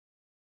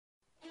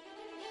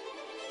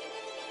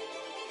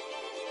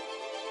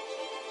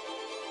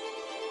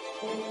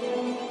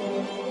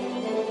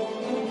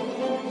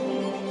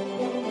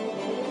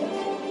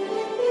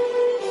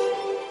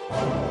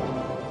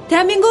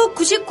대한민국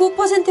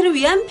 99%를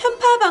위한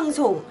편파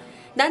방송.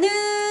 나는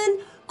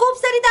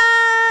꼽살이다.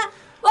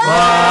 와!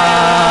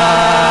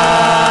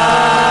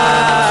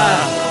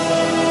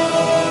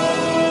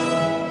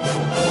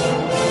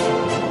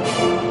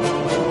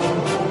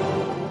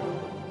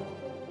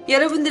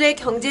 여러분들의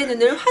경제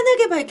눈을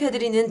환하게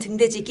밝혀드리는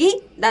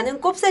등대지기 나는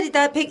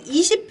꼽살이다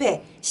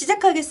 120회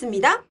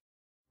시작하겠습니다.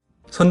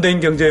 선대인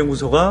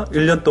경제연구소가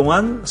 1년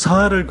동안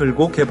사활을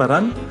걸고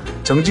개발한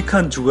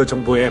정직한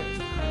주거정보 앱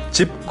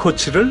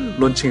집코치를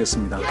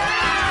론칭했습니다.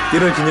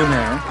 이를 기념해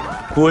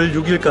 9월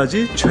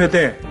 6일까지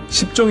최대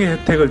 10종의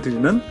혜택을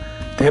드리는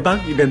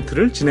대박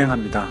이벤트를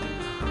진행합니다.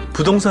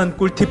 부동산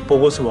꿀팁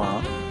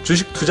보고서와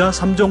주식 투자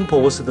 3종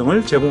보고서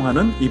등을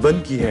제공하는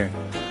이번 기회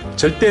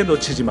절대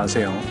놓치지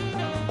마세요.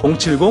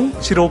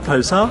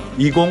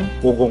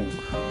 070-7584-2050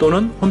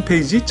 또는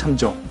홈페이지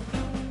참조.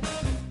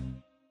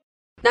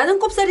 나는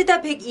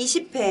꼽살이다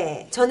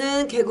 120회.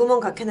 저는 개구멍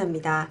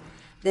각현합니다.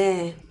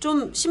 네,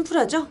 좀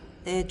심플하죠?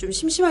 네, 좀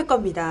심심할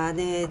겁니다.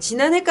 네,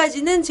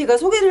 지난해까지는 제가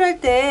소개를 할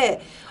때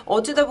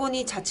어쩌다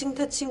보니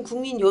자칭타칭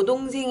국민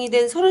여동생이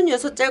된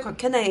 36짤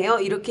곽현아예요.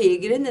 이렇게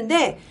얘기를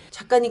했는데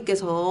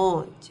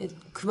작가님께서 이제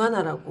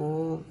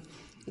그만하라고.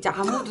 이제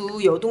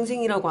아무도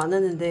여동생이라고 안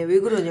하는데 왜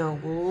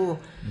그러냐고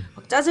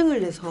막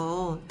짜증을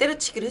내서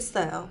때려치기를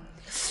했어요.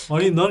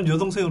 아니, 나는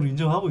여동생으로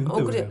인정하고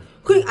있는데. 그래.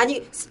 그래,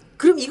 아니,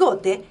 그럼 이거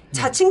어때?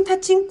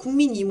 자칭타칭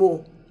국민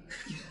이모.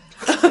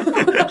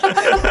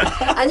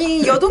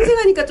 아니, 여동생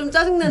하니까 좀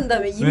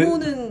짜증난다며.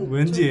 이모는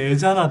왠지 좀...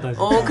 애잔하다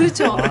진짜.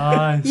 그렇죠.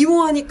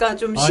 이모 하니까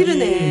좀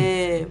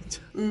싫으네.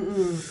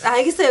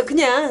 알겠어요.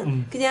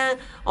 그냥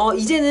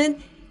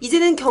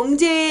이제는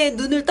경제에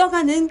눈을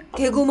떠가는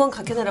개구멍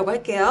각현아라고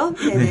할게요.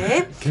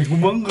 네네.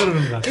 개구멍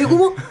그러는 거 같아.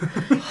 개구멍?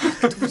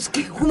 무슨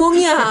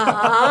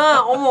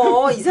개구멍이야.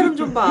 어머, 이 사람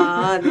좀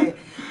봐. 네.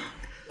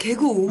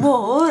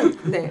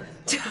 개구우먼. 네.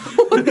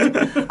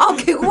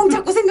 개구멍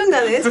자꾸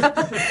생각나네.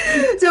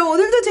 자,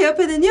 오늘도 제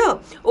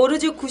옆에는요,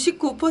 오로지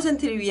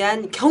 99%를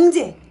위한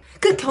경제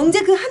그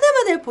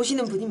하나만을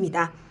보시는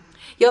분입니다.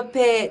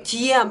 옆에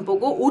뒤에 안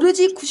보고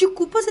오로지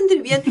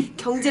 99%를 위한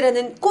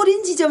경제라는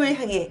꼬린 지점을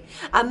향해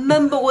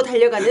앞만 보고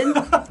달려가는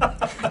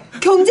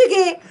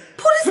경제계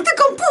포레스트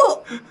검프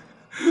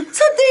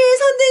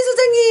선대인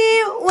소장님.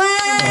 와.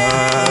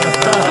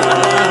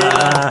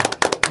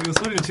 이거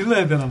소리를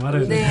질러야 되나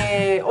말아야 되나?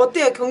 네,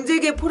 어때요?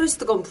 경제계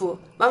포레스트 검프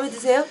마음에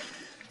드세요?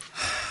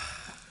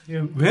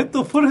 왜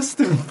또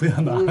포레스트 검프야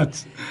나?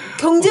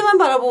 경제만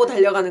바라보고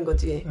달려가는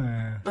거지. 네.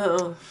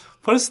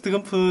 포레스트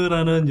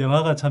검프라는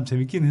영화가 참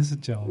재밌긴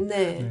했었죠.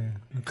 네.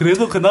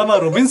 그래도 그나마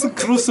로빈슨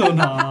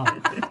크루소나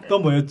또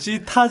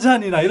뭐였지?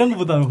 타잔이나 이런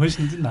것보다는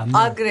훨씬 낫네.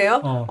 아,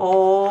 그래요?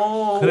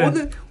 그래.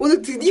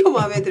 오늘 드디어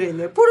마음에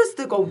들어있네.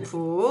 포레스트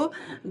검프.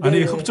 네.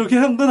 아니,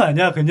 흡족한 건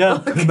아니야.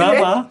 그냥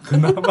그나마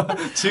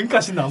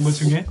지금까지 나온 것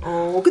중에.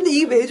 근데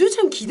이게 매주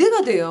참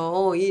기대가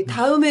돼요. 이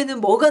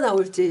다음에는 뭐가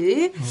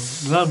나올지.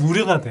 난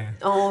우려가 돼.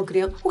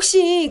 그래요?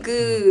 혹시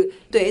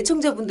또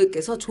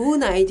애청자분들께서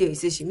좋은 아이디어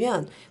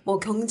있으시면 뭐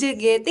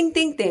경제계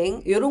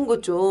땡땡땡 이런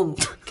거 좀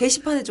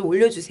게시판에 좀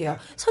올려주세요.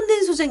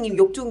 선대인 소장님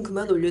욕 좀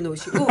그만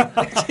올려놓으시고.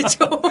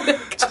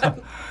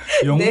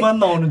 욕만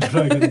나오는 줄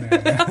알겠네.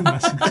 나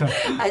진짜.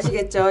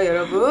 아시겠죠,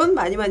 여러분?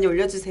 많이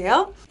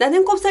올려주세요.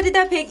 나는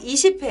꼽살이다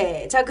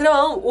 120회. 자,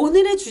 그럼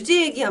오늘의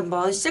주제 얘기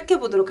한번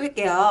시작해보도록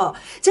할게요.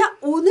 자,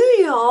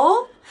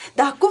 오늘요.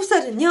 나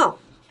꼽살은요.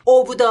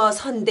 오브 더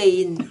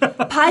선대인,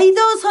 바이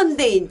더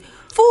선대인,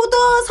 포 더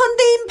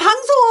선대인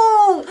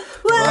방송!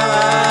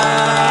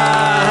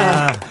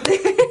 와!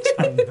 네.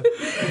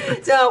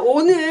 자,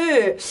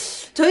 오늘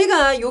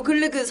저희가 요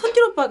근래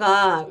선띠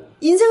오빠가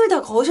인생을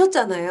다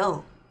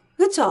거셨잖아요.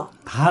 그렇죠?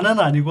 다는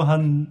아니고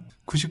한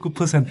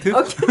 99%?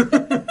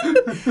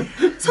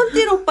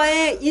 선띠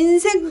오빠의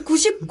인생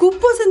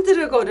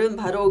 99%를 걸은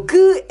바로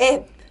그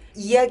앱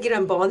이야기를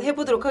한번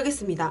해보도록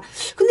하겠습니다.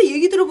 근데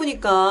얘기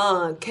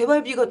들어보니까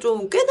개발비가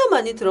좀 꽤나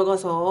많이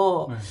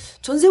들어가서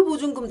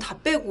전세보증금 다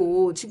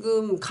빼고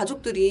지금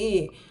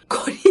가족들이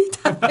거리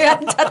담배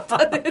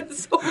앉았다는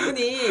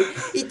소문이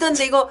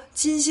있던데 이거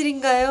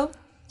진실인가요?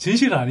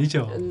 진실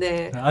아니죠.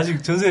 네.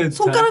 아직 전세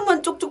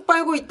손가락만 쪽쪽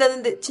빨고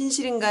있다는데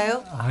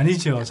진실인가요?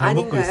 아니죠. 잘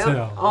먹고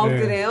있어요. 네.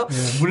 그래요? 네.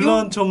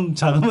 물론 좀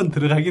자금은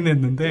들어가긴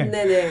했는데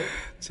네네.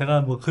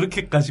 제가 뭐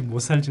그렇게까지 못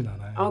살진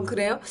않아요. 아,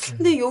 그래요?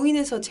 근데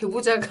용인에서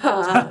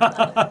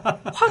제보자가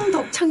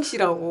황덕창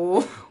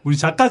씨라고. 우리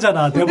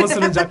작가잖아. 대본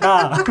쓰는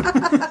작가.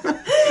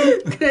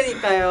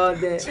 그러니까요.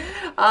 네.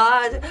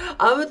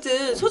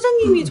 아무튼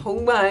소장님이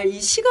정말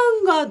이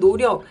시간과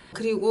노력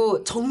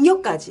그리고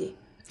정력까지.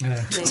 네.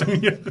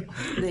 정력.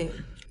 네.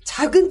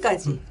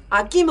 자금까지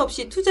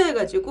아낌없이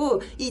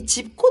투자해가지고 이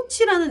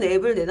집코치라는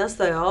앱을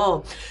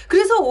내놨어요.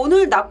 그래서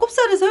오늘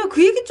낙곱살에서요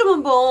그 얘기 좀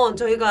한번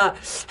저희가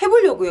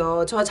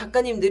해보려고요. 저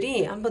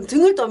작가님들이 한번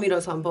등을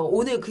떠밀어서 한번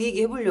오늘 그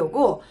얘기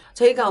해보려고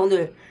저희가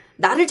오늘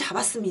나를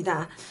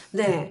잡았습니다.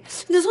 네.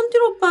 근데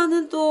선필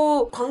오빠는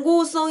또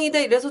광고성이다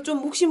이래서 좀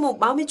혹시 뭐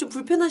마음이 좀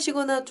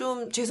불편하시거나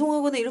좀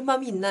죄송하거나 이런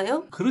마음이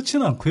있나요?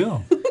 그렇지는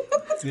않고요.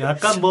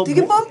 약간 뭐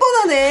되게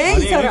뻔뻔하네,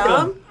 이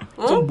사람.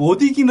 그러니까 좀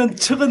못 이기는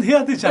척은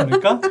해야 되지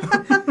않을까?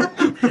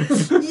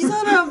 이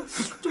사람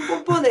좀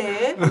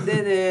뻔뻔해.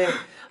 네네.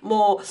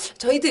 뭐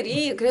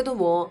저희들이 그래도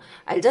뭐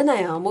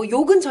알잖아요. 뭐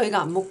욕은 저희가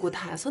안 먹고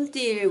다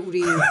선딜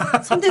우리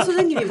선대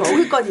소장님이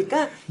먹을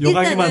거니까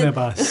욕하기만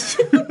해봐.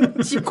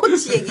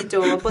 집코치 얘기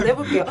좀 한번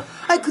해볼게요.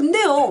 아니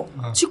근데요,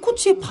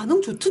 집코치의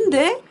반응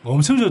좋던데?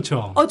 엄청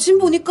좋죠. 지금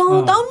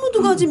보니까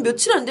다운로드가 지금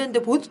며칠 안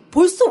됐는데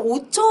벌써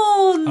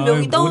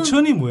 5,000명이 다운.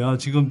 5,000이 뭐야?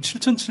 지금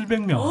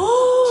 7,700명.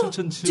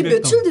 7,700명. 지금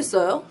며칠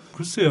됐어요?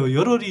 글쎄요,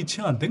 열흘이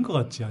채 안 된 것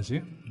같지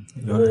아직.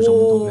 열흘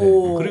정도.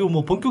 네. 그리고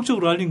뭐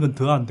본격적으로 알린 건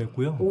더 안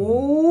됐고요.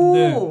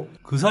 근데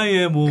그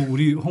사이에 뭐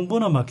우리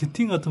홍보나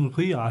마케팅 같은 걸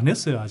거의 안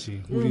했어요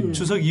아직. 우리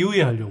추석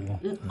이후에 하려고.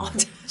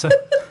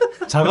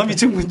 자금이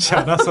충분치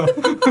않아서.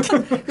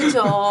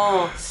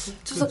 그렇죠.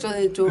 추석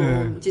전에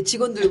좀 이제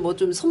직원들 뭐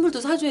좀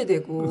선물도 사줘야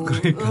되고.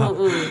 그러니까.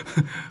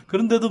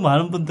 그런데도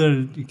많은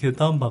분들 이렇게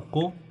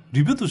다운받고.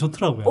 리뷰도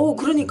좋더라고요.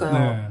 그러니까요.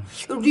 네.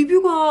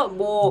 리뷰가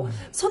뭐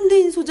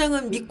선대인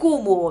소장은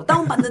믿고 뭐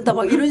다운 받는다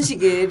막 이런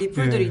식의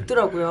리플들이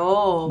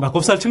있더라고요.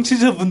 막곱살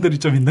청취자분들이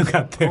좀 있는 것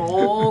같아요.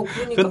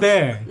 그러니까.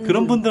 근데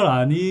그런 분들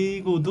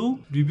아니고도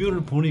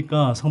리뷰를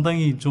보니까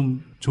상당히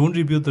좀 좋은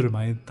리뷰들을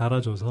많이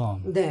달아줘서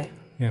네.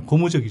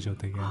 고무적이죠,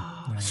 되게. 네.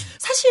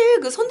 사실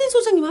그 선대인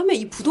소장님 하면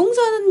이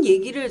부동산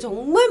얘기를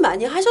정말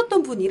많이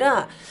하셨던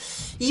분이라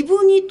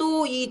이분이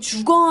또 이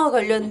주거와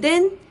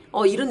관련된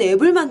이런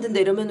앱을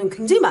만든다 이러면은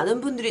굉장히 많은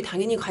분들이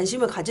당연히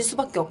관심을 가질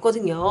수밖에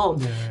없거든요.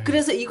 네.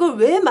 그래서 이걸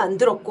왜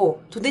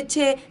만들었고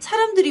도대체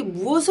사람들이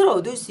무엇을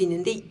얻을 수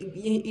있는데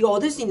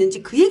얻을 수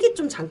있는지 그 얘기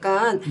좀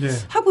잠깐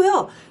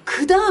하고요.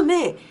 그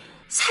다음에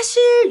사실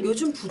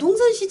요즘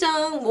부동산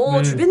시장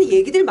뭐 주변에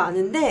얘기들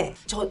많은데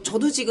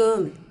저도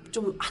지금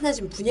좀 하나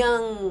지금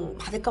분양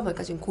받을까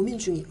말까 지금 고민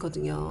중이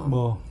있거든요.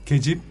 뭐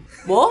계집?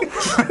 뭐?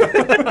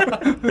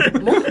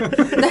 뭐?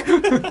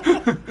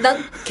 난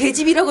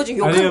계집이라고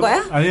지금 욕한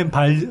거야? 아니면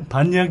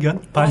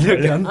반려견?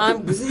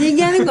 반려견? 무슨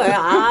얘기하는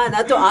거야?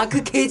 나도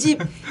그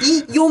계집,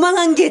 이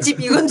요망한 계집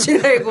이건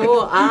줄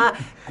알고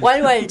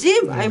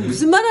왈왈집?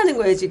 무슨 말 하는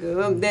거예요,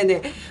 지금.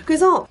 네네.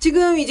 그래서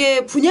지금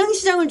이제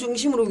분양시장을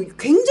중심으로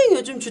굉장히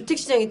요즘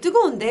주택시장이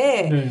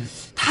뜨거운데,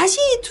 다시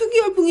투기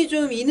열풍이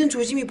좀 있는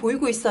조짐이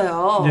보이고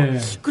있어요.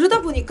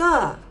 그러다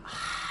보니까,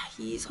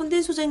 이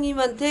선대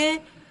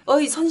소장님한테,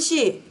 어이,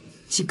 선씨,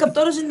 집값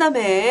떨어진다며,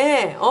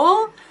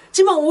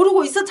 집만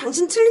오르고 있어?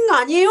 당신 틀린 거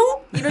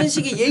아니에요? 이런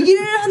식의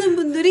얘기를 하는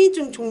분들이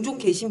좀 종종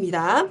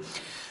계십니다.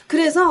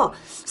 그래서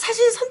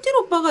사실 선택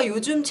오빠가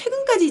요즘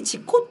최근까지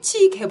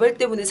집코치 개발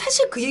때문에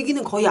사실 그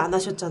얘기는 거의 안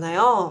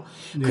하셨잖아요.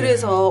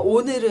 그래서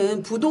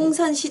오늘은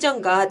부동산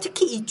시장과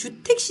특히 이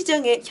주택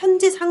시장의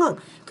현재 상황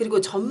그리고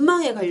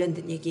전망에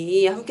관련된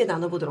얘기 함께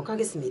나눠보도록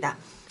하겠습니다.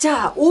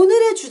 자,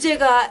 오늘의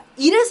주제가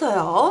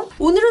이래서요.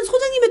 오늘은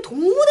소장님의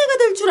동무대가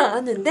될 줄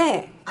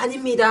알았는데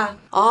아닙니다.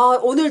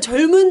 오늘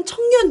젊은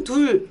청년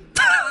둘.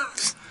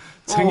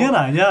 청년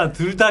아니야.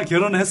 둘 다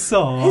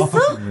결혼했어. 했어?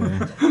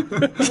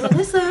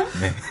 결혼했어요?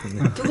 네.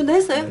 두 분 다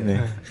했어요?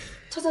 네.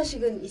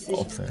 처자식은 있으시죠?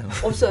 없어요.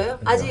 없어요?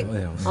 아직?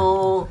 네,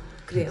 없어요.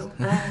 그래요.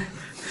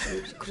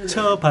 그러네.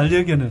 처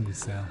반려견은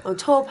있어요.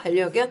 처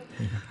반려견?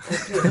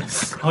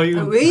 그래요.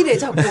 이거 왜 이래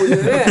자꾸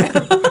오늘?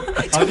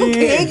 자꾸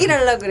계획을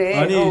하려고 그래.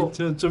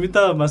 아니 좀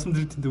이따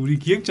말씀드릴 텐데 우리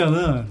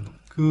기획자는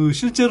그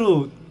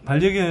실제로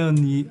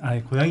반려견이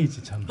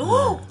고양이지 참.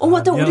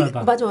 맞다.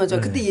 미안하다. 맞아.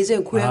 그때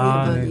예전에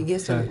고양이만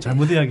얘기했었는데.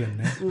 잘못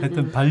이야기했네.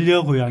 하여튼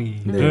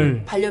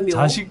반려고양이를 반려묘.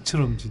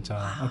 자식처럼 진짜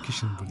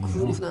아끼시는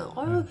분이에요.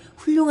 그렇구나.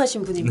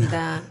 훌륭하신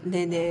분입니다.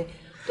 네네.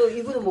 또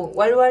이분은 뭐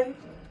왈왈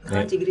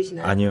강아지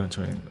기르시나요? 아니요,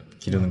 저희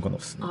기르는 건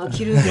없습니다.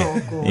 기르는 거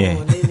없고. 예.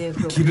 네네.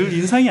 기를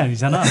인상이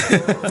아니잖아.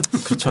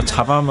 그렇죠.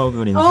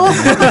 잡아먹을 인생.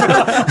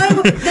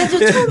 아이고, 나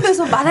저 처음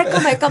뵈서 말할까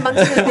말까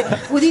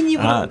망설였는데 본인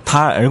입으로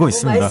다 알고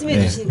있습니다.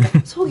 말씀해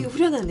주시니까 속이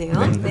후련하네요.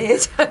 네.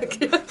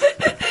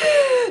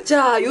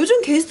 자,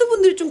 요즘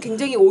게스트분들이 좀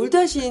굉장히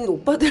올드하신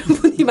오빠들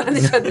분이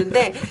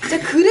많으셨는데, 자,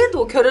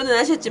 그래도 결혼은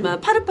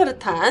하셨지만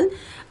파릇파릇한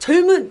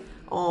젊은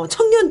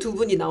청년 두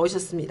분이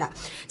나오셨습니다.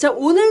 자,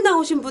 오늘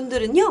나오신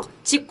분들은요,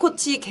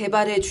 집코치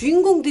개발의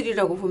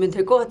주인공들이라고 보면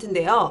될 것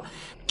같은데요.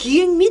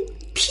 기획 및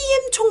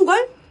PM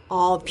총괄?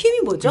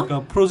 PM이 뭐죠?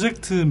 그러니까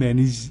프로젝트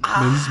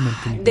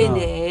매니지먼트니까.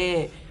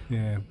 네네.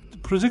 예,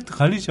 프로젝트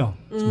관리죠.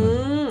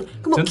 그럼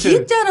뭐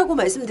기획자라고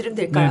말씀드리면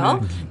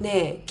될까요?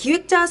 네,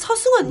 기획자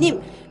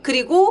서승원님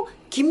그리고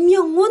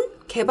김영훈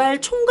개발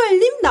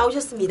총괄님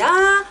나오셨습니다.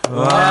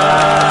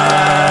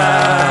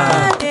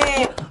 와.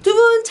 네, 두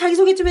분 자기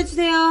소개 좀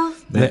해주세요.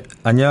 네,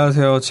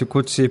 안녕하세요.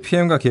 집코치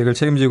PM과 기획을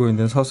책임지고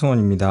있는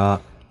서승원입니다.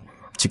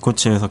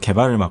 집코치에서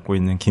개발을 맡고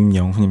있는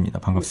김영훈입니다.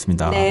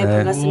 반갑습니다. 네,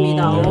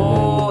 반갑습니다.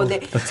 네.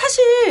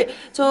 사실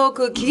저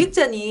그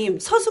기획자님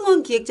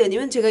서승원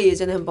기획자님은 제가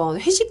예전에 한번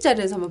회식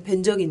자리에서 한번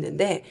뵌 적이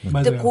있는데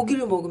그때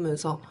고기를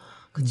먹으면서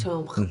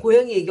그쵸. 막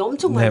고양이 얘기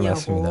엄청 많이 하고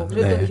맞습니다.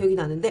 그랬던 기억이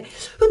나는데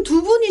그럼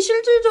두 분이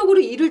실질적으로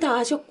일을 다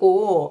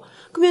하셨고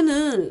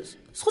그러면은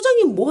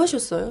소장님 뭐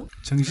하셨어요?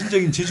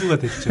 정신적인 지주가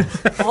됐죠.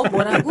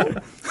 뭐라고?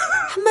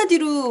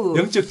 한마디로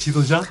영적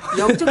지도자?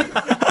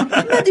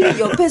 한마디로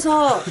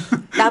옆에서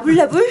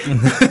나불나불?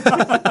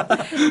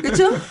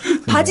 그쵸?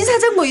 바지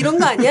사장 뭐 이런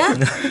거 아니야?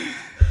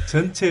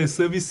 전체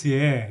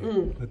서비스의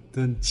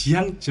어떤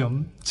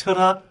지향점,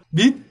 철학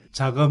및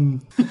자금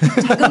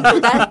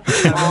조달?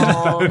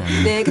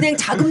 네, 그냥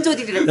자금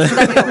조달이라고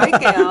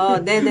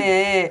할게요.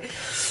 네네.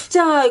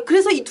 자,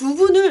 그래서 이 두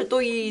분을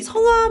또 이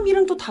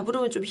성함이랑 또 다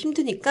부르면 좀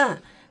힘드니까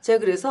제가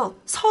그래서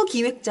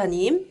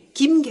서기획자님,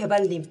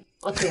 김개발님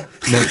어때요?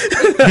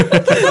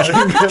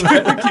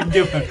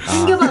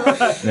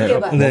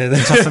 김개발. 네,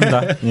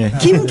 괜찮습니다. 예.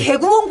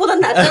 김개구멍보단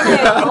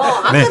낫잖아요.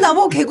 아까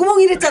나보고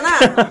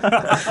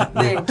개구멍이랬잖아.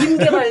 네,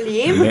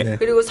 김개발님 네.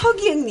 그리고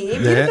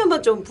서기획님 네. 이렇게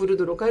한번 좀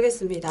부르도록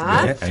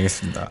하겠습니다. 네,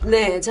 알겠습니다.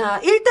 네, 자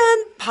일단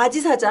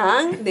바지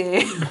사장,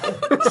 네,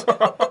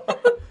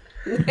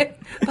 네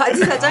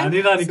바지 사장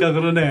아니라니까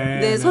그러네.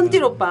 네,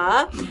 선딜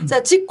오빠.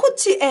 자,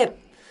 집코치 앱.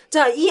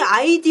 자, 이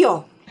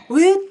아이디어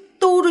왜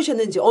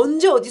떠오르셨는지,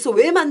 언제 어디서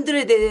왜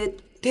만들어야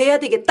돼야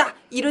되겠다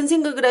이런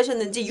생각을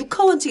하셨는지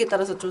육하 원칙에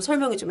따라서 좀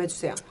설명을 좀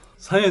해주세요.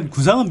 사연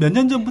구상은 몇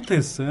년 전부터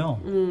했어요.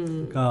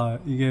 그러니까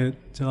이게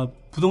제가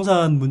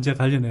부동산 문제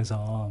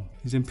관련해서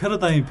이제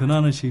패러다임이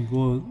변하는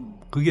시기고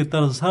거기에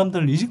따라서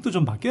사람들 인식도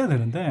좀 바뀌어야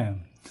되는데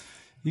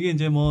이게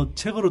이제 뭐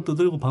책으로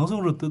떠들고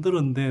방송으로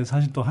떠들었는데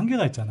사실 또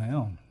한계가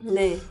있잖아요.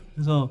 네.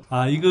 그래서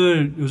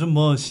이걸 요즘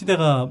뭐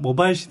시대가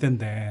모바일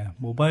시대인데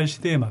모바일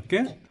시대에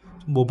맞게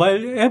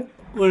모바일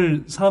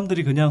앱을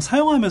사람들이 그냥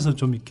사용하면서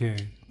좀 이렇게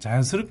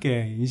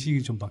자연스럽게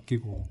인식이 좀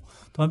바뀌고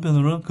또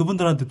한편으로는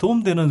그분들한테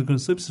도움되는 그런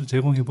서비스를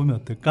제공해 보면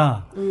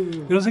어떨까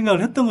이런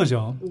생각을 했던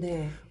거죠.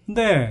 네.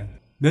 근데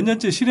몇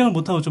년째 실행을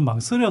못하고 좀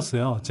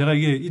망설였어요. 제가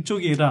이게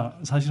이쪽이랑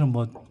사실은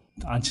뭐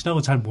안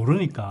친하고 잘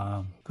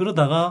모르니까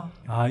그러다가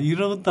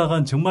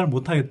이러다간 정말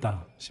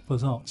못하겠다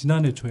싶어서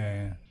지난해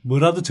초에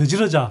뭐라도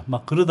저지르자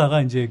막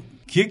그러다가 이제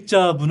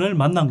기획자분을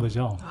만난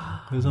거죠.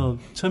 그래서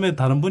처음에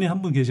다른 분이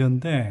한 분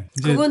계셨는데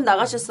이제 그분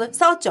나가셨어요?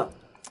 싸웠죠?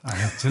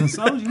 아니요, 저는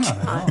싸우지는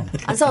않아요.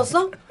 안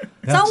싸웠어?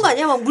 싸운 거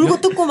아니야? 막 물고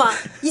뜯고 막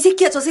이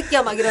새끼야 저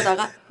새끼야 막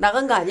이러다가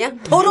나간 거 아니야?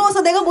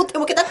 더러워서 내가 못해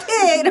먹겠다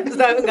퇴 이러면서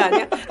나간 거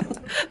아니야?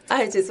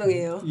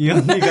 죄송해요. 이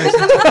언니가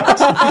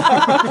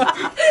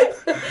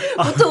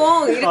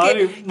보통 이렇게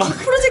아니,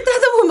 프로젝트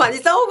하다 보면 많이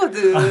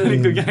싸우거든.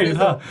 아니 그게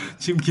아니라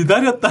지금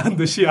기다렸다는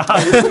듯이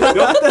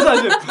옆에서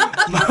아주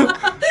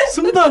막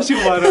숨도 안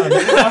쉬고 말을 하네.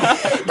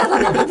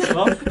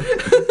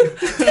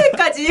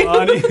 퇴까지.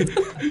 아니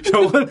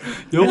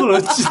요걸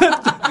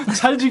어찌나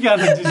찰지게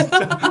하는지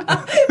진짜.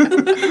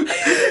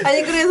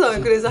 아니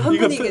그래서 한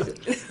분이 계셔.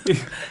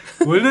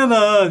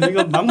 원래는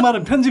이거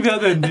막말은 편집해야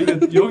되는데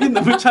이거 여기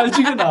너무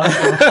찰지게 나와서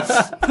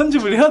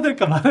편집을 해야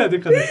될까 말아야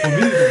될까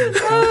고민이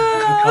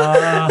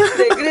됩니다.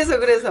 네,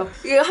 그래서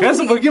이게 한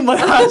그래서 분이 먹긴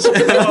말하시고.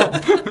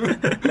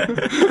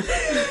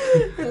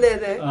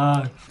 네네.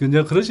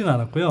 그냥 그러진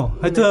않았고요.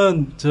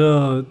 하여튼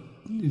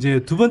이제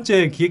두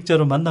번째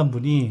기획자로 만난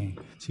분이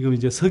지금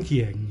이제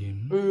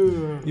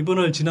서기획님.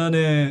 이분을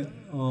지난해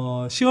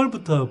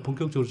 10월부터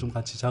본격적으로 좀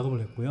같이 작업을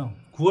했고요.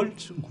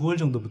 9월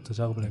정도부터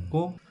작업을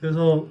했고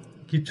그래서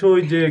기초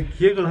이제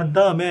기획을 한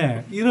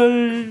다음에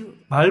 1월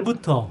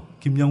말부터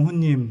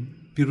김영훈님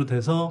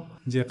비롯해서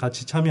이제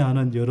같이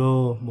참여하는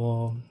여러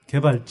뭐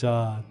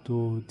개발자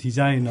또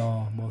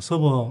디자이너 뭐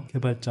서버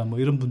개발자 뭐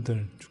이런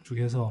분들 쭉쭉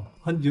해서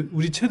한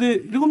우리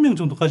최대 7명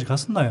정도까지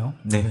갔었나요?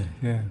 네.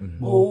 예.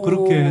 뭐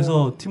그렇게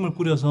해서 팀을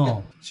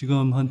꾸려서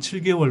지금 한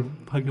 7개월,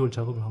 8개월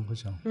작업을 한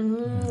거죠.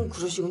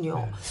 그러시군요.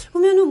 네.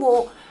 그러면은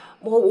뭐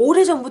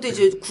오래전부터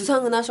이제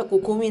구상은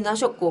하셨고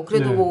고민하셨고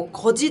그래도 네. 뭐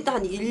거짓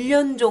한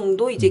 1년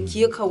정도 이제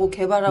기획하고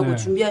개발하고 네.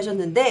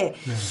 준비하셨는데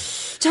네.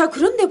 자,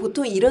 그런데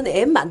보통 이런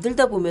앱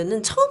만들다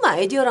보면은 처음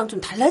아이디어랑 좀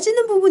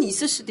달라지는 부분이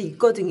있을 수도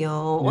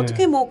있거든요. 네.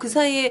 어떻게 뭐 그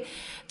사이에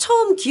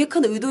처음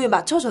기획한 의도에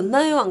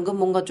맞춰졌나요? 아니면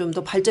뭔가 좀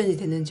더 발전이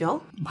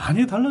됐는지요?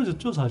 많이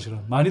달라졌죠, 사실은.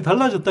 많이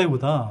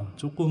달라졌다기보다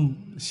조금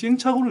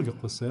시행착오를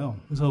겪었어요.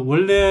 그래서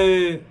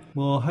원래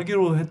뭐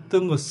하기로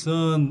했던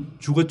것은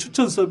주거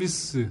추천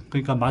서비스,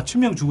 그러니까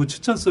맞춤형 주거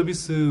추천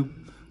서비스를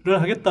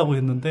하겠다고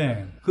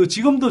했는데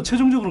지금도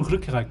최종적으로는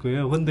그렇게 갈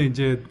거예요. 근데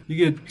이제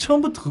이게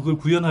처음부터 그걸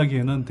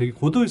구현하기에는 되게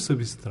고도의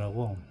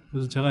서비스더라고.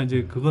 그래서 제가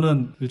이제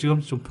그거는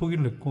일찌감치 좀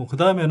포기를 했고 그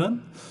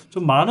다음에는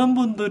좀 많은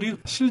분들이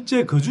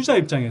실제 거주자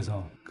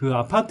입장에서 그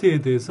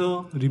아파트에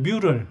대해서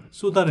리뷰를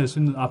쏟아낼 수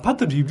있는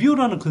아파트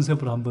리뷰라는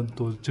컨셉으로 한번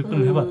또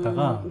접근을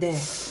해봤다가 네.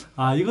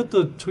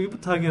 이것도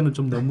초기부터 하기에는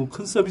좀 너무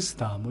큰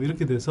서비스다 뭐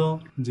이렇게 돼서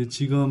이제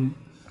지금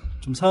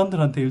좀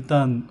사람들한테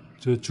일단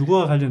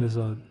주거와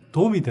관련해서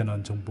도움이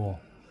되는 정보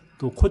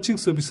또 코칭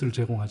서비스를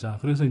제공하자.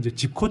 그래서 이제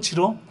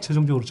집코치로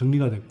최종적으로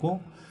정리가 됐고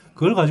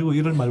그걸 가지고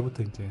 1월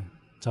말부터 이제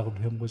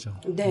작업을 해온 거죠.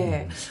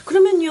 네.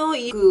 그러면요,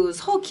 그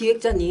서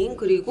기획자님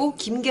그리고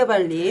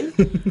김개발님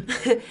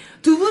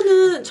두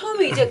분은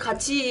처음에 이제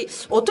같이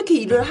어떻게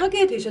일을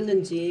하게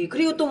되셨는지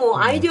그리고 또 뭐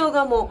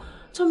아이디어가 뭐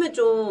처음에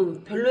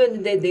좀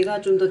별로였는데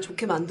내가 좀 더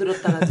좋게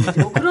만들었다라든지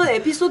뭐 그런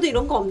에피소드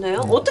이런 거 없나요?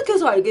 어떻게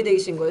해서 알게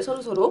되신 거예요,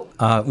 서로?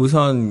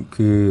 우선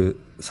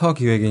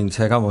서기획인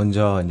제가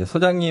먼저 이제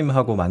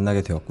소장님하고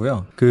만나게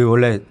되었고요.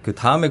 원래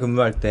다음에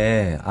근무할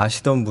때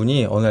아시던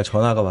분이 어느 날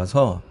전화가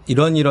와서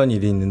이런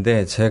일이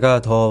있는데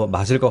제가 더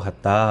맞을 것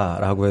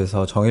같다라고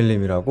해서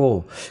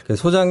정일님이라고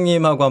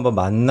소장님하고 한번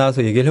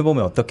만나서 얘기를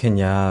해보면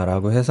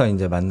어떻겠냐라고 해서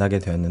이제 만나게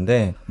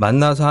되었는데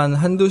만나서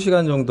한두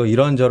시간 정도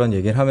이런저런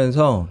얘기를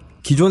하면서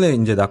기존에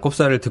이제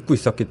낙곱사를 듣고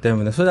있었기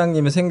때문에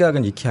소장님의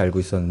생각은 익히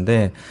알고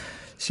있었는데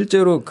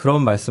실제로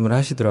그런 말씀을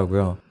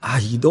하시더라고요.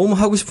 너무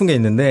하고 싶은 게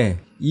있는데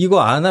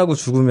이거 안 하고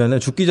죽으면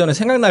죽기 전에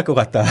생각날 것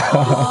같다.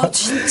 아,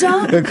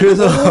 진짜?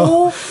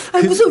 그래서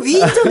무슨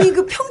위인전이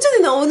평전에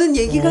나오는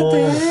얘기 같아.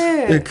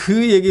 네,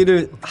 그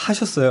얘기를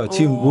하셨어요.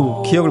 지금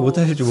뭐 기억을 못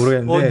하실지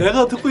모르겠는데.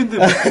 내가 듣고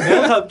있는데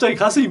내가 갑자기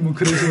가슴이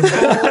뭉클해지는데.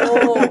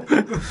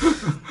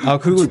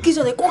 그리고 죽기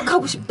전에 꼭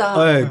하고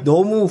싶다. 네,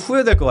 너무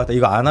후회될 것 같다.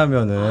 이거 안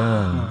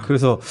하면은.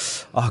 그래서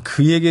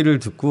그 얘기를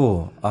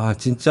듣고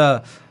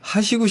진짜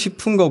하시고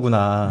싶은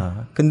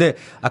거구나. 근데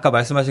아까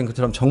말씀하신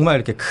것처럼 정말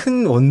이렇게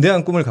큰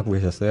원대한 꿈을 갖고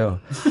계셨어요.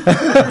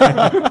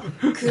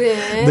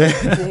 그래.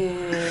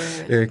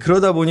 네,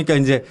 그러다 보니까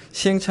이제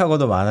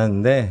시행착오도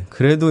많았는데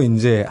그래도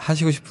이제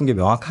하시고 싶은 게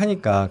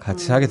명확하니까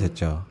같이 하게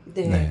됐죠.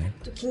 네.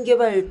 또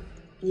김개발님.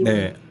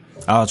 네.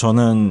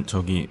 저는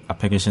저기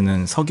앞에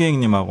계시는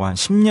서기행님하고 한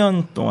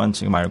 10년 동안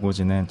지금 알고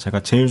지낸 제가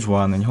제일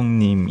좋아하는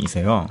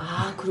형님이세요.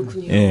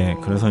 그렇군요. 예,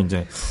 그래서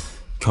이제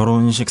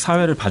결혼식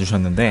사회를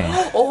봐주셨는데.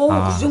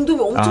 그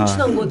정도면 엄청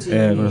친한 거지.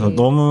 예, 그래서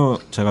너무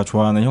제가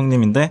좋아하는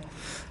형님인데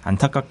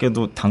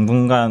안타깝게도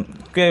당분간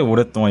꽤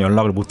오랫동안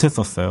연락을 못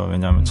했었어요.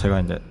 왜냐하면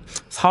제가 이제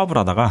사업을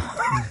하다가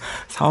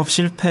사업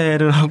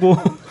실패를 하고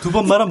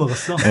 2번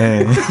말아먹었어.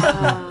 네.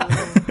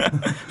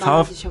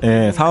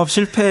 사업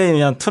실패에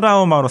의한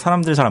트라우마로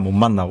사람들이 잘 못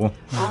만나고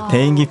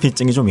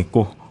대인기피증이 좀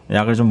있고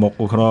약을 좀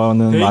먹고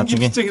그러는 와중에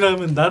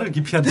대인기피증이라면 나를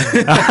기피한다.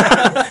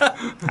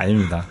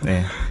 아닙니다.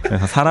 네.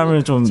 그래서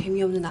사람을 좀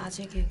재미없는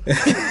아재 개그.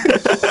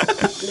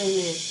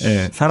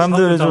 네,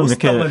 사람들을 좀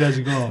이렇게 말이야,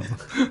 지금.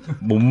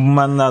 못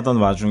만나던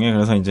와중에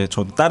그래서 이제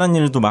저도 다른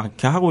일도 막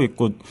이렇게 하고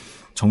있고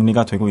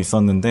정리가 되고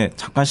있었는데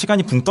잠깐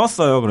시간이 붕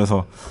떴어요.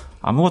 그래서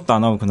아무것도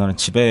안 하고 그날은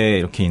집에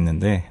이렇게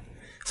있는데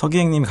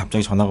서기행님이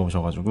갑자기 전화가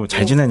오셔가지고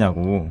잘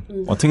지내냐고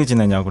어떻게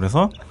지내냐고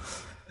그래서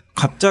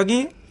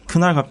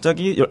그날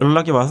갑자기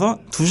연락이 와서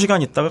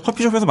 2시간 있다가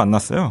커피숍에서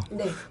만났어요.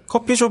 네.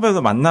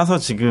 커피숍에서 만나서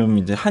지금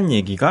이제 한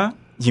얘기가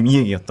지금 이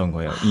얘기였던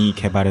거예요. 이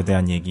개발에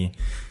대한 얘기.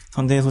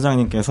 선대인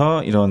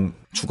소장님께서 이런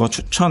주거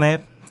추천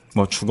앱,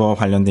 주거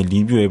관련된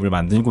리뷰 앱을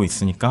만들고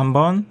있으니까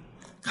한번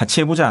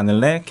같이 해보지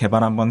않을래?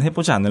 개발 한번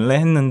해보지 않을래?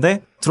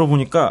 했는데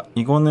들어보니까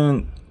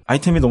이거는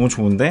아이템이 너무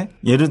좋은데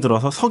예를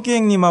들어서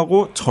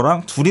서기행님하고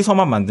저랑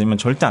둘이서만 만들면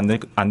절대 안 될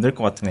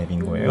것 같은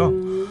앱인 거예요.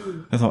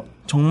 그래서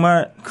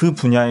정말 그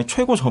분야의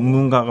최고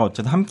전문가가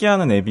어쨌든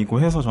함께하는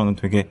앱이고 해서 저는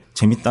되게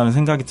재밌다는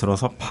생각이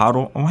들어서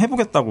바로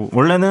해보겠다고.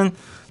 원래는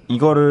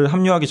이거를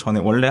합류하기 전에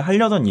원래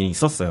하려던 일이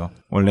있었어요.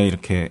 원래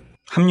이렇게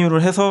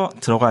합류를 해서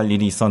들어갈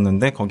일이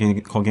있었는데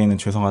거기에는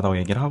죄송하다고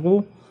얘기를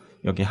하고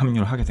여기에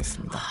합류를 하게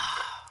됐습니다.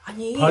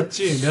 아니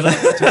봤지? 내가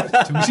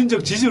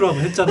정신적 지지로 하고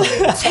했잖아.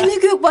 세뇌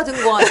교육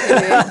받은 것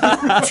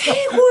같아.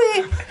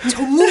 최고의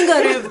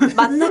전문가를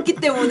만났기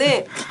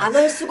때문에 안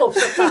할 수가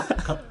없었다.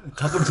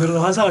 가끔 저런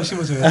환상을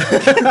심어줘요.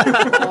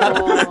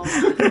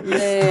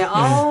 네,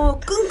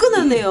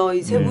 끈끈하네요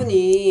이 세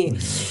분이.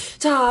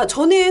 자,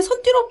 전에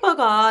선띠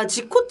오빠가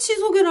집코치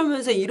소개를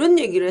하면서 이런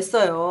얘기를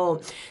했어요.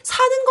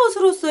 사는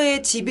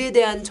것으로서의 집에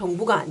대한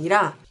정보가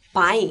아니라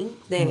buying,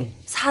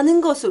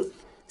 사는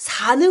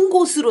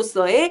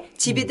곳으로서의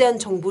집에 대한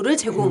정보를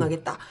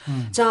제공하겠다.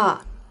 자,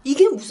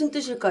 이게 무슨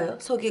뜻일까요,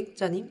 서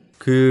기자님?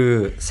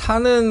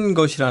 사는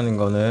것이라는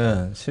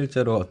거는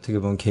실제로 어떻게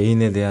보면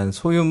개인에 대한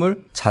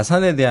소유물,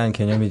 자산에 대한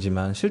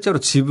개념이지만 실제로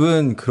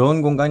집은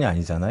그런 공간이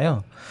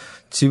아니잖아요.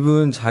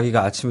 집은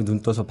자기가 아침에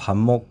눈 떠서 밥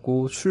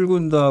먹고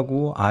출근도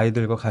하고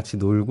아이들과 같이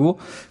놀고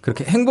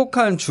그렇게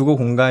행복한 주거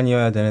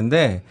공간이어야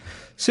되는데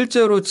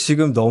실제로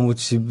지금 너무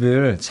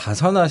집을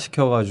자산화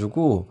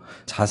시켜가지고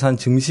자산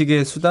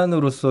증식의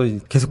수단으로서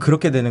계속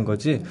그렇게 되는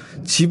거지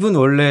집은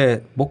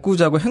원래 먹고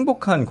자고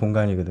행복한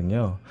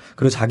공간이거든요.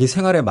 그리고 자기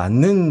생활에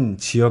맞는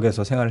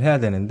지역에서 생활을 해야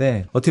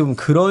되는데 어떻게 보면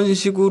그런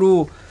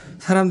식으로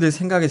사람들의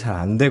생각이 잘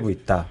안 되고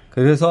있다.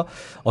 그래서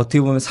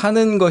어떻게 보면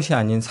사는 것이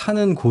아닌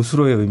사는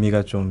곳으로의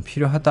의미가 좀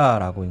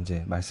필요하다라고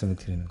이제 말씀을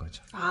드리는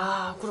거죠.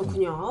 아,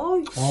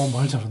 그렇군요.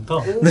 말 잘한다.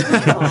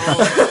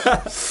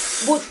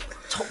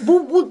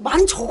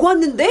 많이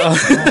적어왔는데?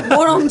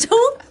 뭘 엄청?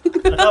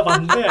 내가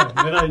봤는데,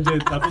 내가 이제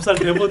낙곱살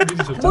대본 미리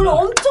줬잖아. 뭘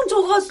엄청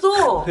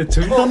적어왔어?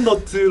 정답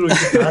노트로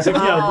이렇게 다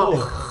새기하고,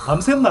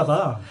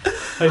 밤샜나봐.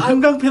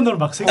 형광펜으로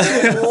막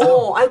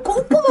새기고.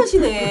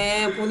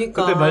 꼼꼼하시네,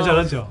 보니까. 그때 말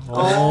잘하죠.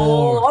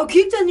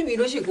 기획자님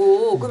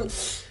이러시고.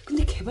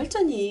 근데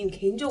개발자님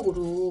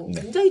개인적으로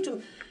굉장히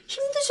좀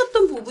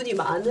힘드셨던 부분이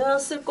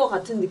많았을 것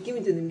같은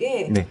느낌이 드는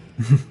게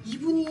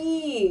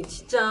이분이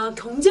진짜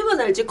경제만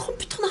알지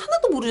컴퓨터는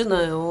하나도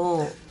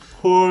모르잖아요.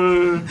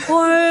 헐.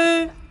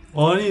 헐.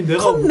 아니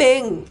내가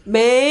컵맹,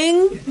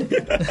 맹,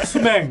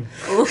 수맹,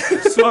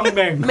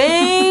 수학맹,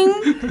 맹.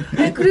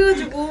 네,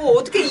 그래가지고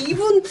어떻게 이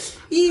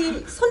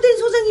선대인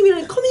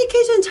소장님이랑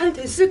커뮤니케이션 잘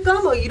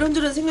됐을까? 막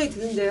이런저런 생각이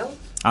드는데요.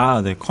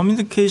 아, 네.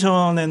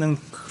 커뮤니케이션에는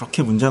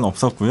그렇게 문제는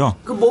없었고요.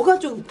 그 뭐가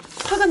좀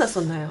화가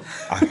났었나요?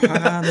 아,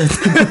 화는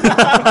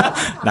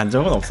난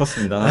적은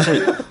없었습니다.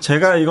 사실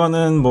제가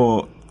이거는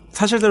뭐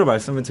사실대로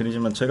말씀을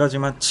드리지만 제가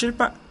지금 한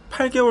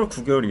 8개월,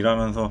 9개월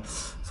일하면서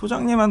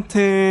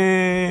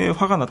소장님한테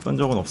화가 났던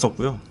적은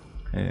없었고요.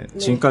 예, 네.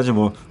 지금까지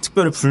뭐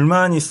특별히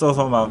불만이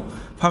있어서 막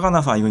화가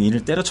나서 이거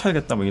일을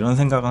때려쳐야겠다 뭐 이런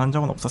생각은 한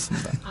적은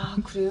없었습니다. 아,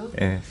 그래요?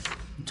 예.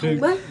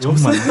 정말?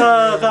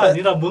 욕설다가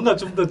아니라 뭔가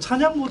좀 더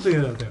찬양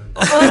모드여야 돼요.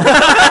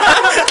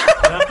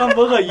 약간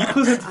뭐가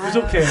 2%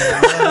 부족해.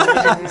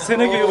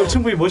 세뇌 교육을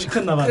충분히 못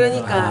시켰나 봐요.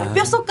 그러니까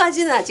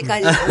뼛속까지는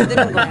아직까지 안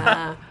들은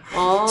거야.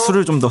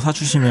 술을 좀 더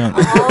사주시면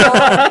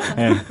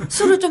네.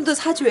 술을 좀 더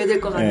사줘야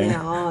될 것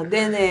같네요.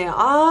 네네.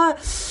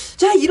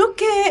 자,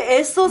 이렇게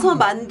애써서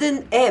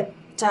만든 앱.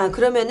 자,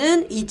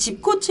 그러면은 이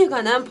집코치에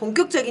관한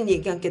본격적인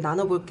얘기 함께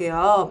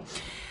나눠볼게요.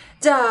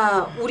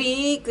 자,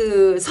 우리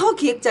그 서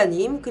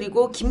기획자님,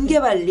 그리고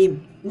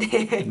김개발님,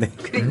 네.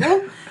 그리고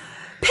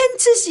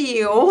펜츠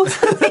CEO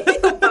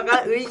선대인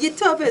오빠가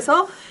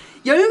의기투합해서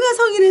열과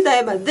성의를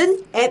다해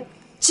만든 앱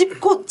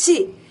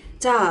집코치.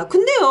 자,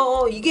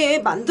 근데요, 이게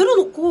만들어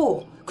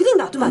놓고 그냥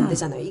놔두면 안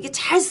되잖아요. 이게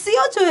잘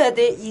쓰여져야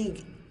돼.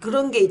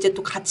 그런 게 이제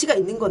또 가치가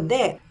있는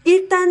건데,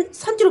 일단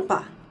선딜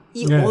오빠,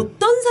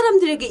 어떤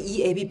사람들에게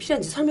이 앱이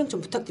필요한지 설명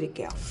좀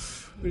부탁드릴게요.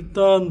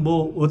 일단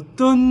뭐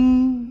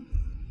어떤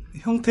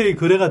형태의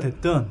거래가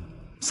됐든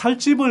살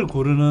집을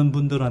고르는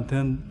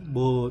분들한테는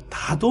뭐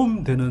다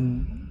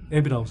도움되는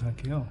앱이라고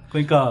생각해요.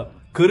 그러니까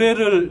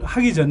거래를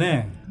하기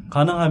전에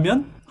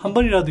가능하면 한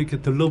번이라도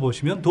이렇게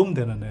들러보시면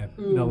도움되는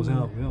앱이라고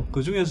생각하고요.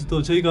 그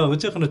중에서도 저희가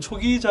어쨌거나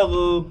초기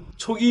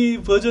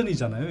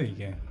버전이잖아요,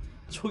 이게.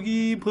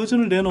 초기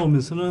버전을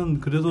내놓으면서는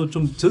그래도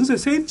좀 전세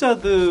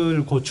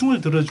세입자들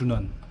고충을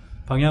들어주는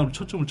방향으로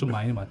초점을 좀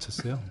많이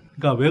맞췄어요.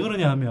 그러니까 왜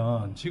그러냐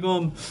하면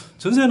지금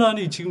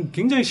전세난이 지금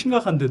굉장히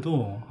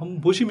심각한데도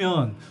한번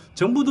보시면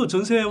정부도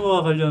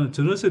전세와 관련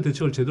전월세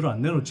대책을 제대로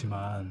안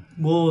내놓지만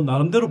뭐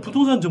나름대로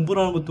부동산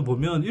정보라는 것도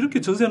보면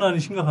이렇게 전세난이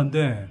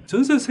심각한데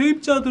전세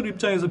세입자들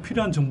입장에서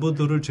필요한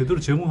정보들을 제대로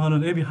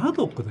제공하는 앱이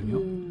하나도 없거든요.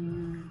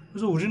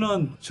 그래서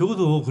우리는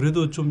적어도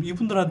그래도 좀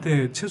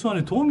이분들한테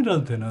최소한의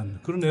도움이라도 되는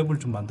그런 앱을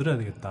좀 만들어야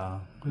되겠다.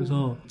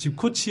 그래서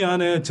집코치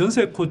안에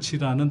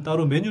전세코치라는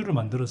따로 메뉴를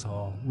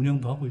만들어서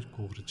운영도 하고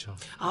있고 그렇죠.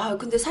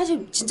 근데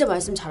사실 진짜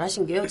말씀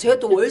잘하신 게요. 제가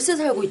또 월세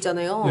살고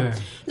있잖아요. 네.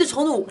 근데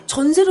저는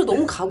전세로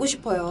너무 가고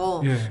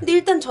싶어요. 네. 근데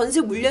일단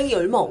전세 물량이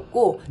얼마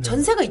없고 네.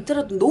 전세가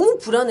있더라도 너무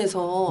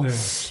불안해서 네.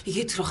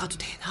 이게 들어가도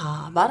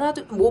되나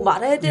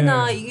말아야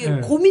되나 네. 이게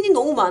네. 고민이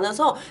너무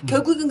많아서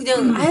결국엔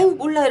그냥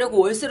몰라 이러고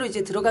월세로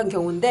이제 들어간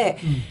경우인데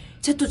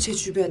제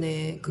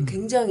주변에 그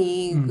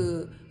굉장히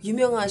그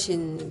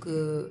유명하신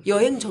그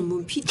여행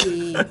전문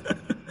PD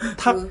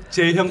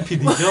탁재형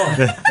PD죠.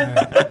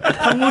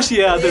 탁모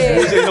씨의 아들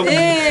모재형.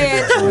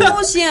 네,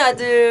 탁모 씨의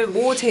아들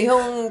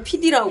모재형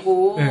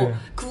PD라고 네.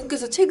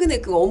 그분께서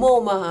최근에 그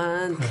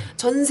어마어마한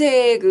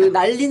전세 그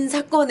날린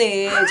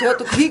사건에 제가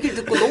또 그 얘기를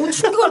듣고 너무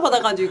충격을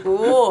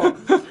받아가지고.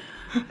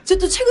 제가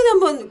또 최근에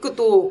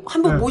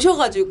한번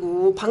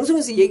모셔가지고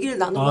방송에서 얘기를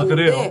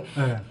나눠봤는데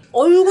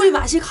얼굴이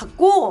맛이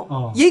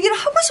같고 얘기를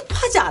하고 싶어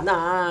하지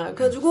않아.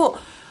 그래가지고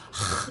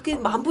그게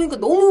마음 보니까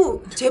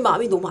너무 제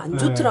마음이 너무 안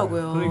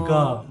좋더라고요.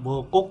 그러니까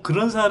뭐 꼭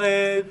그런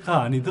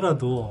사례가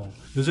아니더라도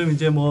요즘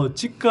이제 뭐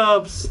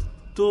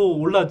집값도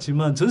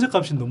올랐지만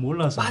전세값이 너무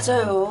올라서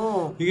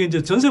맞아요. 이게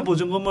이제 전세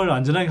보증금을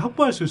안전하게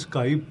확보할 수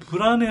있을까 이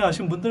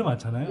불안해하시는 분들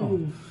많잖아요.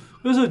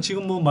 그래서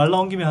지금 뭐 말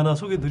나온 김에 하나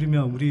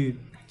소개드리면 우리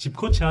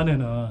집코치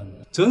안에는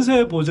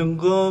전세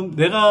보증금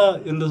내가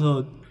예를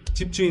들어서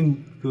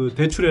집주인 그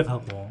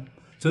대출액하고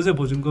전세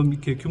보증금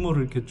이렇게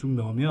규모를 이렇게 쭉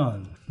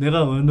넣으면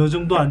내가 어느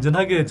정도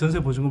안전하게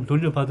전세 보증금을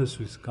돌려받을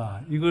수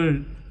있을까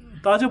이걸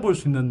따져볼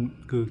수 있는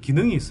그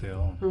기능이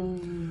있어요.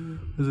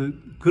 그래서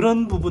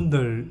그런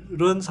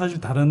부분들은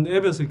사실 다른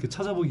앱에서 이렇게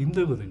찾아보기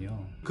힘들거든요.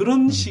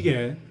 그런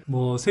식의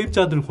뭐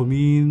세입자들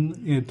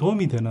고민에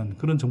도움이 되는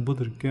그런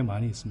정보들이 꽤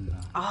많이 있습니다.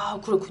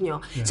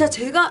 그렇군요. 자,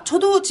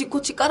 저도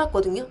집코치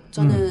깔았거든요.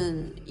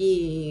 저는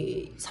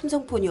이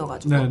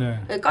삼성폰이어가지고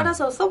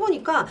깔아서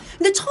써보니까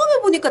근데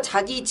처음에 보니까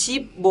자기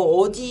집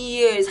뭐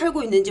어디에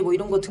살고 있는지 뭐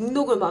이런 거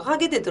등록을 막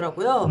하게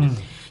되더라고요.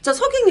 자,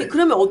 서경님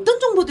그러면 어떤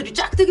정보들이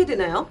쫙 뜨게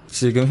되나요?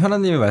 지금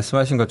현아님이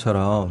말씀하신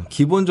것처럼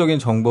기본적인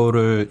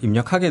정보를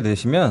입력하게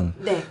되시면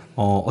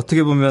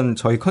어떻게 보면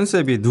저희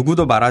컨셉이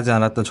누구도 말하지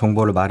않았던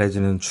정보를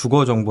말해주는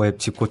주거 정보 앱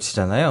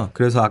집코치잖아요.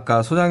 그래서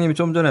아까 소장님이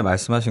좀 전에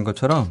말씀하신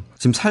것처럼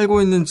지금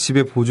살고 있는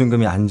집의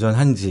보증금이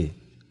안전한지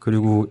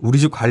그리고 우리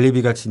집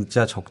관리비가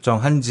진짜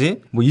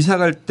적정한지 뭐 이사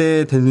갈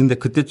때 됐는데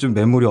그때쯤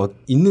매물이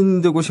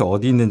있는 곳이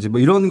어디 있는지 뭐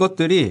이런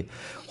것들이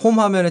홈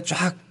화면에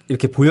쫙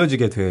이렇게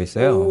보여지게 되어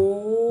있어요.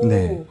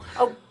 네.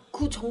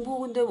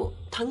 정보 근데 뭐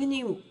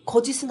당연히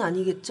거짓은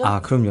아니겠죠?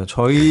 아, 그럼요.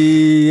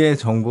 저희의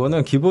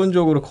정보는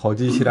기본적으로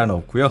거짓이란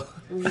없고요.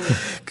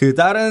 그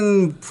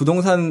다른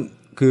부동산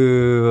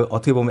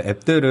어떻게 보면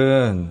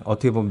앱들은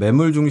어떻게 보면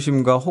매물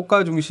중심과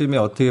호가 중심의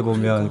어떻게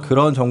보면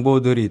그런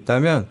정보들이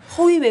있다면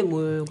허위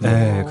매물.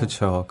 네,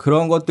 그렇죠.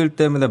 그런 것들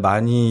때문에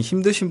많이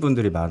힘드신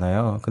분들이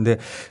많아요. 근데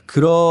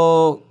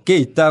그렇게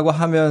있다고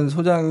하면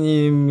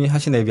소장님이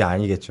하신 앱이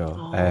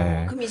아니겠죠.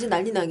 네. 그럼 이제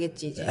난리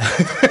나겠지, 이제.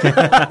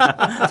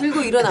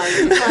 들고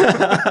일어나겠지.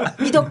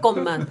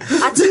 믿었건만.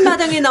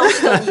 아침마당에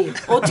나오시더니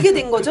어떻게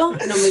된 거죠?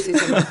 이러면서 이제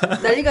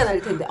난리가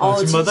날 텐데.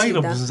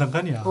 아침마당이랑 무슨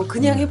상관이야.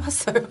 그냥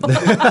해봤어요.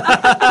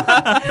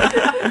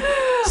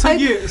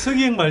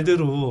 서기행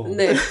말대로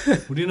네.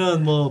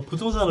 우리는 뭐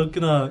부동산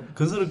업계나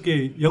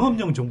건설업계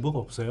영업용 정보가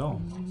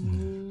없어요.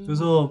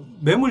 그래서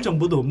매물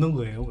정보도 없는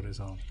거예요.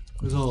 그래서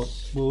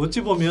뭐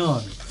어찌 보면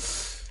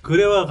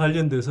거래와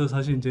관련돼서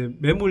사실 이제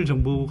매물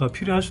정보가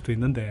필요할 수도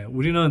있는데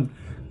우리는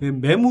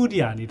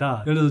매물이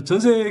아니라 예를 들어서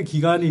전세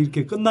기간이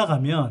이렇게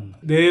끝나가면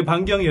내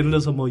반경 예를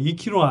들어서 뭐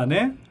 2km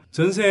안에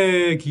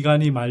전세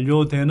기간이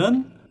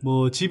만료되는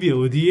뭐 집이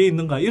어디에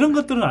있는가 이런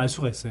것들은 알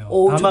수가 있어요.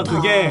 다만 좋다.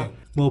 그게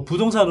뭐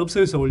부동산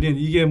업소에서 올린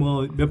이게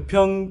뭐 몇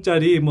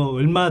평짜리 뭐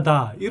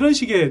얼마다 이런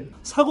식의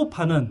사고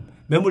파는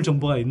매물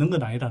정보가 있는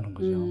건 아니라는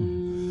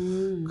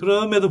거죠.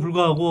 그럼에도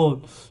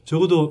불구하고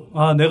적어도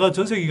내가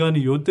전세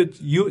기간이 요때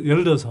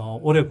예를 들어서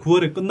올해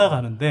 9월에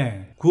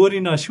끝나가는데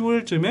 9월이나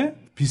 10월쯤에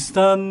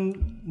비슷한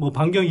뭐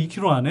반경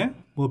 2km 안에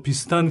뭐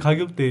비슷한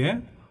가격대에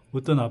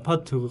어떤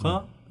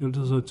아파트가 예를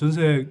들어서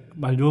전세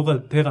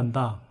만료가 돼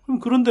간다. 그럼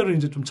그런 데를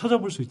이제 좀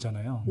찾아볼 수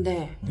있잖아요.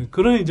 네.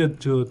 그런 이제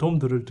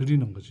도움들을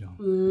드리는 거죠.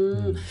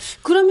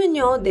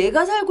 그러면요,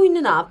 내가 살고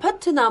있는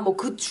아파트나 뭐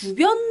그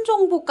주변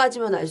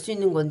정보까지만 알 수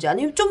있는 건지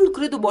아니면 좀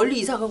그래도 멀리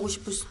이사 가고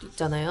싶을 수도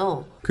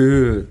있잖아요.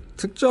 그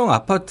특정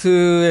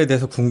아파트에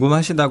대해서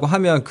궁금하시다고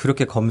하면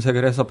그렇게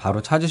검색을 해서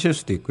바로 찾으실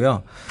수도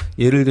있고요.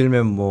 예를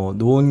들면 뭐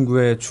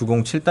노원구의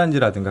주공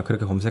 7단지라든가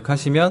그렇게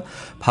검색하시면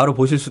바로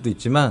보실 수도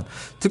있지만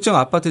특정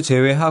아파트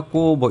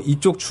제외하고 뭐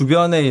이쪽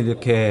주변에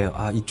이렇게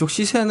이쪽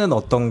시세는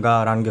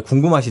어떤가라는 게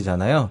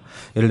궁금하시잖아요.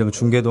 예를 들면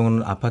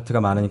중계동은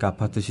아파트가 많으니까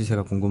아파트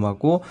시세가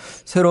궁금하고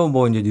새로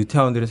뭐 이제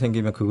뉴타운들이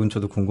생기면 그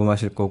근처도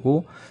궁금하실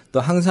거고 또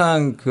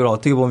항상 그걸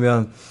어떻게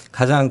보면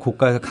가장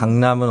고가에서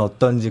강남은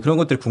어떤지 그런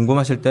것들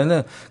궁금하실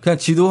때는 그냥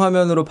지도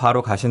화면으로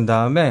바로 가신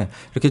다음에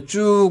이렇게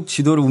쭉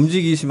지도를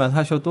움직이시만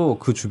하셔도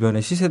그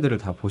주변의 시세들을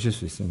다 보실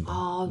수 있습니다.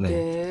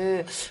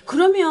 네.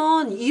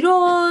 그러면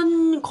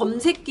이런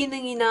검색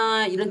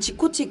기능이나 이런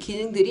집코치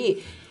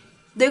기능들이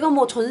내가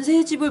뭐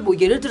전세집을 뭐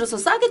예를 들어서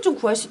싸게 좀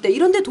구할 수 있다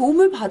이런 데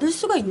도움을 받을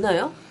수가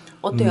있나요?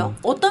 어때요?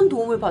 어떤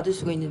도움을 받을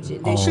수가 있는지.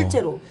 네,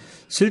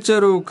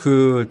 실제로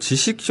그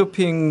지식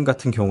쇼핑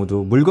같은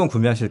경우도 물건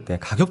구매하실 때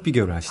가격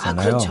비교를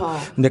하시잖아요. 그렇죠.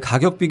 근데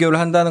가격 비교를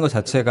한다는 것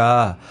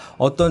자체가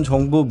어떤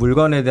정보,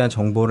 물건에 대한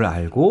정보를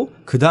알고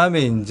그다음에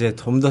이제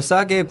좀 더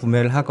싸게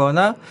구매를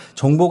하거나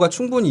정보가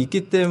충분히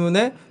있기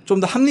때문에 좀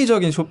더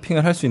합리적인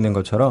쇼핑을 할 수 있는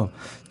것처럼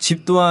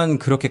집 또한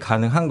그렇게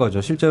가능한 거죠.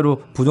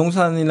 실제로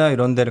부동산이나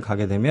이런 데를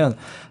가게 되면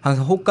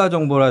항상 호가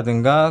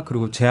정보라든가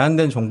그리고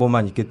제한된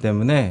정보만 있기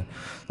때문에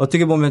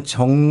어떻게 보면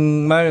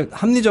정말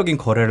합리적인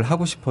거래를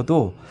하고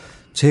싶어도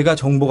제가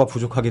정보가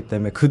부족하기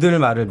때문에 그들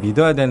말을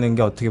믿어야 되는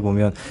게 어떻게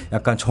보면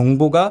약간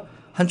정보가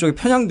한쪽에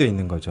편향되어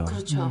있는 거죠.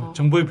 그렇죠.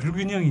 정보의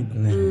불균형이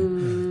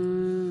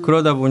있는.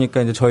 그러다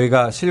보니까 이제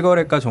저희가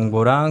실거래가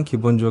정보랑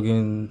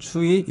기본적인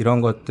추이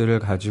이런 것들을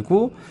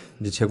가지고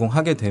이제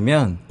제공하게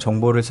되면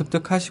정보를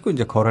습득하시고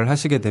이제 거래를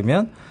하시게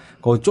되면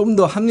좀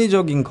더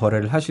합리적인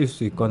거래를 하실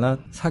수 있거나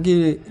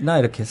사기나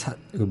이렇게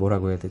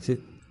뭐라고 해야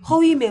되지?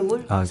 허위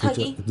매물?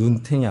 사기? 그렇죠.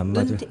 눈탱이 안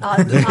맞을.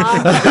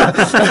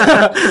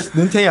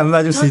 눈탱이 안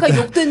맞을 수 있다.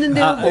 잠깐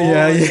욕됐는데요. 뭐.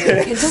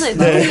 괜찮아요.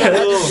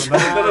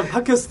 나는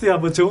팟캐스트에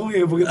한번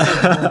적응해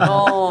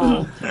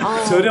보겠다고.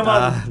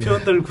 저렴한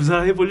표현들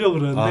구사해 보려고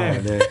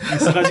그러는데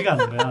익숙하지가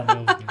않은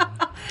거야.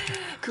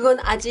 그건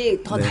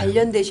아직 더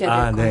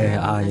단련되셔야 될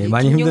거예요. 예,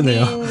 많이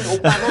힘드네요. 김용빈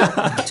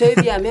오빠나 저에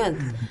비하면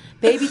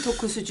베이비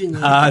토크 수준이에요.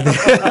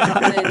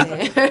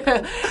 네네.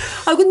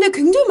 근데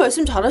굉장히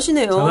말씀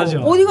잘하시네요.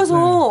 잘하죠. 어디 가서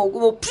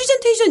뭐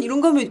프레젠테이션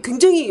이런 거 하면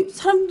굉장히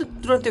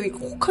사람들한테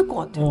혹할 것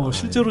같아요.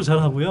 실제로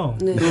잘하고요.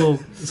 네. 또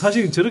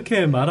사실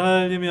저렇게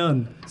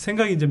말하려면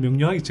생각이 이제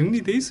명료하게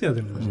정리돼 있어야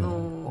되는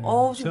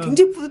거죠. 지금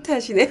굉장히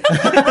뿌듯해하시네.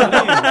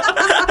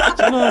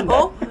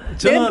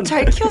 저는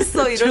잘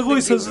키웠어 이런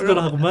최고의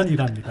선수들하고만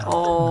일합니다.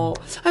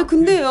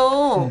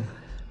 근데요.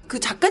 그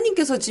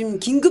작가님께서 지금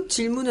긴급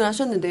질문을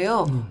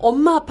하셨는데요.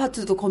 엄마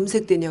아파트도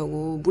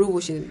검색되냐고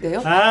물어보시는데요.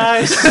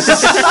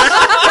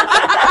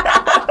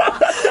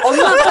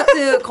 엄마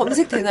아파트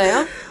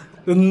검색되나요?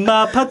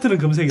 엄마 아파트는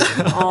검색이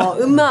돼요.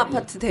 엄마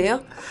아파트 돼요?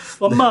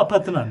 엄마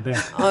아파트는 안 돼요.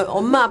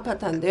 엄마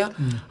아파트 안 돼요?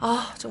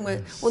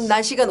 정말 오늘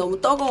날씨가 너무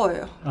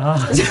뜨거워요.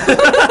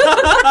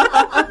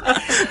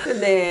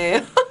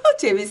 네.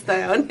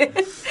 재밌어요. 네.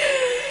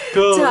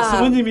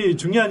 수모님이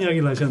중요한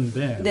이야기를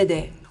하셨는데.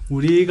 네네.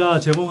 우리가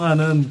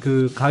제공하는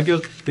그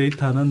가격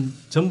데이터는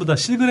전부 다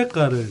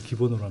실거래가를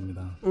기본으로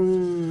합니다.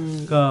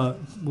 그러니까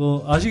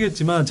뭐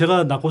아시겠지만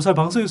제가 낙고살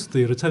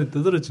방송에서도 여러 차례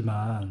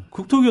떠들었지만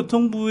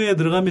국토교통부에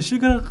들어가면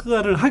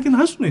실거래가를 하긴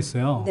할 수는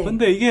있어요. 네.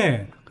 근데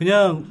이게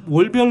그냥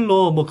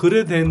월별로 뭐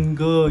거래된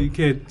거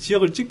이렇게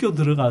지역을 찍겨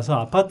들어가서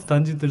아파트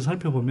단지들을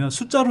살펴보면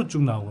숫자로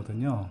쭉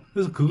나오거든요.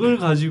 그래서 그걸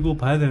가지고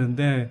봐야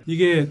되는데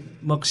이게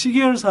막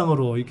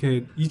시계열상으로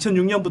이렇게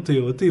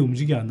 2006년부터 어떻게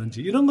움직여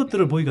왔는지 이런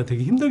것들을 보기가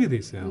되게 힘들게 돼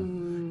있어요.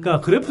 그러니까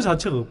그래프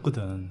자체가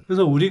없거든.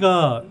 그래서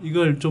우리가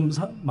이걸 좀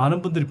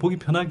많은 분들이 보기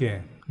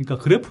편하게 그러니까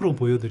그래프로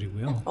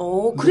보여드리고요.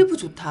 그래프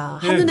좋다.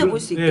 한눈에 볼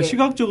수 있게.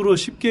 시각적으로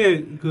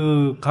쉽게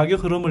그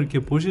가격 흐름을 이렇게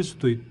보실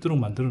수도 있도록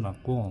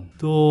만들어놨고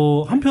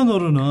또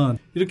한편으로는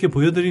이렇게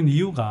보여드린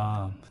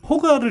이유가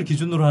호가를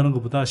기준으로 하는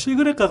것보다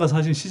실거래가가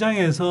사실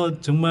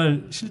시장에서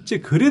정말 실제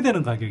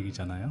거래되는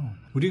가격이잖아요.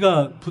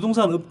 우리가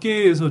부동산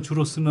업계에서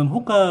주로 쓰는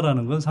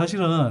호가라는 건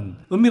사실은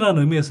엄밀한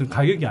의미에서는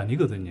가격이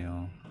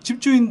아니거든요.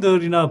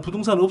 집주인들이나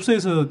부동산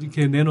업소에서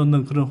이렇게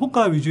내놓는 그런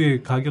호가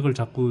위주의 가격을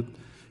자꾸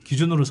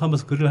기준으로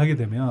삼아서 거래를 하게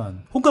되면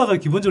호가가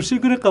기본적으로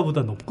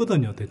실거래가보다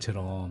높거든요,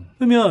 대체로.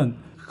 그러면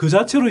그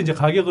자체로 이제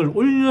가격을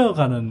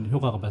올려가는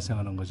효과가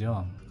발생하는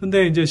거죠.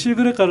 근데 이제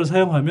실거래가를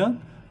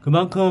사용하면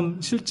그만큼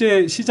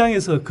실제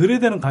시장에서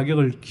거래되는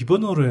가격을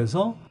기본으로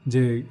해서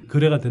이제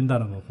거래가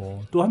된다는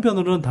거고 또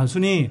한편으로는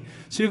단순히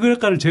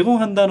실거래가를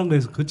제공한다는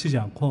거에서 그치지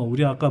않고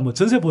우리 아까 뭐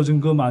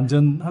전세보증금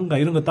안전한가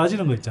이런 거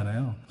따지는 거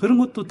있잖아요. 그런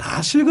것도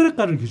다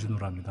실거래가를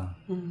기준으로 합니다.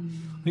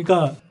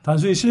 그러니까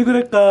단순히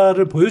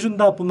실거래가를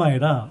보여준다 뿐만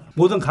아니라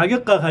모든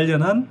가격과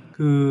관련한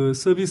그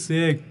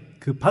서비스의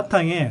그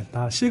바탕에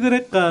다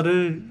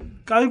실거래가를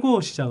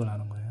깔고 시작을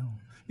하는 거예요.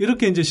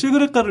 이렇게 이제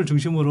실거래가를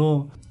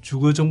중심으로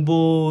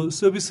주거정보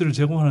서비스를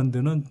제공하는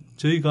데는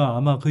저희가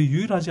아마 거의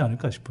유일하지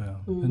않을까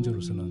싶어요.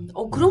 현재로서는.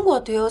 그런 것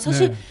같아요.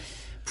 사실 네.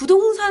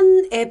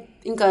 부동산 앱,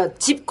 그러니까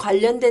집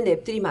관련된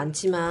앱들이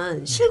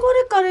많지만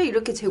실거래가를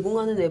이렇게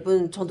제공하는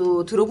앱은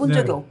저도 들어본 네.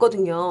 적이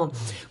없거든요.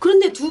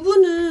 그런데 두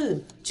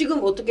분은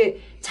지금 어떻게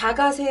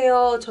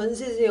자가세요,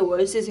 전세세요,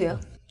 월세세요?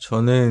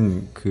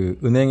 저는 그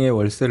은행에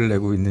월세를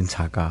내고 있는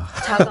자가.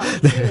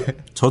 네.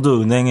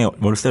 저도 은행에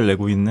월세를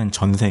내고 있는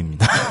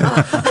전세입니다.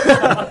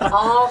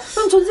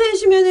 그럼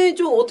전세이시면은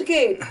좀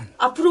어떻게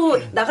앞으로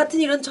나 같은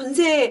이런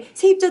전세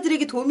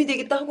세입자들에게 도움이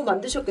되겠다 하고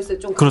만드셨겠어요?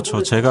 좀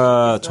그렇죠.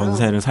 제가 주시겠어요?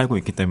 전세를 살고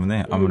있기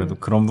때문에 아무래도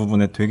그런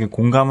부분에 되게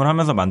공감을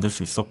하면서 만들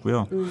수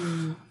있었고요.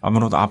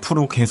 아무래도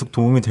앞으로 계속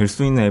도움이 될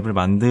수 있는 앱을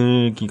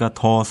만들기가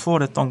더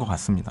수월했던 것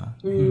같습니다.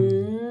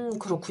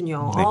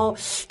 그렇군요. 네.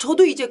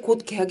 저도 이제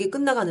곧 계약이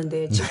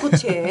끝나가는데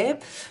집코치의 앱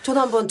저도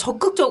한번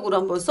적극적으로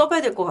한번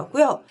써봐야 될 것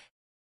같고요.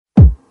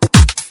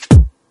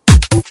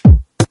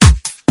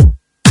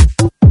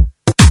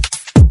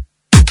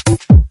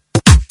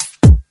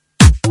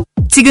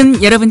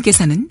 지금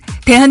여러분께서는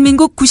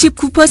대한민국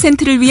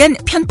 99%를 위한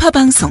편파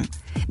방송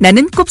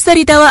나는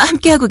꼽사리다와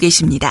함께하고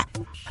계십니다.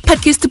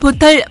 팟캐스트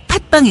포털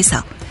팟빵에서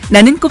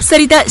나는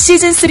꼽사리다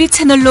시즌3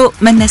 채널로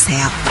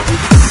만나세요.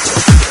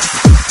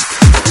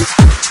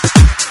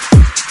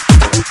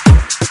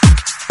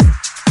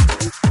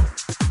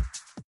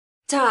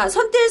 자,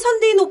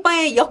 선대인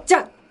오빠의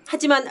역작.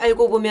 하지만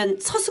알고 보면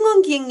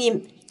서승원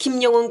기획님,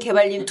 김영훈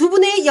개발님 두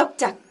분의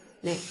역작.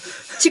 네.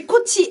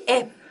 집코치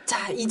앱.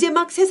 자, 이제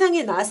막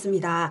세상에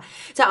나왔습니다.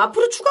 자,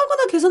 앞으로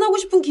추가하거나 개선하고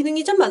싶은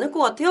기능이 좀 많을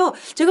것 같아요.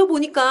 제가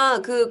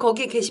보니까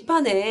거기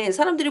게시판에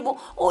사람들이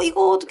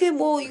이거 어떻게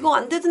이거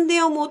안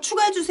되던데요.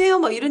 추가해주세요.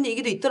 막 이런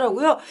얘기도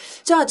있더라고요.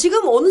 자,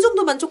 지금 어느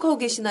정도 만족하고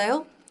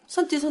계시나요?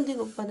 선대인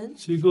오빠는?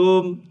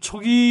 지금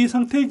초기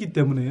상태이기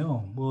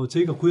때문에요.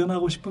 저희가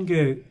구현하고 싶은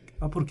게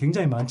앞으로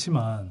굉장히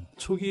많지만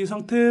초기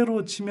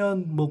상태로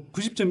치면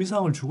 90점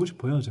이상을 주고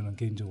싶어요. 저는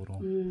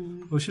개인적으로.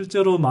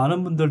 실제로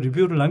많은 분들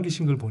리뷰를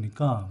남기신 걸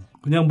보니까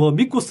그냥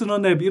믿고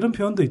쓰는 앱 이런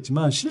표현도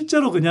있지만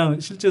실제로 그냥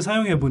실제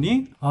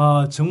사용해보니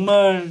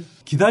정말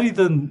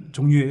기다리던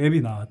종류의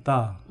앱이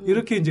나왔다.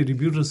 이렇게 이제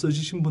리뷰를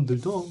써주신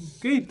분들도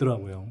꽤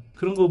있더라고요.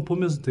 그런 거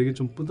보면서 되게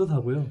좀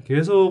뿌듯하고요.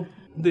 계속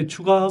근데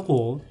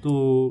추가하고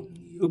또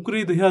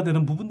업그레이드 해야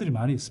되는 부분들이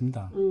많이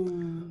있습니다.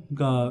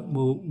 그러니까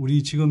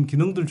우리 지금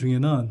기능들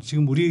중에는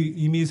지금 우리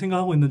이미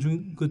생각하고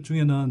있는 것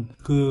중에는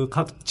그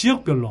각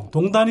지역별로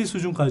동단위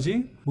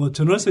수준까지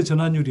전월세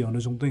전환율이 어느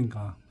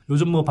정도인가.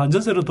 요즘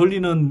반전세로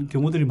돌리는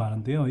경우들이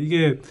많은데요.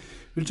 이게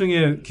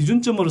일종의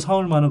기준점으로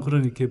삼을 만한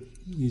그런 이렇게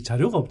이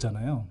자료가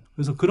없잖아요.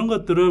 그래서 그런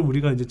것들을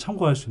우리가 이제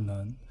참고할 수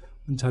있는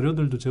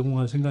자료들도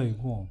제공할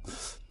생각이고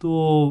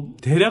또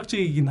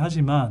대략적이긴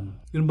하지만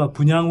이른바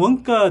분양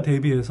원가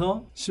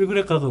대비해서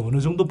실거래가가 어느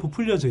정도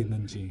부풀려져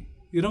있는지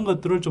이런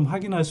것들을 좀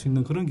확인할 수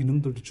있는 그런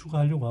기능들도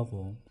추가하려고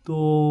하고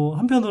또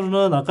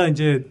한편으로는 아까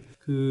이제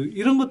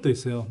이런 것도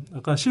있어요.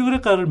 아까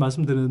실거래가를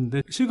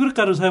말씀드렸는데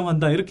실거래가를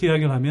사용한다 이렇게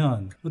이야기를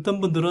하면 어떤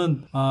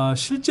분들은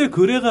실제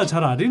거래가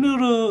잘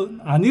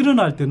안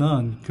일어날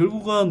때는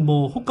결국은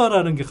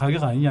호가라는 게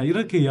가격 아니냐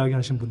이렇게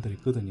이야기하시는 분들이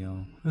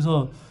있거든요.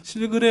 그래서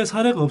실거래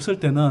사례가 없을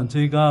때는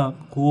저희가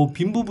그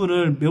빈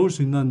부분을 메울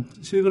수 있는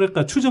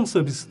실거래가 추정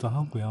서비스도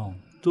하고요.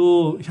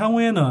 또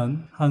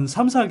향후에는 한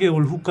 3,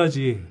 4개월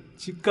후까지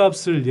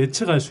집값을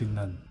예측할 수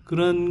있는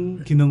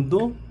그런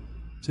기능도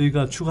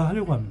저희가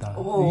추가하려고 합니다.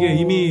 이게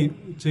이미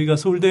저희가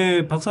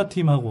서울대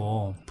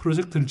박사팀하고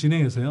프로젝트를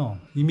진행해서요.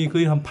 이미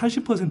거의 한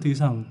 80%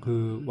 이상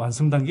그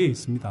완성 단계에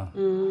있습니다.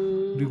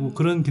 그리고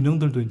그런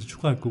기능들도 이제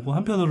추가할 거고,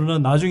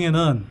 한편으로는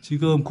나중에는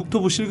지금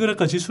국토부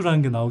실거래가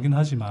지수라는 게 나오긴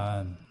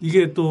하지만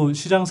이게 또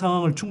시장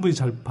상황을 충분히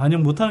잘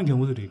반영 못하는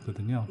경우들이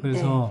있거든요.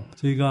 그래서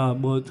저희가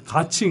뭐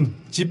가칭,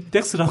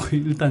 집덱스라고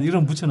일단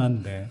이름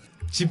붙여놨는데,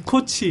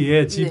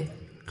 집코치의 집, 네.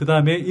 그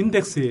다음에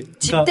인덱스.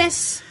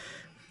 집데스.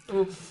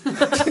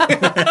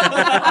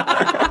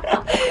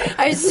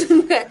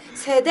 알순간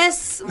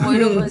세데스 뭐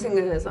이런 걸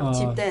생각해서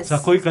집데스. 자,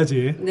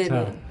 거기까지. 네네.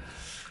 자,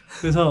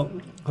 그래서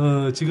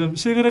지금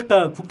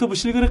실거래가, 국토부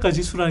실거래가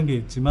지수라는 게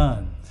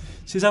있지만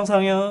시장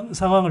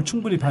상황을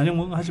충분히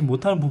반영하지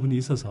못하는 부분이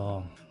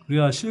있어서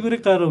우리가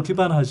실거래가로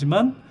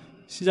기반하지만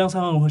시장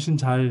상황을 훨씬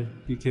잘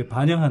이렇게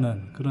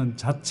반영하는 그런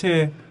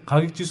자체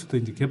가격 지수도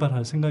이제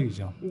개발할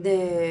생각이죠.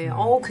 네.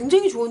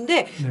 굉장히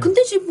좋은데, 네.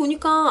 근데 지금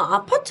보니까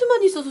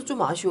아파트만 있어서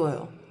좀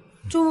아쉬워요.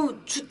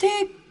 좀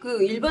주택,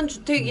 일반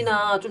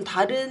주택이나 좀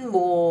다른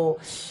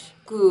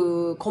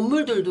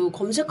건물들도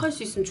검색할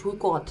수 있으면 좋을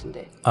것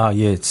같은데.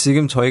 예.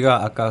 지금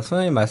저희가 아까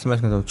소장님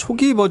말씀하신 것처럼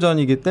초기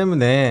버전이기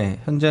때문에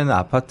현재는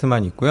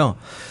아파트만 있고요.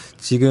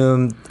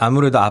 지금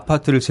아무래도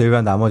아파트를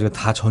제외한 나머지가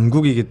다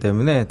전국이기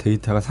때문에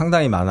데이터가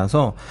상당히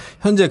많아서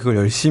현재 그걸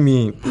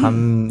열심히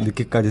밤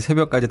늦게까지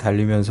새벽까지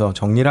달리면서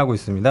정리를 하고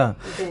있습니다.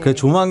 네. 그래서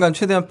조만간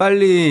최대한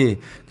빨리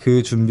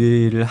그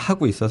준비를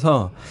하고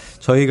있어서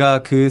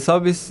저희가 그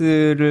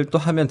서비스를 또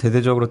하면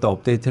대대적으로 또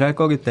업데이트를 할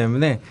거기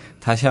때문에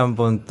다시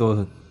한번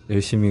또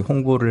열심히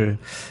홍보를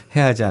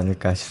해야 하지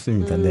않을까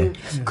싶습니다. 네.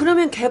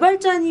 그러면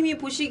개발자님이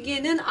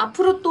보시기에는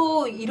앞으로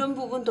또 이런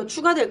부분 더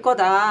추가될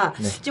거다.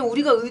 네. 지금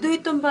우리가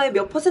의도했던 바에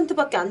몇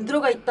 %밖에 안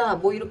들어가 있다.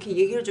 뭐 이렇게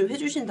얘기를 좀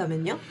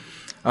해주신다면요?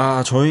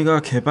 저희가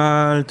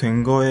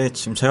개발된 거에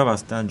지금 제가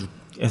봤을 때 한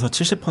 6에서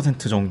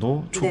 70%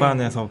 정도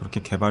초반에서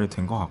그렇게 개발이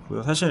된 것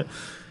같고요. 사실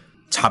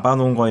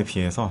잡아놓은 거에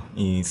비해서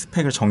이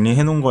스펙을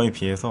정리해놓은 거에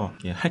비해서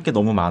할 게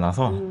너무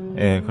많아서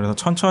그래서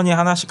천천히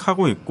하나씩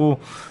하고 있고,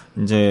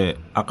 이제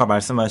아까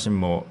말씀하신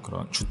뭐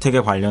그런 주택에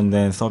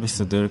관련된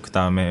서비스들, 그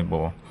다음에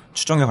뭐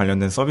추정에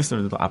관련된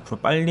서비스들도 앞으로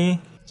빨리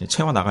이제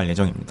채워 나갈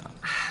예정입니다.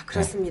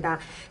 그렇습니다.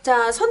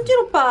 자, 선길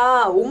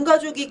오빠 온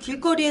가족이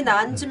길거리에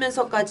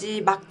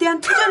앉으면서까지 막대한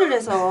투자를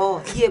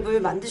해서 이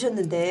앱을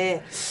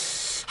만드셨는데,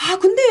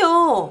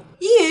 근데요,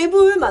 이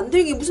앱을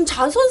만들기 무슨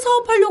자선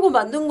사업하려고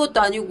만든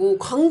것도 아니고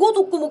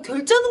광고도 없고 뭐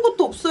결제하는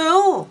것도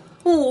없어요.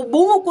 뭐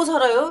먹고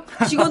살아요?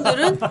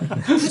 직원들은?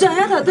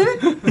 부자야 다들?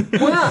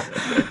 뭐야?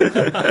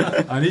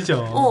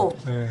 아니죠.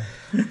 네.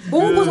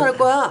 뭐 먹고 살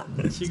거야?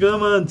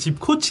 지금은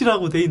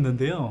집코치라고 돼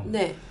있는데요.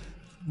 네.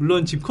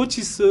 물론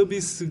집코치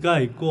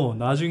서비스가 있고,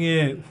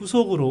 나중에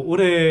후속으로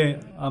올해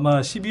아마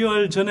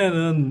 12월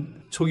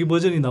전에는 초기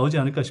버전이 나오지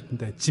않을까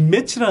싶은데,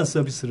 집매치라는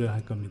서비스를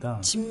할 겁니다.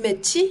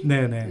 집매치?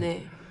 네네.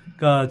 네.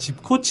 그러니까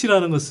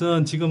집코치라는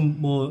것은 지금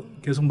뭐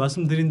계속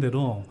말씀드린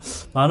대로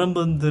많은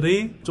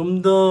분들이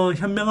좀 더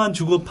현명한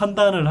주거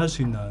판단을 할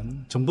수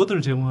있는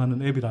정보들을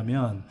제공하는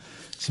앱이라면,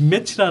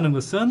 집매치라는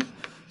것은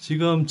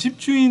지금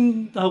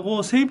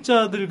집주인하고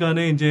세입자들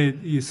간에 이제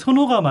이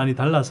선호가 많이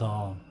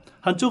달라서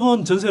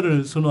한쪽은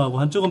전세를 선호하고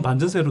한쪽은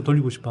반전세로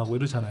돌리고 싶어 하고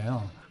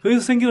이러잖아요.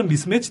 거기서 생기는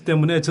미스매치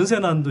때문에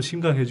전세난도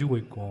심각해지고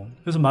있고,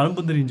 그래서 많은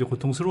분들이 이제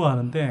고통스러워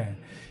하는데,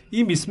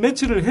 이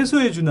미스매치를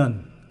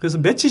해소해주는, 그래서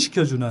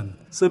매치시켜주는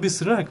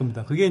서비스를 할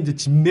겁니다. 그게 이제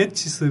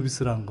집매치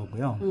서비스라는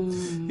거고요.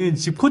 이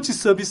집코치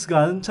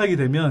서비스가 안착이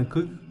되면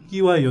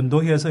거기와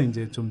연동해서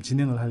이제 좀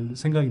진행을 할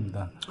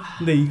생각입니다.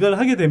 근데 이걸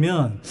하게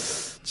되면,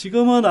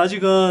 지금은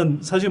아직은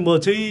사실 뭐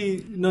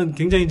저희는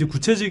굉장히 이제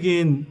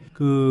구체적인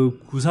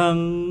그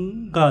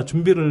구상과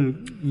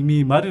준비를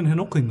이미 마련해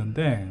놓고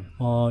있는데,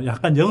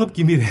 약간 영업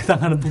기밀에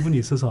해당하는 부분이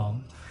있어서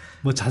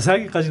뭐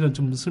자세하게까지는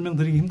좀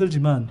설명드리기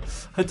힘들지만,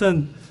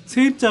 하여튼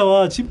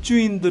세입자와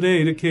집주인들의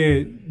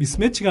이렇게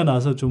미스매치가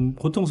나서 좀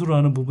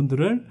고통스러워하는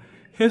부분들을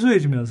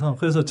해소해주면서,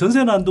 그래서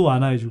전세난도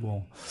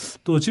완화해주고,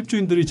 또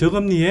집주인들이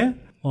저금리에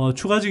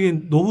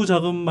추가적인 노후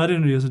자금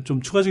마련을 위해서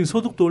좀 추가적인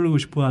소득도 올리고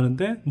싶어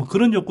하는데, 뭐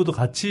그런 욕구도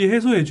같이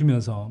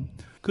해소해주면서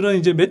그런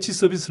이제 매치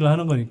서비스를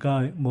하는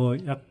거니까,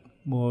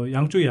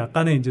 양쪽에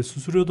약간의 이제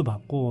수수료도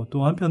받고,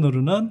 또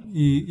한편으로는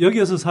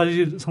여기에서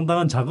사실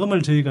상당한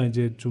자금을 저희가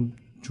이제 좀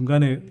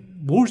중간에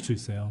모을 수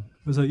있어요.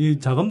 그래서 이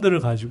자금들을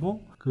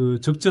가지고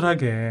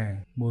적절하게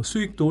뭐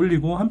수익도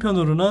올리고,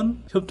 한편으로는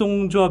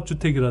협동조합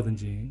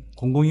주택이라든지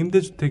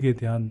공공임대주택에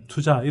대한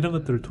투자, 이런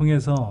것들을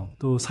통해서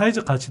또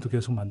사회적 가치도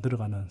계속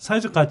만들어가는,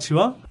 사회적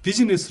가치와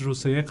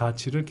비즈니스로서의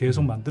가치를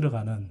계속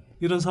만들어가는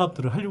이런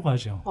사업들을 하려고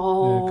하죠.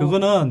 네,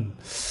 그거는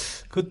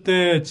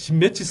그때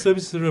집매치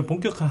서비스를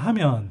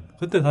본격화하면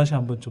그때 다시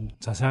한번 좀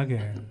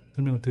자세하게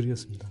설명을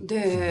드리겠습니다.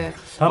 네.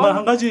 다만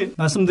한 가지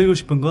말씀드리고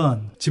싶은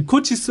건,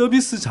 집코치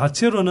서비스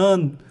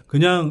자체로는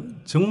그냥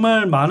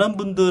정말 많은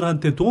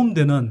분들한테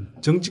도움되는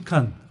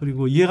정직한,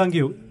 그리고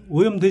이해관계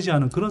오염되지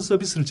않은 그런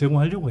서비스를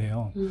제공하려고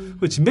해요.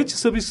 그 집매치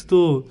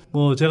서비스도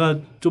뭐 제가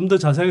좀 더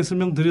자세하게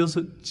설명드릴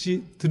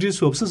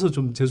수 없어서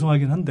좀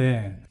죄송하긴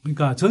한데,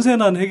 그러니까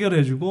전세난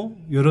해결해주고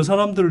여러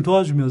사람들을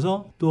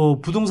도와주면서 또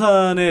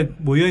부동산에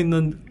고여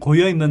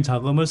있는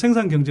자금을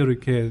생산 경제로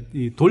이렇게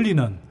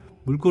돌리는,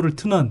 물꼬를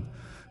트는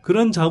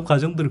그런 작업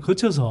과정들을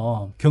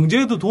거쳐서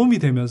경제에도 도움이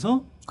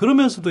되면서,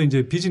 그러면서도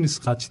이제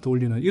비즈니스 가치도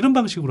올리는 이런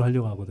방식으로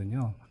하려고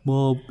하거든요.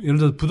 뭐 예를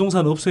들어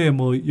부동산 업소의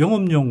뭐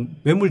영업용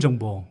매물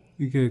정보,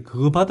 이게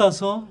그거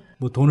받아서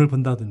뭐 돈을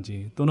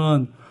번다든지,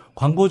 또는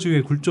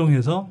광고주에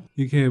굴종해서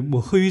이게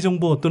뭐 허위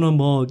정보 또는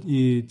뭐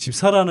이 집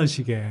사라는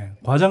식의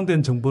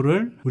과장된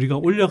정보를 우리가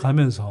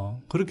올려가면서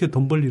그렇게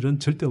돈 벌 일은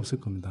절대 없을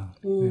겁니다.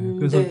 네.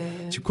 그래서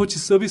네. 집코치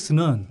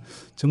서비스는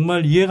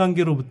정말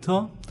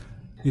이해관계로부터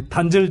이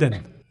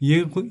단절된,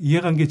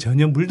 이해관계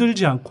전혀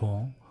물들지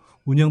않고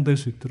운영될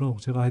수 있도록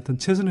제가 하여튼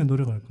최선의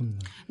노력을 할 겁니다.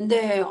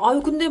 네.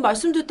 아유, 근데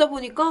말씀 듣다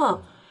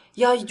보니까,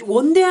 야,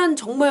 원대한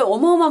정말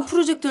어마어마한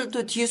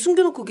프로젝트를 뒤에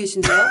숨겨놓고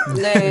계신데요.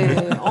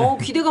 네.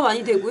 기대가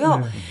많이 되고요.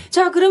 네.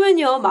 자,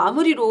 그러면요,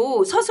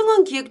 마무리로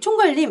서승원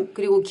기획총괄님,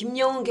 그리고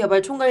김영훈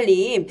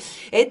개발총괄님,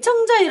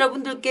 애청자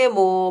여러분들께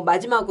뭐,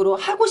 마지막으로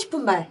하고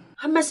싶은 말,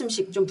 한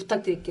말씀씩 좀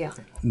부탁드릴게요.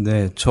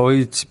 네.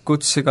 저희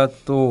집코치가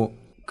또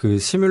그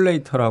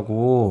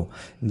시뮬레이터라고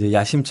이제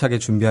야심차게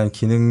준비한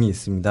기능이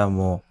있습니다.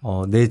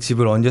 내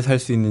집을 언제 살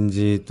수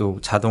있는지 또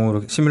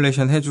자동으로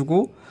시뮬레이션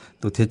해주고,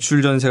 또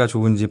대출 전세가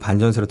좋은지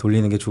반전세로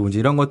돌리는 게 좋은지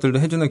이런 것들도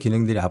해주는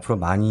기능들이 앞으로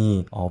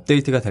많이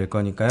업데이트가 될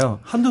거니까요.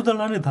 한두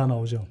달 안에 다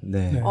나오죠.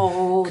 네. 네.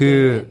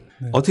 네.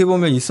 어떻게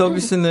보면 이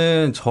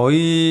서비스는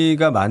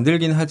저희가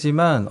만들긴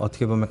하지만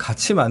어떻게 보면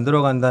같이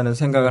만들어간다는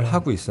생각을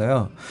하고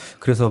있어요.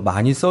 그래서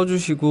많이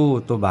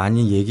써주시고 또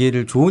많이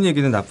좋은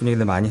얘기든 나쁜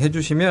얘기든 많이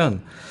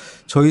해주시면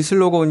저희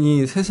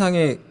슬로건이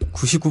세상의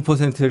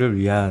 99%를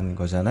위한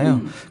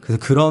거잖아요. 그래서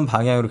그런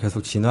방향으로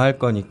계속 진화할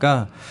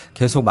거니까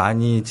계속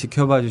많이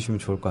지켜봐 주시면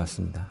좋을 것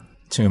같습니다.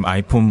 지금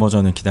아이폰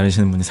버전을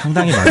기다리시는 분이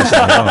상당히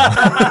많으시네요.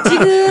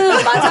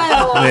 지금,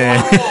 맞아요. 네.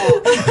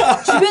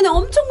 주변에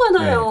엄청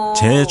많아요. 네,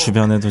 제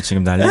주변에도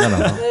지금 난리가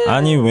나요. 네.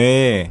 아니,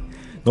 왜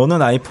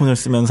너는 아이폰을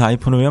쓰면서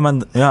아이폰을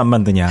왜 안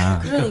만드냐.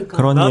 그러니까.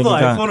 그런 나도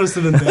얘기가. 아이폰을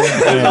쓰는데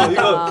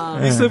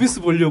이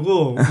서비스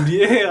보려고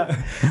우리 애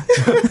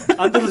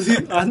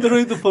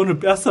안드로이드 폰을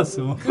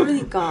뺐었어.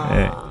 그러니까.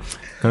 네.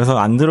 그래서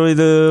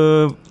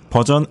안드로이드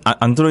버전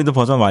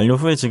완료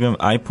후에 지금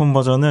아이폰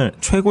버전을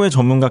최고의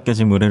전문가께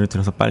지금 의뢰를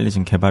드려서 빨리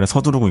지금 개발에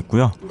서두르고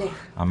있고요. 네.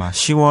 아마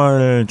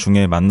 10월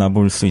중에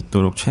만나볼 수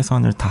있도록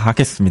최선을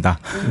다하겠습니다.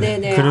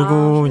 네네.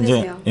 그리고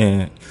힘내세요.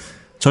 이제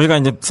저희가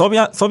이제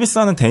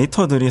서비스하는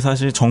데이터들이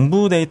사실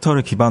정부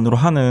데이터를 기반으로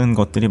하는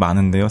것들이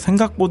많은데요.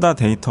 생각보다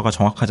데이터가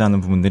정확하지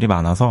않은 부분들이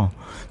많아서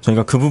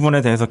저희가 그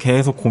부분에 대해서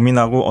계속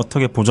고민하고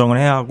어떻게 보정을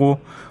해야 하고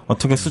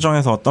어떻게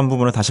수정해서 어떤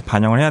부분을 다시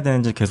반영을 해야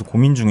되는지 계속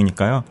고민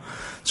중이니까요.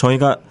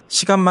 저희가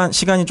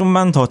시간이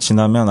좀만 더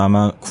지나면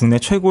아마 국내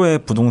최고의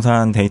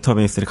부동산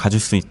데이터베이스를 가질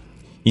수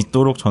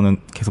있도록 저는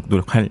계속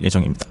노력할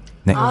예정입니다.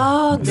 네.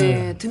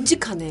 네.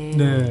 듬직하네.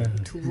 네.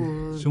 두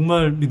분.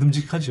 정말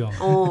믿음직하죠.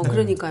 네.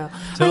 그러니까요.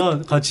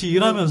 제가 같이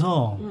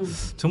일하면서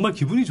정말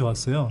기분이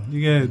좋았어요.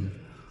 이게,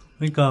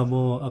 그러니까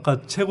뭐,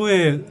 아까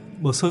최고의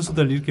뭐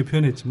선수들 이렇게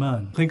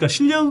표현했지만, 그러니까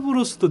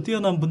실력으로서도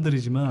뛰어난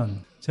분들이지만,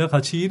 제가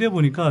같이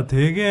일해보니까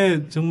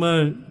되게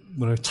정말,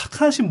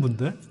 착하신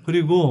분들,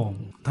 그리고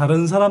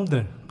다른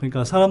사람들,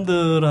 그러니까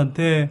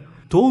사람들한테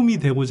도움이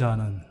되고자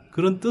하는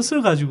그런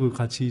뜻을 가지고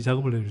같이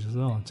작업을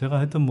해주셔서 제가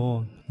하여튼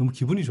뭐 너무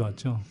기분이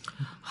좋았죠.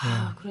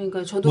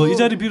 그러니까 저도 이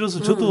자리 빌어서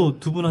저도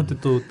두 분한테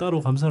또 따로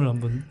감사를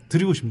한번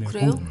드리고 싶네요.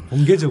 그래요?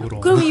 공개적으로.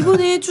 그럼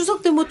이번에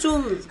추석 때 뭐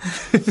좀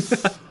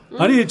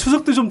아니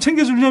추석 때 좀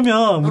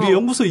챙겨주려면 우리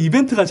연구소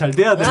이벤트가 잘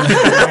돼야 돼.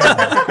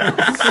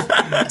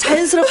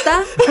 자연스럽다?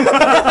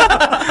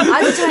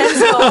 아주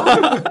자연스러워.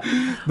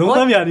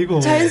 농담이 아니고.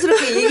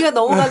 자연스럽게 얘기가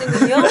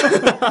넘어가는군요.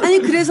 아니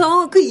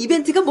그래서 그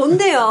이벤트가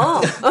뭔데요?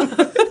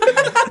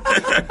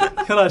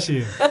 현아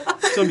씨,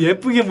 좀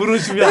예쁘게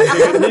물어주면 안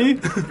되겠니?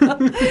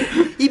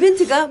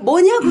 이벤트가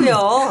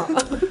뭐냐고요?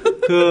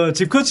 그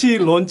집코치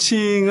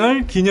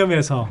론칭을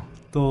기념해서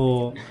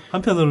또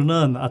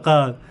한편으로는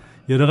아까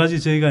여러 가지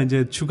저희가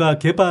이제 추가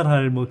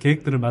개발할 뭐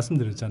계획들을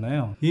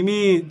말씀드렸잖아요.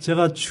 이미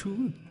제가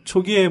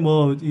초기에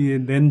뭐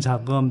낸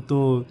자금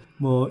또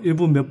뭐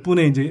일부 몇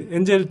분의 이제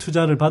엔젤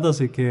투자를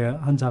받아서 이렇게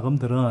한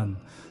자금들은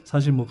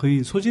사실 뭐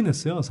거의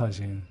소진했어요,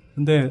 사실.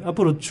 근데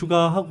앞으로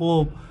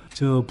추가하고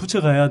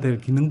붙여가야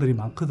될 기능들이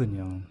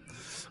많거든요.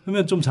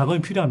 그러면 좀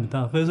자금이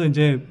필요합니다. 그래서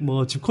이제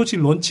뭐 집코치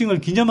론칭을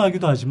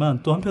기념하기도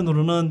하지만 또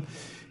한편으로는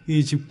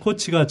이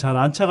집코치가 잘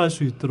안착할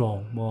수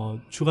있도록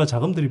뭐 추가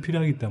자금들이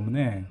필요하기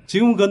때문에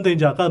지금은 근데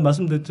이제 아까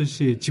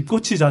말씀드렸듯이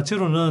집코치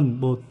자체로는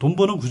뭐 돈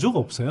버는 구조가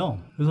없어요.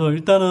 그래서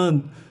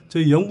일단은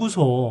저희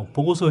연구소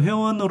보고서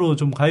회원으로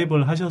좀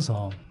가입을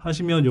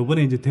하시면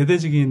요번에 이제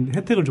대대적인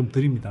혜택을 좀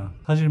드립니다.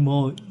 사실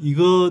뭐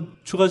이거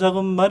추가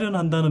자금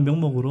마련한다는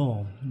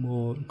명목으로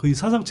뭐 거의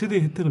사상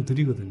최대의 혜택을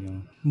드리거든요.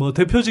 뭐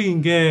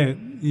대표적인 게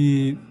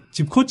이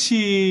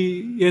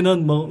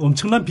집코치에는 뭐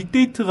엄청난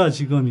빅데이터가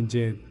지금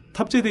이제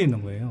탑재되어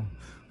있는 거예요.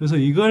 그래서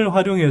이걸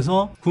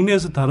활용해서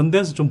국내에서 다른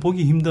데서 좀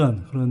보기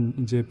힘든 그런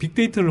이제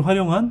빅데이터를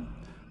활용한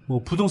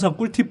뭐 부동산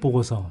꿀팁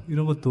보고서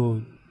이런 것도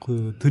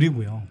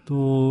드리고요.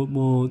 또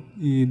뭐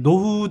이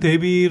노후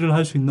대비를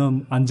할 수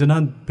있는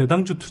안전한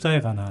배당주 투자에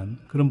관한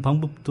그런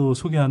방법도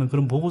소개하는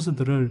그런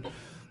보고서들을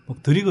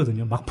막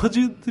드리거든요. 막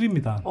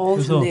퍼드립니다.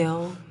 그래서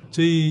좋네요.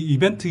 저희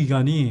이벤트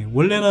기간이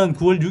원래는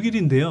 9월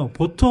 6일인데요.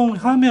 보통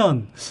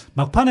하면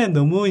막판에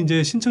너무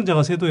이제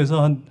신청자가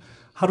세도해서 한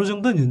하루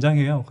정도는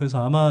연장해요.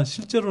 그래서 아마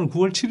실제로는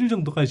 9월 7일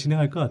정도까지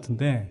진행할 것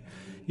같은데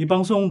이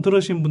방송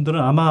들으신 분들은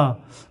아마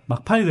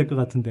막판이 될 것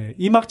같은데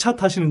이 막차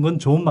타시는 건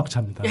좋은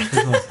막차입니다.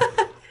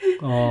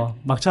 그래서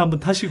막차 한번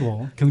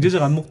타시고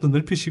경제적 안목도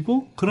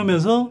넓히시고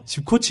그러면서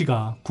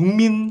집코치가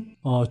국민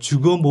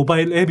주거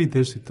모바일 앱이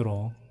될 수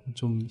있도록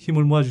좀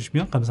힘을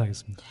모아주시면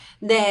감사하겠습니다.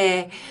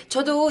 네.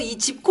 저도 이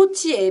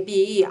집코치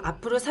앱이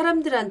앞으로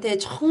사람들한테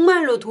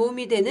정말로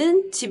도움이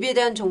되는 집에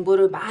대한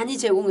정보를 많이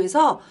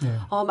제공해서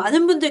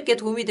많은 분들께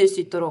도움이 될 수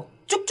있도록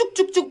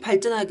쭉쭉쭉쭉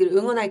발전하기를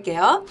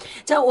응원할게요.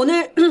 자,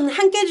 오늘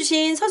함께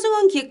해주신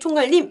서승원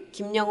기획총괄님,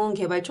 김영훈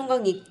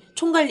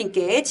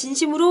개발총괄님께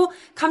진심으로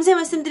감사의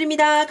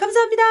말씀드립니다.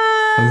 감사합니다.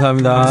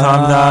 감사합니다.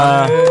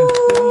 감사합니다.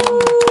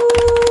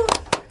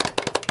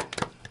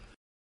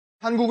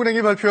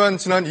 한국은행이 발표한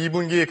지난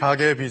 2분기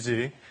가계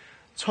빚이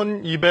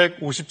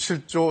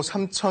 1,257조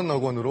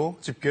 3천억 원으로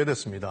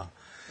집계됐습니다.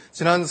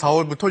 지난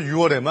 4월부터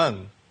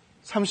 6월에만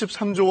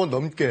 33조 원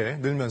넘게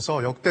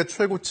늘면서 역대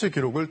최고치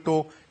기록을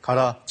또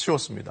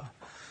갈아치웠습니다.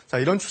 자,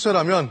 이런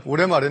추세라면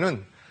올해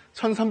말에는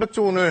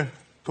 1,300조 원을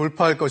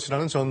돌파할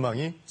것이라는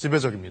전망이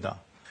지배적입니다.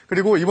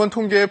 그리고 이번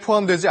통계에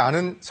포함되지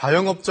않은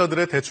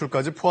자영업자들의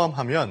대출까지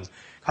포함하면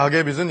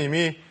가계빚은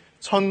이미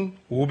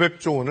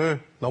 1,500조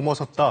원을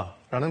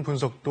넘어섰다라는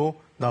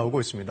분석도 나오고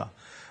있습니다.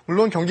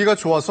 물론 경기가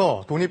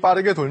좋아서 돈이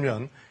빠르게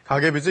돌면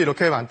가계빚이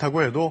이렇게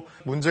많다고 해도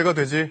문제가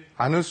되지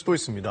않을 수도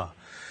있습니다.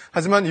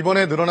 하지만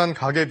이번에 늘어난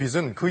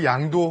가계빚은 그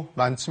양도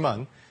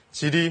많지만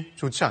질이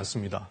좋지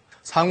않습니다.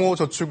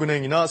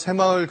 상호저축은행이나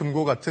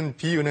새마을금고 같은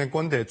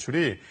비은행권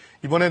대출이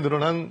이번에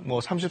늘어난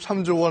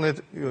 33조 원의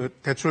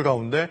대출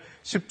가운데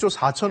 10조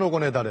 4천억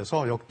원에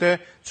달해서 역대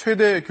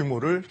최대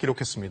규모를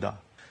기록했습니다.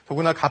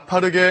 더구나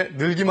가파르게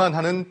늘기만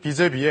하는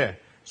빚에 비해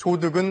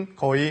소득은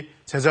거의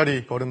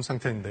제자리 걸음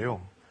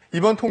상태인데요.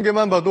 이번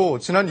통계만 봐도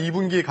지난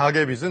 2분기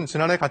가계빚은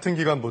지난해 같은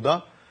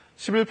기간보다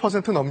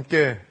 11%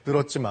 넘게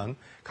늘었지만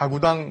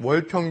가구당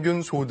월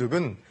평균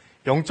소득은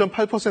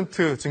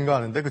 0.8%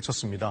 증가하는 데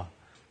그쳤습니다.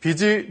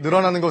 빚이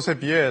늘어나는 것에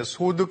비해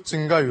소득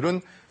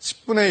증가율은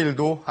 10분의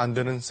 1도 안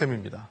되는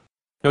셈입니다.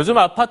 요즘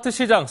아파트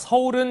시장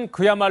서울은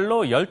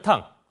그야말로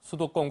열탕,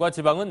 수도권과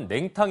지방은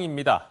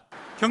냉탕입니다.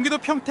 경기도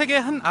평택의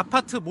한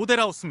아파트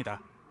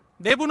모델하우스입니다.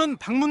 내부는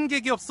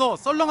방문객이 없어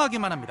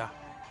썰렁하기만 합니다.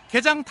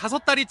 개장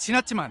 5달이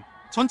지났지만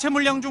전체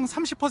물량 중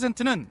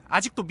 30%는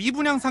아직도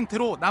미분양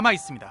상태로 남아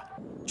있습니다.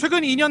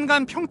 최근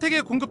 2년간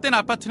평택에 공급된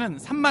아파트는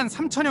 3만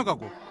 3천여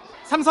가구.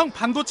 삼성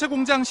반도체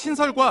공장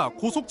신설과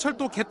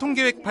고속철도 개통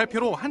계획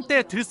발표로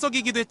한때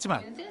들썩이기도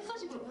했지만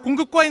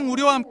공급 과잉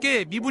우려와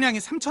함께 미분양이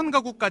 3천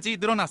가구까지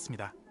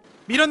늘어났습니다.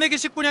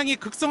 밀어내기식 분양이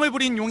극성을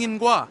부린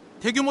용인과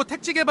대규모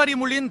택지 개발이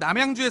몰린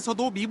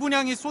남양주에서도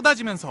미분양이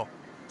쏟아지면서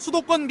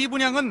수도권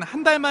미분양은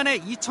한 달 만에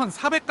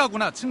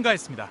 2,400가구나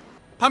증가했습니다.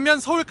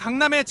 반면 서울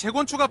강남의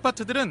재건축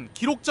아파트들은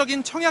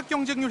기록적인 청약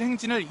경쟁률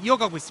행진을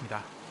이어가고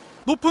있습니다.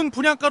 높은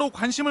분양가로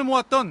관심을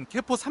모았던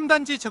개포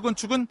 3단지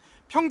재건축은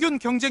평균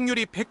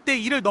경쟁률이 100대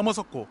 1을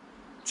넘어섰고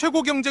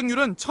최고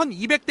경쟁률은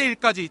 1200대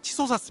 1까지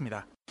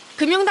치솟았습니다.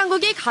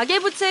 금융당국이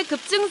가계부채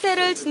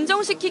급증세를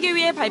진정시키기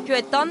위해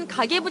발표했던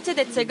가계부채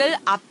대책을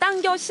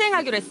앞당겨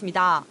시행하기로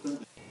했습니다.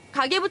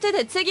 가계부채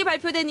대책이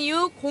발표된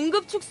이후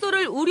공급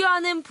축소를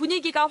우려하는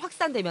분위기가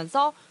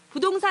확산되면서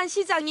부동산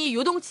시장이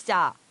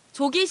요동치자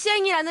조기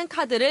시행이라는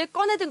카드를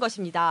꺼내든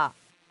것입니다.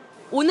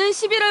 오는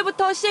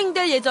 11월부터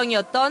시행될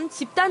예정이었던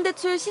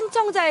집단대출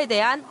신청자에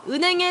대한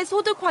은행의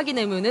소득 확인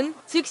의무는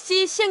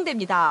즉시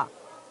시행됩니다.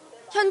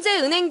 현재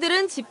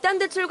은행들은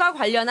집단대출과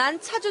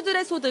관련한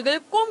차주들의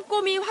소득을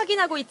꼼꼼히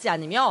확인하고 있지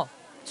않으며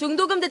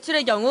중도금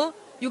대출의 경우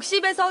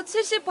 60에서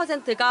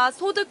 70%가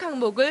소득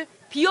항목을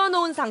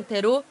비워놓은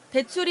상태로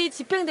대출이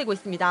집행되고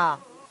있습니다.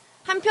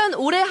 한편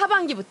올해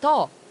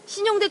하반기부터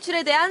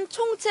신용대출에 대한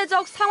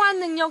총체적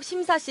상환능력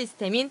심사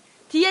시스템인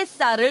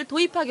DSR을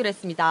도입하기로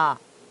했습니다.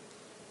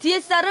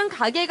 DSR은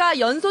가계가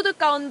연소득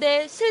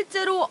가운데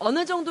실제로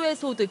어느 정도의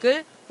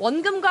소득을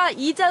원금과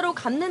이자로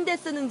갚는 데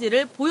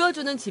쓰는지를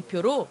보여주는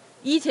지표로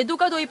이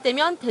제도가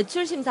도입되면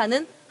대출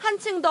심사는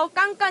한층 더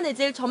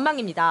깐깐해질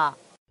전망입니다.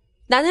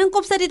 나는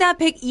꼽살이다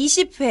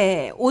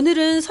 120회.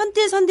 오늘은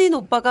선대인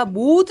오빠가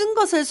모든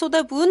것을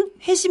쏟아부은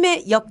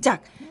회심의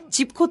역작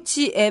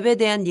집코치 앱에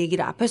대한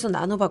얘기를 앞에서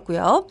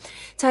나눠봤고요.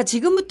 자,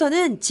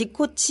 지금부터는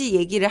집코치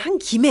얘기를 한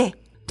김에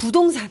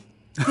부동산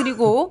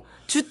그리고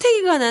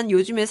주택에 관한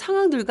요즘의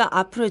상황들과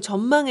앞으로의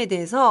전망에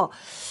대해서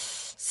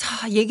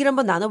얘기를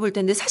한번 나눠볼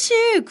텐데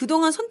사실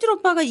그동안 선대인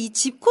오빠가 이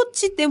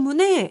집코치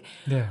때문에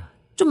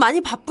좀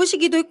많이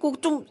바쁘시기도 했고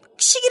좀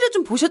시기를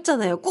좀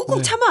보셨잖아요. 꾹꾹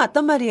네.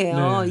 참아왔단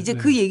말이에요. 네, 이제 네.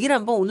 그 얘기를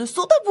한번 오늘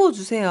쏟아부어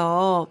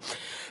주세요.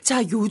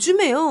 자,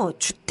 요즘에요.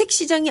 주택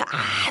시장이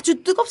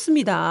아주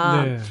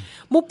뜨겁습니다. 네.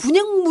 뭐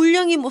분양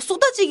물량이 뭐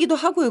쏟아지기도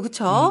하고요.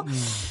 그렇죠?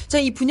 자,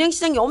 이 분양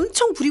시장이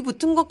엄청 불이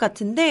붙은 것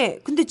같은데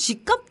근데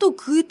집값도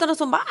그에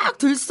따라서 막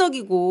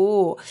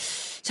들썩이고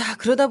자,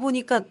 그러다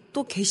보니까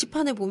또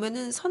게시판에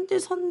보면은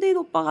선대인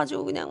오빠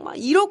가지고 그냥 막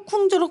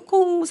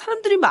이러쿵저러쿵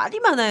사람들이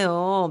말이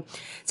많아요.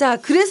 자,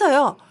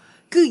 그래서요.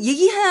 그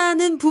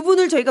얘기하는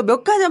부분을 저희가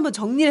몇 가지 한번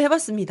정리를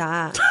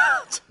해봤습니다.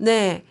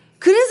 네.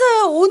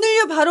 그래서요.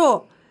 오늘요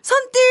바로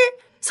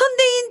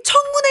선대인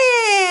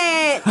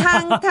청문회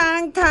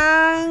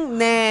탕탕탕.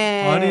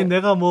 네. 아니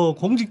내가 뭐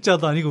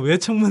공직자도 아니고 왜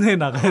청문회에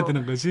나가야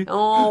되는 거지?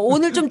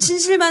 오늘 좀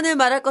진실만을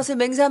말할 것을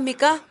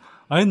맹세합니까?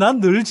 아니 난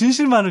늘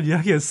진실만을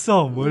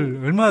이야기했어. 뭘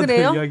얼마나 더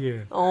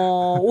이야기해.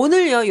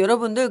 오늘요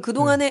여러분들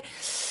그동안에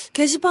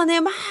게시판에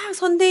막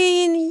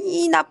선대인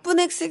이 나쁜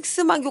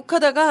XX 막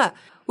욕하다가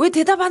왜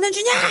대답 안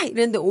해주냐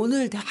이랬는데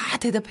오늘 다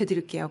대답해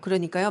드릴게요.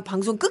 그러니까요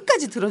방송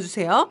끝까지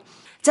들어주세요.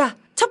 자,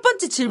 첫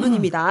번째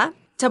질문입니다.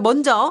 자,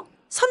 먼저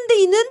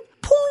선대인은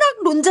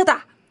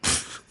폭락론자다.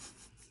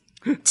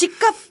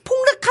 집값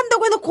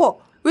폭락한다고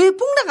해놓고 왜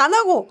폭락 안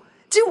하고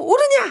지금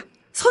오르냐?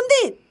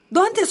 선대인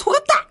너한테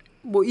속았다.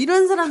 뭐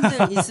이런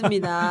사람들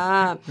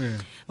있습니다. 네.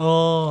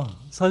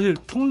 사실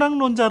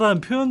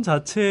폭락론자라는 표현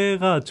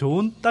자체가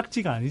좋은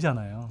딱지가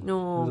아니잖아요.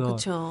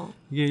 그렇죠.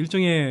 이게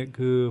일종의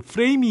그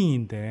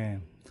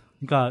프레이밍인데,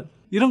 그러니까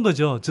이런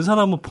거죠. 저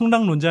사람은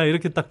폭락론자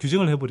이렇게 딱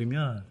규정을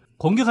해버리면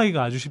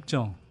공격하기가 아주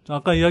쉽죠.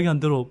 아까 이야기한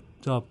대로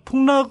자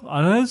폭락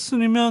안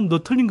했으면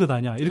너 틀린 것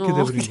아니야 이렇게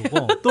돼버린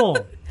거고 또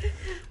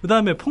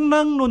그다음에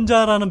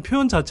폭락론자라는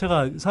표현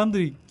자체가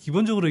사람들이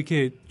기본적으로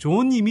이렇게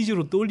좋은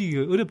이미지로 떠올리기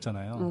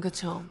어렵잖아요.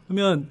 그렇죠.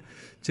 그러면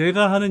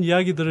제가 하는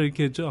이야기들을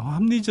이렇게 좀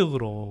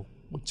합리적으로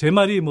제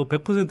말이 뭐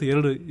 100%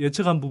 예를 들어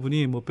예측한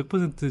부분이 뭐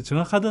 100%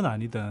 정확하든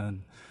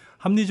아니든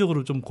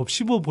합리적으로 좀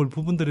곱씹어 볼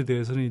부분들에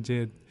대해서는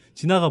이제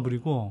지나가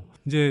버리고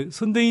이제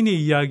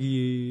선대인의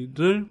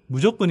이야기를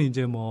무조건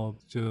이제 뭐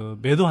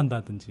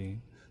매도한다든지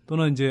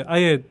또는 이제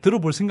아예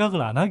들어볼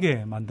생각을 안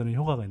하게 만드는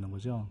효과가 있는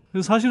거죠.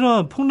 그래서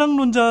사실은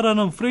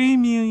폭락론자라는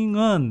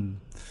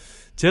프레이밍은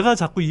제가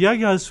자꾸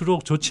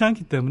이야기할수록 좋지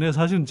않기 때문에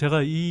사실은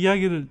제가 이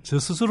이야기를 저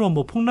스스로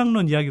뭐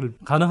폭락론 이야기를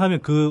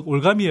가능하면 그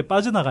올가미에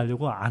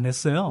빠져나가려고 안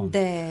했어요.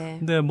 네.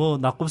 근데 뭐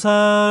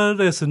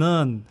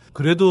낙곱살에서는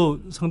그래도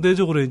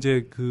상대적으로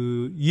이제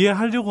그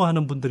이해하려고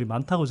하는 분들이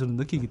많다고 저는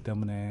느끼기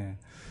때문에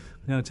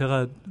그냥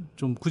제가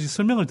좀 굳이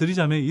설명을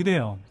드리자면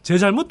이래요. 제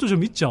잘못도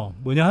좀 있죠.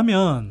 뭐냐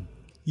하면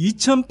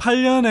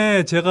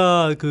 2008년에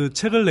제가 그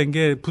책을 낸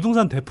게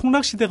부동산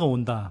대폭락 시대가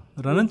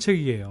온다라는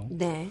책이에요.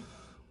 네.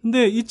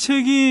 근데 이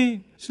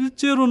책이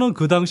실제로는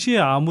그 당시에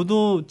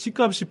아무도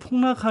집값이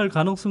폭락할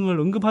가능성을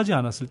언급하지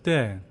않았을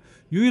때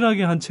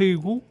유일하게 한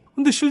책이고,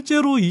 근데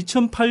실제로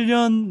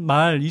 2008년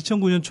말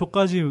 2009년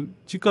초까지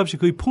집값이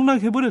거의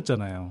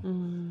폭락해버렸잖아요.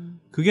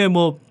 그게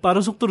뭐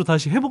빠른 속도로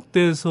다시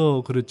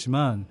회복돼서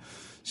그렇지만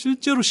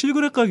실제로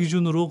실거래가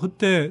기준으로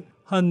그때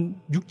한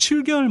 6,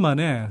 7개월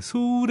만에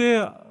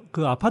서울의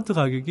그 아파트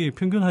가격이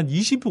평균 한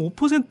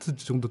 25%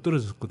 정도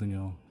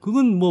떨어졌거든요.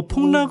 그건 뭐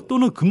폭락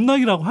또는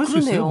급락이라고 할 수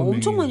있어요. 분명히.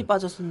 엄청 많이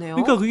빠졌었네요.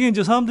 그러니까 그게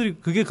이제 사람들이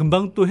그게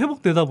금방 또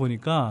회복되다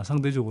보니까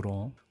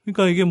상대적으로.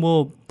 그러니까 이게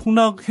뭐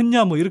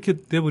폭락했냐 뭐 이렇게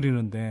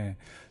돼버리는데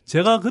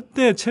제가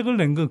그때 책을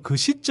낸 건 그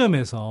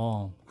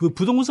시점에서 그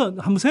부동산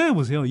한번 생각해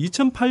보세요.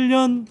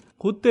 2008년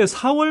그때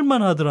 4월만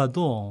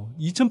하더라도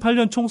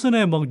 2008년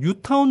총선에 막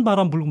뉴타운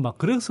바람 불고 막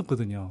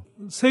그랬었거든요.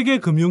 세계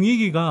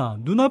금융위기가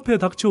눈앞에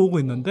닥쳐오고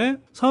있는데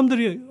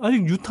사람들이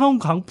아직 뉴타운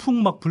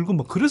강풍 막 불고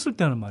막 그랬을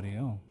때는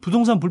말이에요.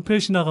 부동산 불패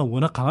신화가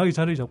워낙 강하게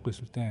자리 잡고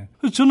있을 때.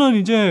 그래서 저는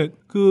이제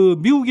그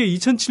미국에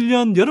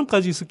 2007년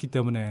여름까지 있었기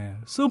때문에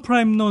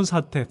서프라임론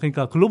사태,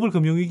 그러니까 글로벌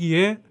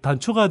금융위기의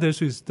단초가 될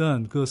수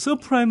있었던 그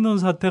서프라임론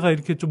사태가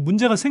이렇게 좀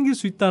문제가 생길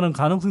수 있다는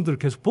가능성들을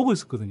계속 보고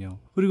있었거든요.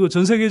 그리고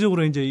전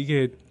세계적으로 이제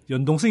이게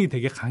연동성이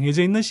되게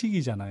강해져 있는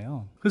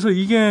시기잖아요. 그래서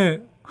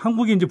이게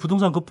한국이 이제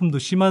부동산 거품도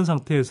심한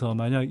상태에서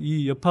만약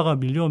이 여파가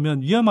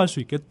밀려오면 위험할 수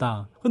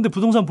있겠다. 근데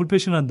부동산 불패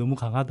신화는 너무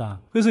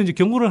강하다. 그래서 이제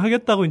경고를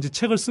하겠다고 이제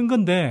책을 쓴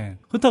건데,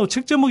 그렇다고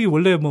책 제목이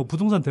원래 뭐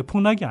부동산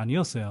대폭락이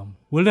아니었어요.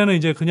 원래는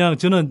이제 그냥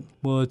저는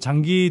뭐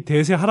장기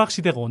대세 하락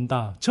시대가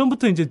온다.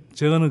 처음부터 이제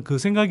저는 그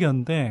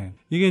생각이었는데,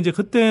 이게 이제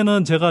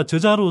그때는 제가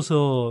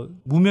저자로서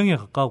무명에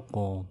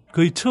가까웠고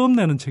거의 처음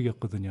내는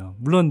책이었거든요.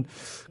 물론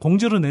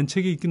공저로 낸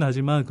책이 있긴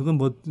하지만 그건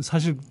뭐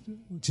사실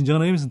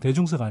진정한 의미에서는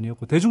대중서가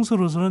아니었고,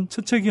 대중서로서는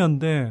첫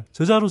책이었는데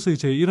저자로서의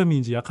제 이름이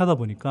이제 약하다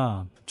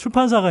보니까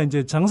출판사가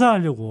이제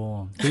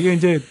장사하려고 되게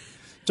이제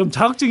좀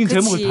자극적인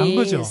제목을 단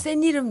거죠.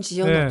 센 이름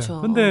지어놓죠.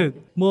 네. 근데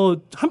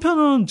뭐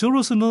한편은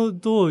저로서는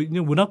또 이제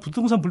워낙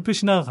부동산 불패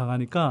신화가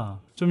강하니까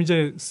좀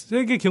이제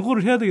세게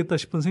경고를 해야 되겠다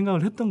싶은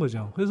생각을 했던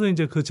거죠. 그래서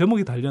이제 그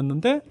제목이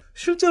달렸는데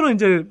실제로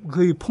이제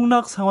거의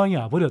폭락 상황이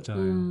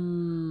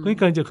와버렸잖아요.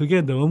 그러니까 이제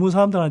그게 너무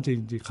사람들한테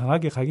이제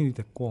강하게 각인이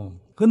됐고.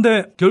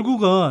 근데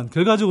결국은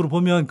결과적으로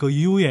보면 그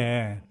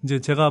이후에 이제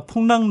제가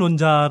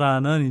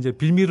폭락론자라는 이제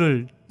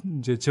빌미를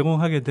이제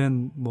제공하게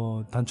된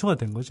뭐 단초가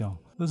된 거죠.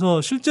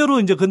 그래서 실제로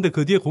이제 근데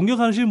그 뒤에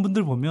공격하시는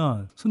분들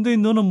보면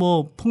선대인 너는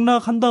뭐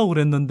폭락한다고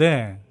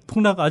그랬는데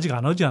폭락 아직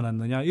안 오지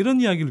않았느냐 이런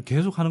이야기를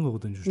계속 하는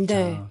거거든요. 주주차.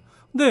 네.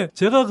 근데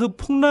제가 그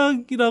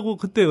폭락이라고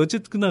그때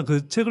어쨌거나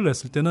그 책을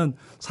냈을 때는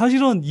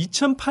사실은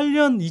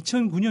 2008년,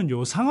 2009년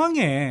요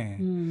상황에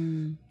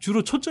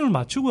주로 초점을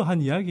맞추고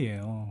한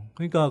이야기예요.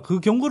 그러니까 그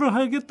경고를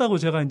하겠다고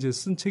제가 이제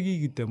쓴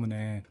책이기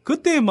때문에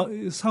그때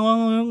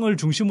상황을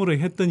중심으로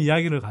했던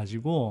이야기를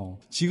가지고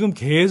지금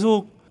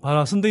계속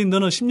봐라, 선대인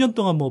너는 10년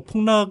동안 뭐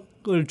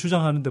폭락을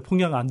주장하는데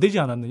폭락 안 되지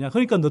않았느냐.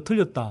 그러니까 너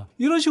틀렸다.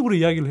 이런 식으로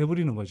이야기를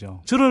해버리는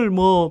거죠. 저를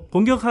뭐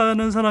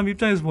공격하는 사람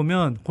입장에서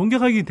보면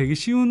공격하기 되게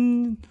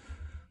쉬운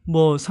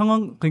뭐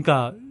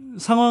그러니까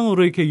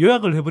상황으로 이렇게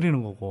요약을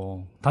해버리는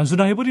거고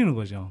단순화해버리는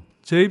거죠.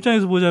 제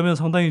입장에서 보자면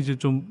상당히 이제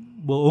좀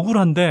뭐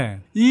억울한데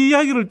이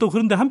이야기를 또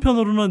그런데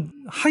한편으로는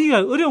하기가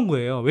어려운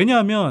거예요.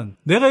 왜냐하면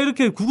내가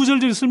이렇게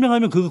구구절절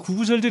설명하면 그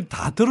구구절절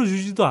다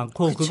들어주지도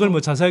않고 그쵸. 그걸 뭐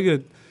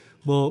자세하게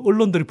뭐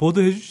언론들이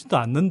보도해 주지도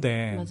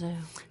않는데 맞아요.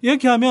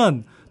 이렇게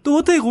하면 또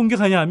어떻게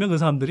공격하냐 하면 그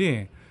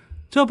사람들이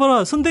자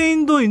봐라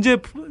선대인도 이제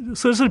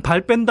슬슬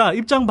발 뺀다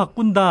입장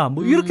바꾼다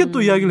뭐 이렇게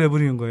또 이야기를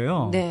해버리는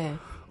거예요. 네.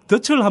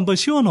 덫을 한번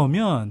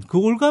씌워놓으면 그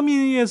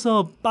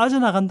올가미에서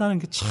빠져나간다는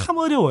게 참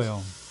어려워요.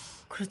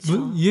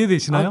 그렇죠.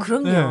 이해되시나요? 아,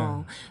 그럼요.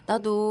 네.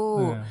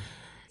 나도 네.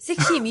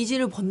 섹시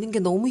이미지를 벗는 게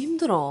너무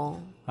힘들어.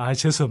 아,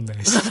 재수없네.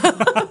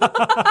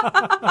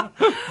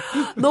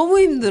 너무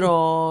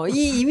힘들어.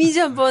 이 이미지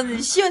한번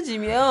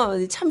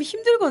씌워지면 참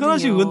힘들거든요.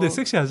 하나씩 근데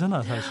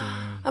섹시하잖아, 사실.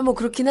 아, 뭐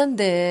그렇긴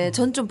한데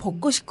전 좀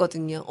벗고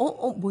싶거든요.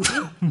 뭐지?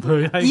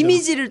 뭐야, 이거.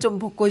 이미지를 좀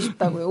벗고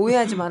싶다고요.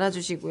 오해하지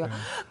말아주시고요.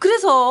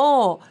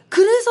 그래서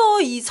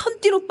이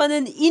선띠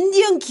오빠는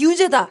인디언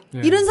기우제다.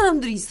 네. 이런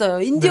사람들이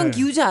있어요. 인디언 네.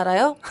 기우제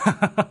알아요?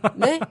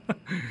 네?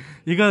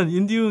 이건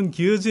인디언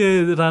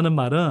기여제라는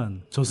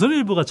말은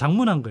조선일보가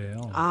장문한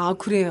거예요. 아,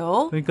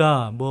 그래요?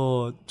 그러니까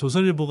뭐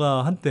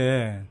조선일보가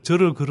한때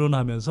저를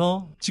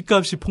거론하면서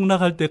집값이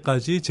폭락할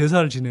때까지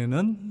제사를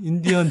지내는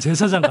인디언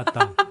제사장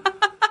같다.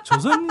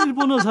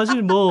 조선일보는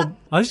사실 뭐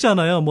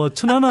아시잖아요. 뭐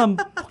천안함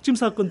폭침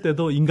사건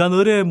때도 인간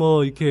의뢰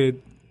뭐 이렇게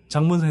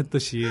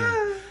장문했듯이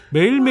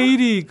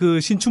매일매일이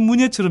그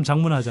신춘문예처럼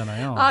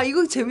장문하잖아요. 아,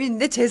 이거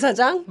재밌는데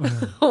제사장? 네.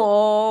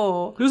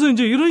 어. 그래서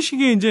이제 이런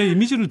식의 이제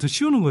이미지를 더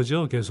씌우는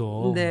거죠,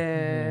 계속.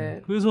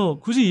 네. 그래서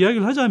굳이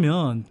이야기를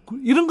하자면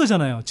이런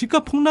거잖아요.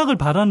 집값 폭락을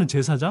바라는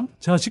제사장?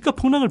 제가 집값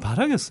폭락을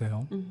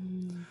바라겠어요.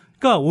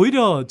 그러니까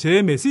오히려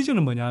제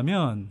메시지는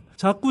뭐냐면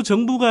자꾸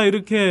정부가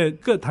이렇게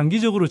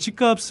단기적으로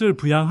집값을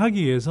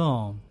부양하기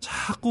위해서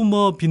자꾸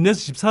뭐 빚내서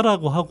집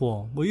사라고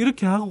하고 뭐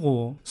이렇게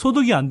하고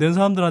소득이 안 된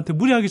사람들한테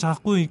무리하게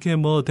자꾸 이렇게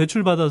뭐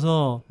대출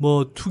받아서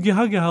뭐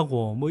투기하게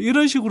하고 뭐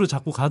이런 식으로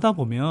자꾸 가다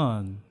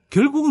보면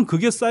결국은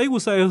그게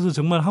쌓여서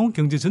정말 한국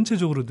경제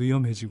전체적으로도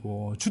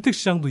위험해지고 주택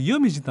시장도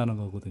위험해진다는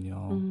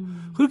거거든요.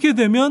 그렇게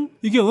되면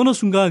이게 어느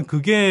순간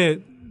그게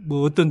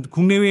뭐 어떤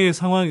국내외의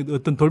상황,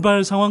 어떤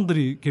돌발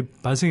상황들이 이렇게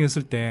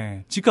발생했을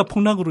때 집값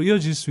폭락으로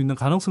이어질 수 있는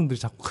가능성들이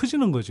자꾸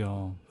커지는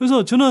거죠.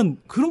 그래서 저는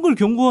그런 걸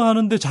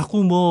경고하는데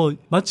자꾸 뭐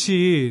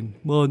마치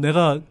뭐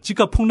내가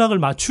집값 폭락을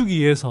맞추기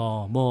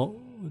위해서 뭐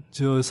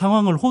저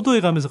상황을 호도해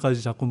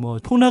가면서까지 자꾸 뭐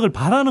폭락을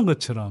바라는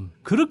것처럼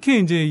그렇게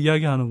이제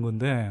이야기하는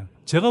건데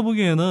제가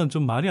보기에는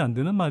좀 말이 안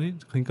되는 말이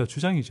그러니까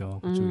주장이죠.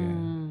 그쪽에.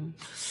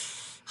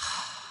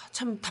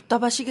 참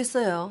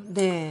답답하시겠어요.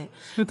 네.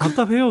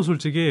 답답해요,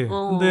 솔직히.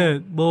 근데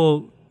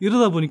뭐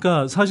이러다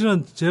보니까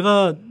사실은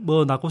제가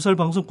뭐 낙곱살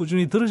방송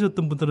꾸준히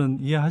들으셨던 분들은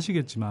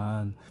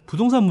이해하시겠지만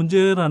부동산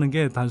문제라는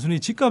게 단순히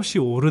집값이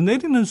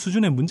오르내리는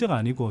수준의 문제가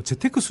아니고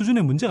재테크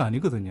수준의 문제가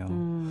아니거든요.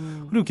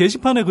 그리고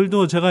게시판에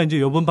글도 제가 이제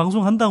이번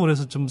방송 한다고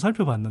해서 좀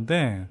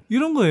살펴봤는데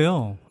이런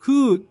거예요.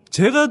 그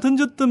제가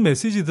던졌던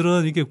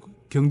메시지들은 이게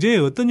경제에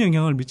어떤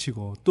영향을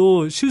미치고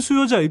또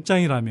실수요자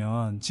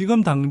입장이라면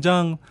지금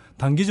당장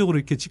단기적으로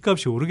이렇게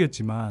집값이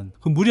오르겠지만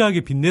그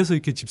무리하게 빚내서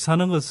이렇게 집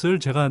사는 것을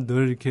제가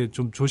늘 이렇게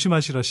좀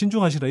조심하시라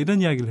신중하시라 이런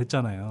이야기를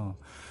했잖아요.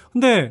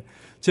 근데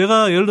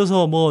제가 예를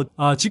들어서 뭐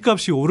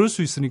집값이 오를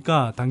수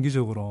있으니까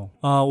단기적으로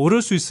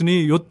오를 수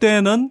있으니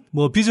요때는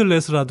뭐 빚을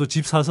내서라도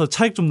집 사서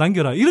차익 좀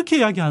남겨라 이렇게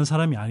이야기하는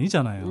사람이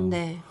아니잖아요.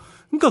 네.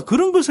 그러니까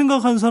그런 걸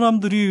생각하는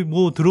사람들이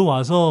뭐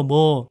들어와서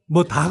뭐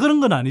다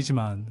그런 건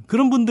아니지만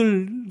그런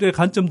분들의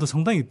관점도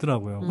상당히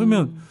있더라고요.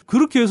 그러면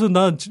그렇게 해서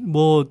나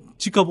뭐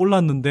집값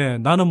올랐는데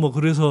나는 뭐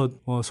그래서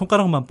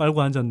손가락만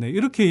빨고 앉았네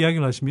이렇게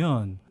이야기를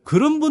하시면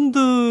그런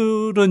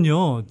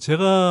분들은요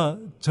제가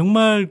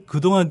정말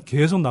그동안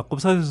계속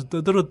낙곱살에서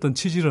떠들었던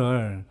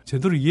취지를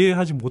제대로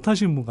이해하지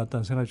못하시는 분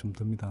같다는 생각이 좀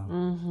듭니다.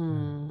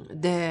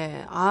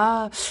 네.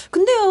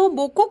 근데요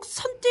뭐 꼭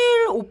선딜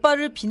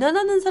오빠를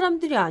비난하는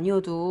사람들이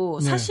아니어도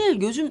사실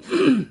요즘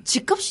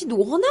집값이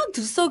워낙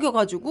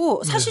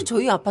들썩여가지고 사실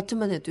저희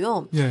아파트만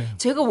해도요.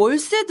 제가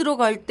월세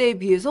들어갈 때에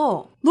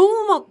비해서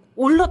너무 막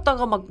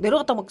올랐다가 막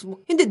내려갔다 막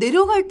근데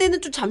내려갈 때는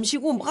좀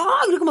잠시고 막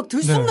이렇게 막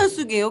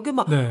들쑥날쑥해요. 그게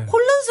막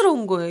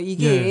혼란스러운 거예요.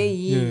 이게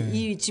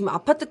이 지금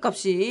아파트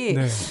값이.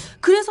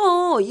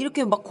 그래서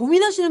이렇게 막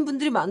고민하시는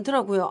분들이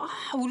많더라고요.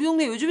 아, 우리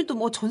동네 요즘에 또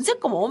뭐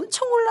전세값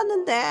엄청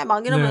올랐는데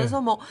막 이러면서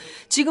뭐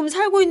지금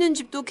살고 있는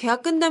집도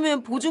계약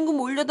끝나면 보증금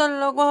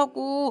올려달라고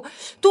하고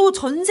또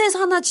전세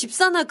사나 집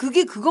사나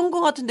그게 그건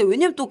것 같은데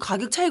왜냐면 또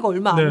가격 차이가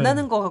얼마 안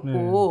나는 것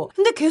같고.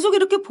 근데 계속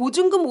이렇게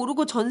보증금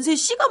오르고 전세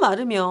씨가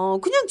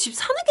마르면 그냥 집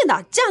사는 게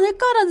낫지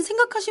않을까라는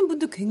생각하시는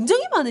분들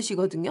굉장히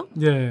많으시거든요.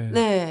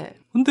 네.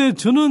 근데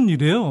저는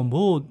이래요.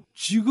 뭐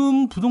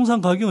지금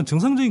부동산 가격은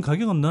정상적인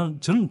가격은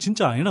저는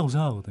진짜 아니라고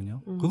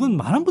생각하거든요. 그건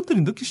많은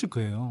분들이 느끼실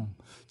거예요.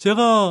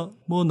 제가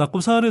뭐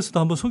낙곱사을에서도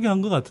한번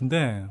소개한 것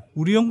같은데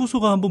우리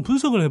연구소가 한번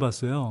분석을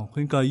해봤어요.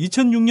 그러니까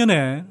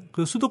 2006년에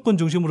그 수도권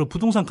중심으로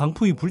부동산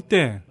강풍이 불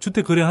때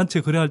주택 거래 한 채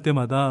거래할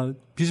때마다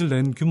빚을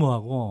낸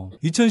규모하고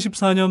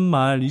 2014년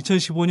말,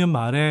 2015년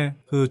말에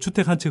그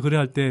주택 한 채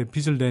거래할 때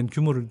빚을 낸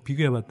규모를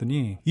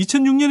비교해봤더니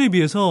 2006년에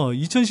비해서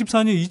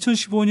 2014년,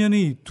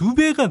 2015년이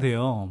 2배가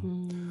돼요.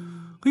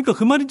 그러니까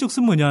그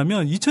말인즉슨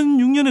뭐냐면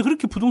 2006년에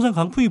그렇게 부동산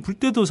강풍이 불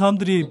때도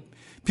사람들이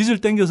빚을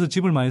땡겨서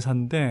집을 많이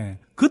샀는데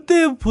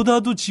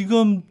그때보다도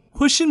지금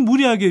훨씬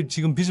무리하게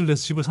지금 빚을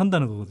내서 집을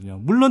산다는 거거든요.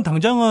 물론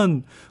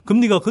당장은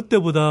금리가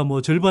그때보다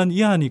뭐 절반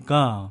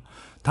이하니까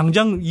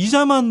당장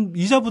이자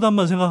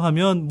부담만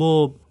생각하면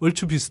뭐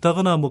얼추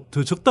비슷하거나 뭐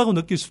더 적다고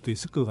느낄 수도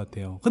있을 것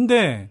같아요.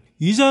 근데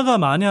이자가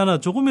만에 하나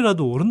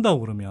조금이라도 오른다고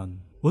그러면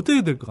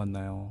어떻게 될 것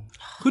같나요?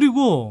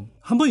 그리고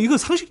한번 이거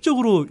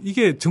상식적으로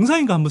이게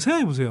정상인가 한번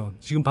생각해 보세요.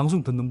 지금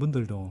방송 듣는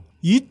분들도.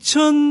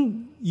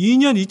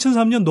 2002년,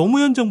 2003년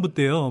노무현 정부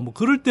때요. 뭐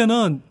그럴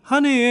때는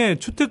한 해에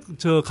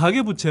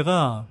가계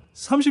부채가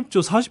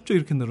 30조, 40조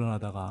이렇게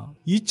늘어나다가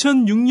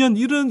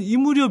 2006년 이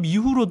무렵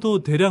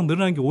이후로도 대략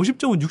늘어난 게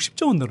 50조 원,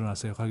 60조 원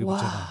늘어났어요. 가계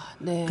부채가.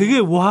 네. 그게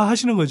와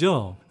하시는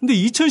거죠. 근데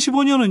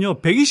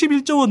 2015년은요.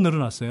 121조 원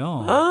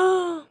늘어났어요.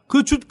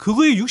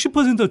 그거의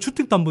 60%가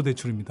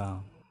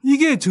주택담보대출입니다.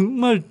 이게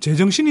정말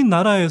제정신인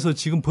나라에서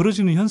지금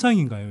벌어지는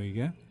현상인가요,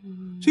 이게?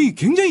 저희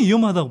굉장히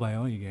위험하다고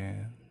봐요, 이게.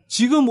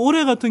 지금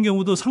올해 같은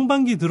경우도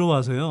상반기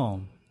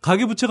들어와서요.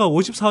 가계부채가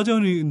 54조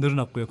원이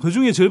늘어났고요.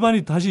 그중에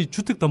절반이 다시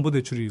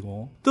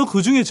주택담보대출이고 또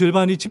그중에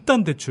절반이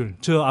집단대출,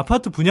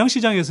 아파트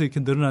분양시장에서 이렇게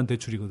늘어난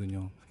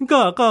대출이거든요.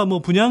 그러니까 아까 뭐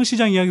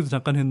분양시장 이야기도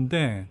잠깐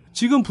했는데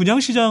지금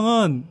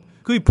분양시장은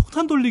거의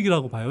폭탄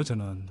돌리기라고 봐요,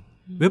 저는.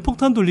 왜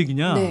폭탄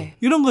돌리기냐?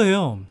 이런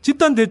거예요.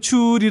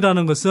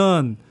 집단대출이라는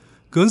것은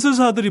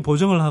건설사들이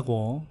보증을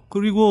하고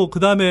그리고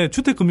그다음에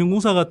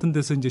주택금융공사 같은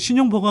데서 이제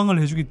신용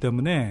보강을 해주기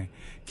때문에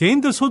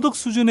개인들 소득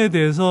수준에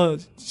대해서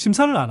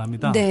심사를 안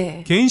합니다.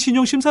 개인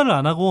신용 심사를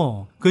안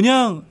하고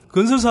그냥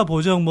건설사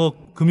보증 뭐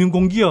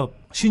금융공기업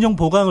신용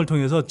보강을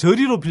통해서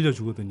저리로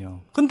빌려주거든요.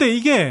 근데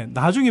이게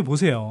나중에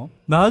보세요.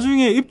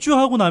 나중에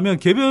입주하고 나면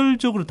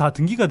개별적으로 다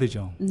등기가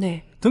되죠.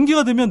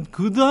 등기가 되면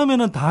그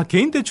다음에는 다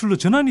개인 대출로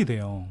전환이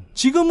돼요.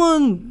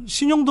 지금은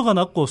신용도가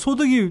낮고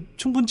소득이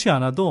충분치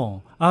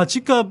않아도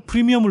집값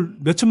프리미엄을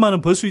몇 천만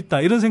원 벌 수 있다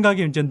이런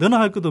생각에 이제 너나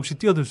할 것 없이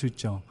뛰어들 수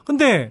있죠.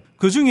 근데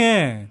그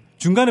중에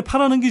중간에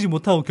팔아넘기지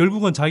못하고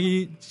결국은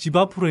자기 집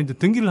앞으로 이제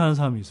등기를 하는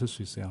사람이 있을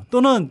수 있어요.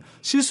 또는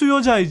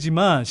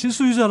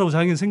실수요자라고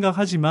자기는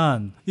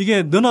생각하지만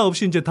이게 너나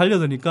없이 이제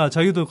달려드니까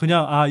자기도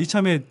그냥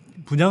이참에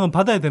분양은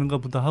받아야 되는가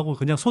보다 하고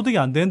그냥 소득이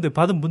안 되는데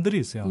받은 분들이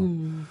있어요.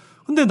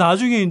 근데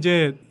나중에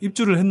이제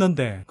입주를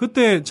했는데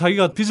그때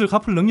자기가 빚을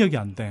갚을 능력이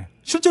안 돼.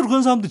 실제로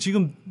그런 사람도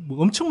지금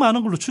엄청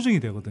많은 걸로 추정이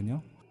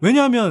되거든요.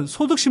 왜냐하면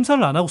소득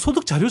심사를 안 하고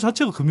소득 자료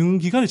자체가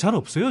금융기관에 잘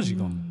없어요,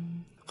 지금.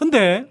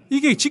 근데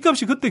이게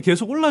집값이 그때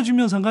계속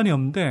올라주면 상관이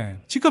없는데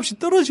집값이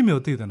떨어지면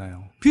어떻게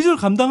되나요? 빚을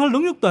감당할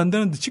능력도 안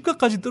되는데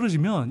집값까지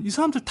떨어지면 이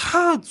사람들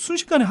다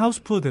순식간에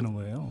하우스푸어 되는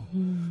거예요.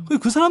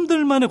 그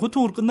사람들만의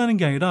고통으로 끝나는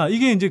게 아니라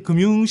이게 이제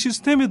금융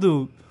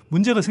시스템에도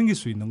문제가 생길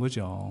수 있는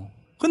거죠.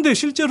 근데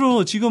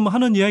실제로 지금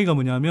하는 이야기가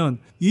뭐냐면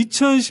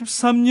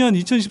 2013년,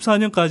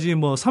 2014년까지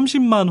뭐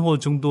 30만 호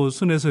정도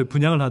순에서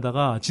분양을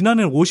하다가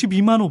지난해는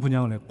 52만 호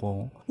분양을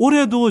했고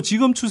올해도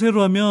지금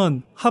추세로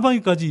하면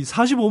하반기까지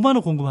 45만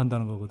호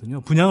공급한다는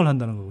거거든요. 분양을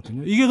한다는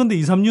거거든요. 이게 근데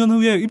 2, 3년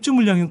후에 입주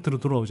물량 형태로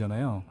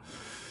돌아오잖아요.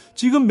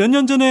 지금 몇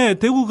년 전에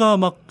대구가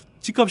막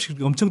집값이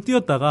엄청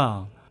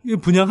뛰었다가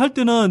분양할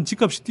때는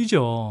집값이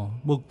뛰죠.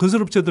 뭐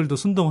건설업체들도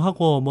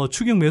순동하고 뭐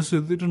추격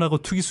매수도 일어나고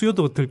투기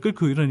수요도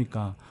들끓고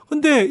이러니까.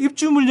 근데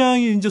입주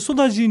물량이 이제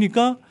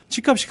쏟아지니까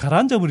집값이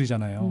가라앉아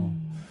버리잖아요.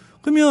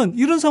 그러면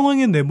이런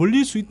상황에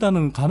내몰릴 수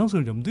있다는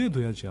가능성을 염두에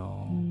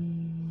둬야죠.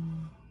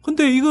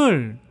 근데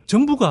이걸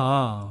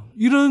정부가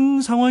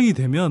이런 상황이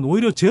되면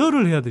오히려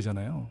제어를 해야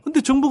되잖아요.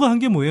 근데 정부가 한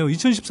게 뭐예요?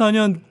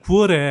 2014년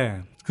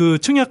 9월에 그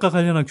청약과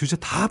관련한 규제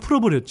다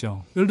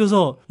풀어버렸죠. 예를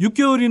들어서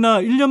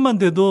 6개월이나 1년만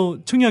돼도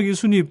청약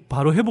 1순위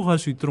바로 회복할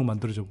수 있도록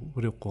만들어져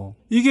버렸고,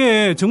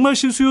 이게 정말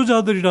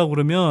실수요자들이라고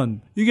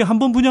그러면 이게 한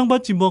번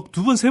분양받지 뭐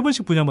 2번,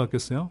 3번씩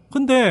분양받겠어요?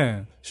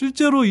 근데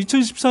실제로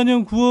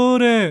 2014년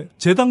 9월에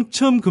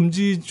재당첨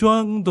금지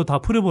조항도 다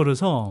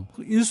풀어버려서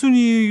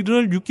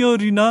 1순위를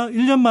 6개월이나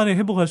 1년 만에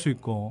회복할 수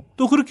있고,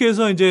 또 그렇게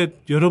해서 이제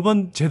여러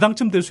번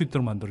재당첨될 수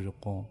있도록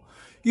만들어졌고,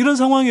 이런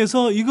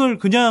상황에서 이걸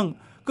그냥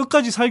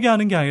끝까지 살게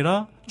하는 게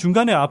아니라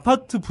중간에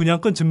아파트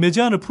분양권 전매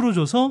제한을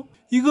풀어줘서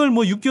이걸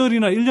뭐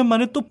 6개월이나 1년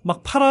만에 또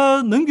막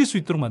팔아 넘길 수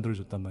있도록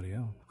만들어줬단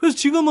말이에요. 그래서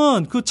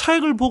지금은 그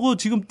차익을 보고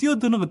지금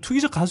뛰어드는 그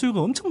투기적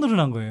가수요가 엄청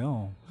늘어난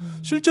거예요.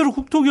 실제로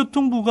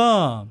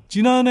국토교통부가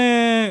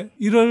지난해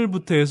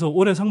 1월부터 해서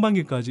올해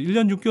상반기까지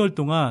 1년 6개월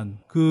동안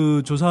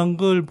그 조사한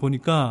걸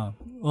보니까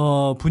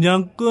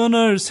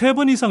분양권을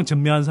 3번 이상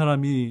전매한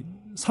사람이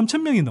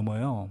 3,000명이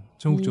넘어요.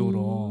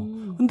 전국적으로.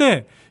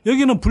 근데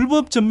여기는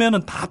불법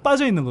전매는 다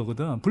빠져 있는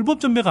거거든. 불법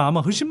전매가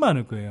아마 훨씬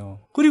많을 거예요.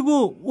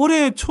 그리고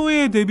올해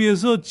초에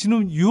대비해서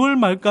지금 6월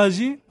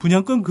말까지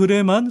분양권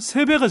거래만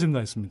 3배가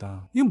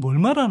증가했습니다. 이게 뭘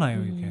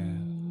말하나요, 이게.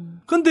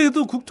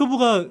 근데도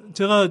국토부가,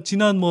 제가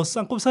지난 뭐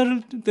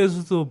쌍꺼풀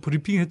때에서도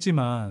브리핑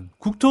했지만,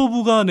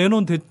 국토부가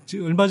내놓은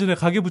얼마 전에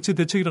가계부채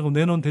대책이라고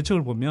내놓은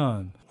대책을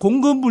보면,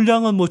 공급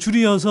물량은 뭐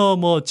줄이어서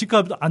뭐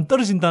집값 안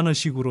떨어진다는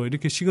식으로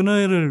이렇게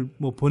시그널을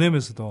뭐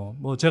보내면서도,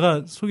 뭐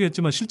제가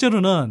소개했지만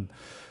실제로는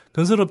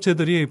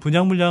건설업체들이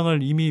분양 물량을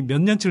이미 몇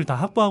년치를 다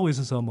확보하고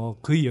있어서 뭐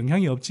거의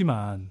영향이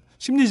없지만,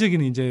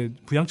 심리적인 이제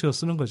부양책을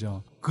쓰는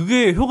거죠.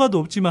 그게 효과도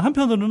없지만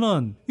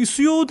한편으로는 이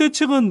수요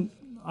대책은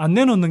안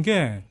내놓는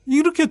게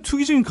이렇게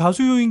투기적인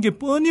가수요인 게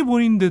뻔히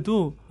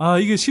보이는데도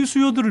이게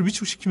실수요들을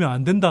위축시키면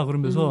안 된다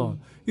그러면서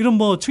이런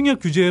뭐 청약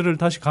규제를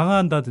다시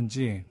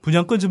강화한다든지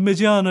분양권 전매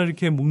제한을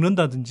이렇게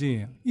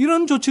묶는다든지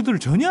이런 조치들을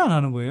전혀 안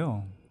하는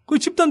거예요. 그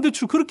집단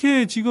대출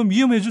그렇게 지금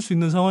위험해질 수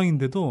있는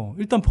상황인데도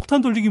일단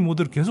폭탄 돌리기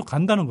모드로 계속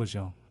간다는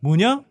거죠.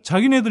 뭐냐?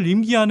 자기네들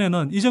임기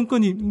안에는, 이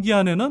정권 임기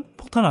안에는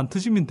폭탄 안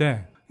터지면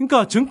돼.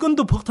 그러니까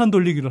정권도 폭탄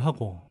돌리기를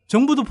하고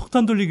정부도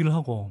폭탄 돌리기를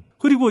하고,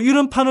 그리고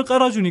이런 판을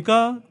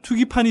깔아주니까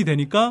투기판이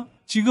되니까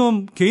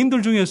지금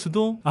개인들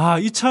중에서도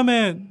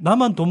이참에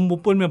나만 돈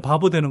못 벌면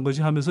바보 되는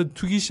거지 하면서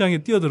투기 시장에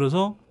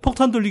뛰어들어서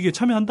폭탄 돌리기에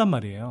참여한단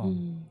말이에요.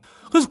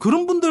 그래서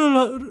그런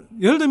분들,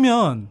 예를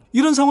들면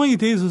이런 상황이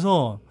돼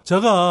있어서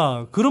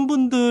제가 그런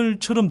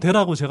분들처럼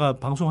되라고 제가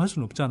방송할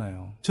수는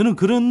없잖아요. 저는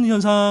그런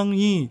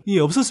현상이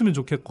없었으면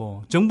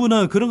좋겠고,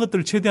 정부는 그런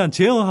것들을 최대한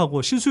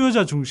제어하고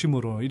실수요자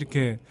중심으로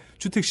이렇게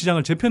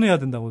주택시장을 재편해야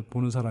된다고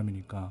보는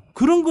사람이니까,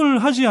 그런 걸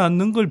하지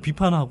않는 걸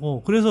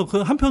비판하고, 그래서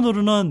그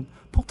한편으로는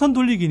폭탄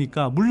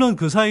돌리기니까, 물론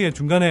그 사이에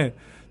중간에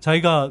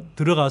자기가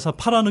들어가서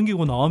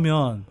팔아넘기고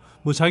나오면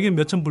뭐 자기는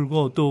몇천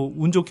불고 또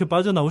운 좋게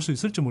빠져나올 수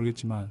있을지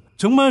모르겠지만,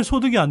 정말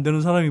소득이 안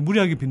되는 사람이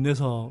무리하게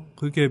빚내서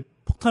그렇게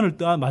폭탄을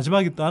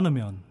마지막에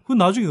따놓으면 그건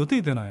나중에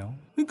어떻게 되나요?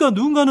 그러니까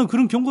누군가는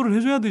그런 경고를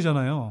해줘야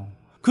되잖아요.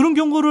 그런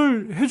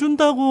경고를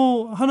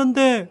해준다고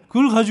하는데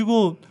그걸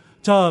가지고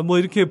자, 뭐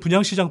이렇게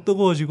분양시장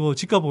뜨거워지고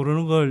집값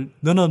오르는 걸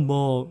너는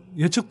뭐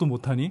예측도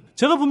못하니?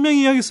 제가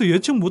분명히 이야기했어요.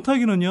 예측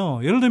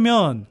못하기는요. 예를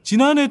들면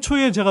지난해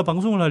초에 제가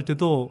방송을 할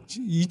때도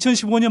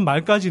 2015년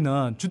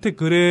말까지는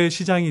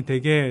주택거래시장이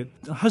되게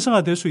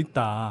활성화될 수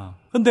있다.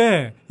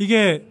 근데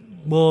이게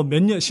뭐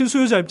몇 년,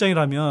 실수요자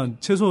입장이라면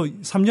최소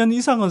 3년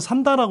이상은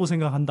산다라고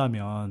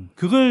생각한다면,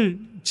 그걸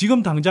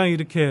지금 당장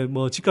이렇게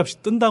뭐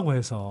집값이 뜬다고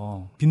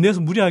해서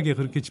빚내서 무리하게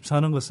그렇게 집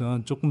사는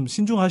것은 조금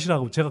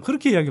신중하시라고 제가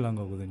그렇게 이야기를 한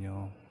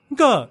거거든요.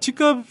 그러니까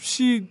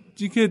집값이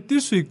이렇게 뛸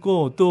수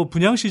있고 또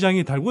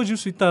분양시장이 달궈질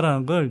수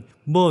있다라는 걸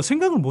뭐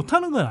생각을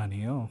못하는 건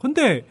아니에요.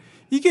 근데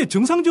이게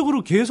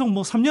정상적으로 계속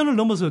뭐 3년을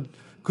넘어서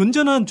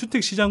건전한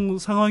주택시장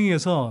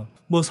상황에서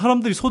뭐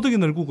사람들이 소득이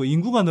늘고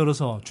인구가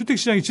늘어서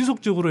주택시장이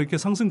지속적으로 이렇게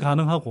상승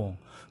가능하고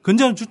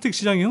건전한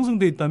주택시장이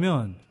형성돼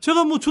있다면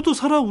제가 뭐 저도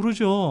사라고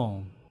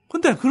그러죠.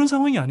 근데 그런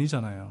상황이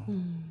아니잖아요.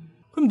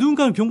 그럼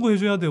누군가는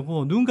경고해줘야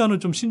되고 누군가는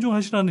좀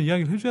신중하시라는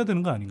이야기를 해줘야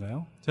되는 거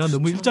아닌가요? 제가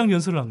너무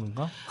일장연설을 한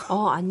건가?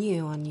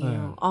 아니에요. 네.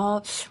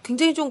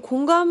 굉장히 좀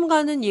공감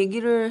가는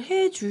얘기를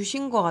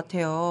해주신 것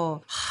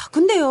같아요.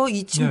 근데요,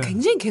 지금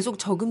굉장히 계속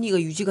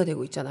저금리가 유지가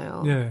되고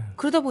있잖아요. 네.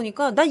 그러다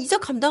보니까 나 이자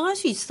감당할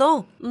수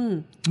있어.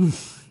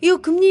 이거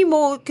금리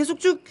뭐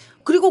계속 쭉,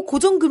 그리고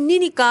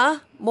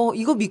고정금리니까 뭐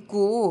이거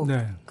믿고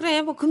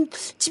그래 뭐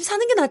집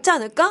사는 게 낫지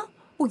않을까?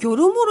 뭐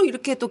여러모로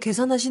이렇게 또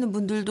계산하시는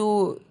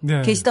분들도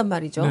계시단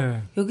말이죠.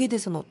 여기에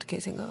대해서는 어떻게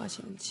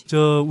생각하시는지.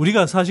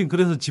 우리가 사실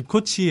그래서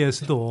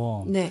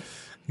집코치에서도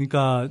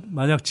그러니까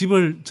만약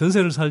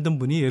전세를 살던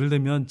분이 예를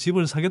들면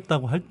집을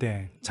사겠다고 할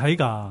때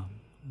자기가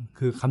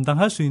그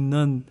감당할 수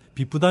있는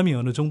빚부담이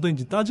어느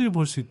정도인지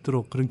따져볼 수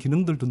있도록 그런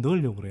기능들도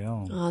넣으려고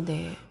그래요.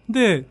 네.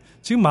 근데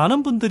지금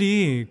많은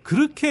분들이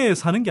그렇게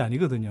사는 게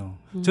아니거든요.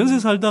 전세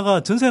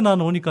살다가 전세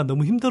나오니까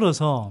너무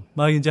힘들어서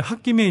막 이제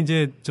홧김에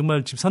이제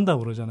정말 집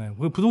산다고 그러잖아요.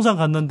 부동산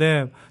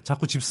갔는데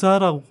자꾸 집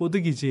사라고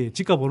꼬드기지,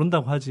 집값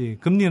오른다고 하지,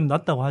 금리는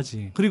낮다고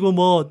하지. 그리고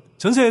뭐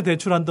전세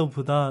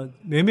대출한도보다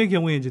매매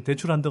경우에 이제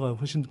대출한도가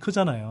훨씬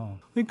크잖아요.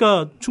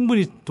 그러니까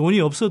충분히 돈이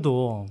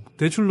없어도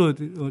대출로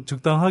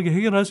적당하게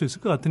해결할 수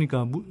있을 것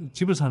같으니까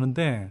집을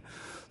사는데,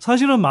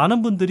 사실은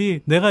많은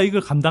분들이 내가 이걸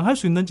감당할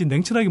수 있는지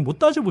냉철하게 못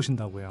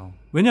따져보신다고요.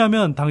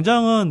 왜냐하면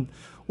당장은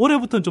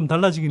올해부터는 좀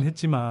달라지긴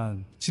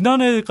했지만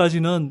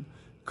지난해까지는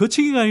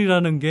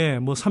거치기간이라는 게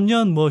뭐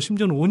 3년, 뭐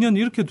심지어는 5년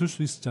이렇게 둘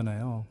수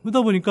있었잖아요.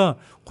 그러다 보니까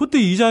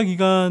그때 이자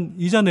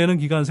내는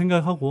기간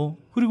생각하고,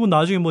 그리고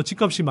나중에 뭐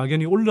집값이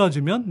막연히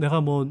올라주면 내가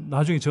뭐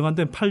나중에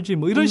정한되면 팔지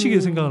뭐 이런 식의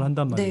생각을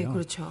한단 말이에요. 네,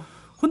 그렇죠.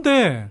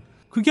 근데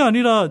그게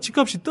아니라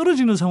집값이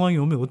떨어지는 상황이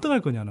오면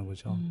어떡할 거냐는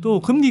거죠. 또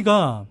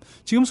금리가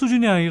지금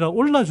수준이 아니라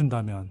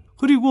올라준다면,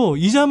 그리고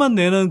이자만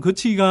내는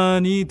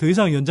거치기간이 더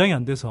이상 연장이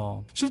안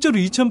돼서 실제로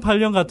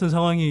 2008년 같은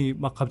상황이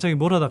막 갑자기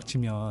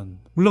몰아닥치면,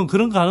 물론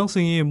그런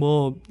가능성이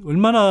뭐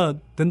얼마나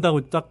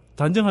된다고 딱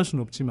단정할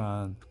수는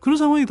없지만 그런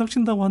상황이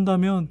닥친다고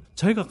한다면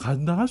자기가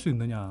감당할 수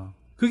있느냐.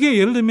 그게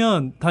예를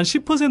들면 단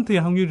 10%의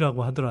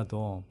확률이라고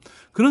하더라도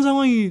그런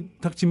상황이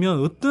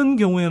닥치면 어떤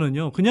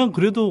경우에는요, 그냥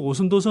그래도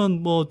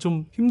오선도선 뭐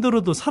좀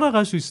힘들어도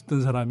살아갈 수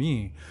있었던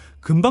사람이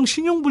금방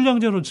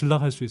신용불량자로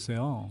전락할 수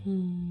있어요.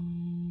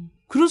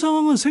 그런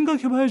상황은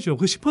생각해봐야죠.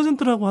 그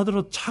 10%라고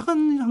하더라도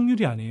작은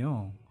확률이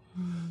아니에요.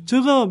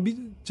 제가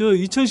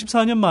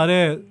 2014년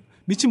말에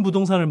미친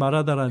부동산을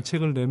말하다라는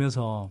책을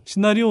내면서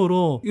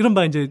시나리오로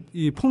이른바 이제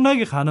이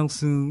폭락의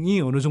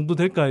가능성이 어느 정도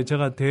될까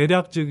제가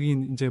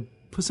대략적인 이제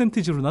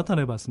퍼센티지로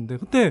나타내 봤는데,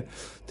 그때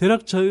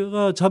대략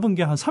제가 잡은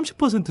게 한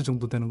 30%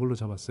 정도 되는 걸로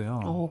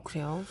잡았어요.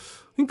 그래요?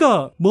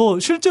 그러니까 뭐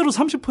실제로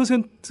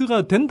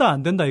 30%가 된다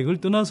안 된다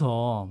이걸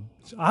떠나서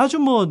아주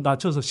뭐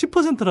낮춰서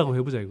 10%라고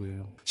해보자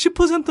이거예요.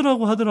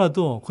 10%라고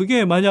하더라도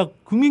그게 만약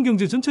국민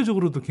경제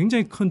전체적으로도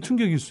굉장히 큰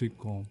충격일 수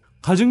있고,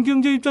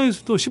 가정경제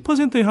입장에서도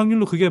 10%의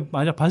확률로 그게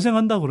만약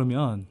발생한다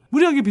그러면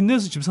무리하게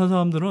빚내서 집 산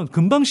사람들은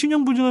금방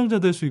신용불량자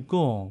될 수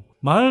있고,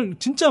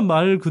 진짜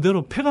말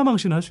그대로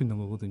폐가망신할 수 있는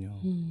거거든요.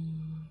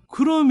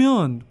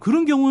 그러면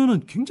그런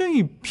경우에는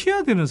굉장히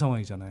피해야 되는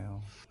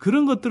상황이잖아요.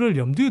 그런 것들을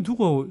염두에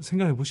두고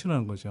생각해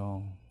보시라는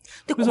거죠.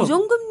 근데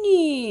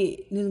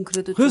고정금리는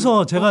그래도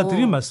그래서 제가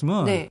드린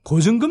말씀은 네.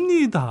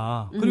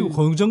 고정금리다. 그리고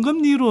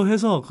고정금리로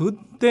해서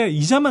그때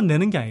이자만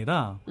내는 게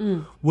아니라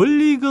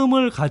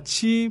원리금을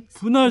같이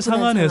분할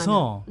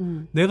상환해서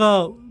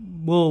내가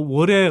뭐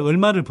월에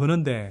얼마를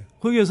버는데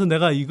거기에서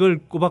내가 이걸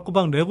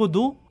꼬박꼬박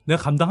내고도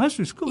내가 감당할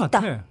수 있을 것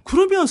같아.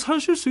 그러면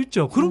사실 수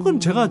있죠. 그런 건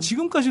제가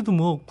지금까지도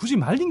뭐 굳이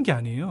말린 게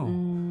아니에요.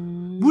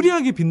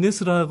 무리하게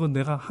빚내쓰라고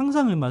내가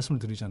항상 말씀을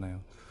드리잖아요.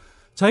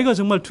 자기가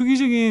정말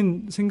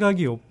투기적인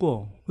생각이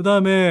없고, 그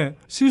다음에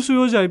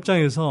실수요자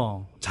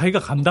입장에서 자기가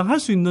감당할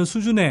수 있는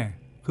수준의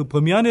그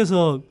범위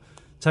안에서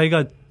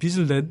자기가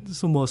빚을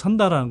내서 뭐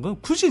산다라는 건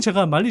굳이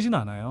제가 말리진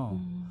않아요.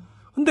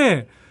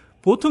 근데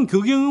보통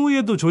그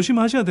경우에도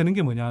조심하셔야 되는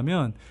게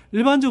뭐냐면,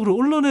 일반적으로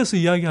언론에서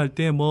이야기할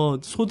때 뭐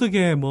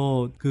소득의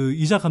뭐 그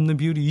이자 갚는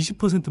비율이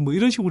 20% 뭐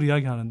이런 식으로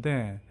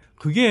이야기하는데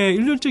그게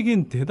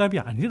일률적인 대답이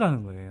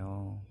아니라는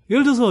거예요.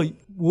 예를 들어서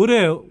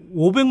월에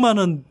 500만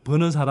원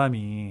버는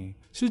사람이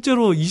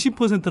실제로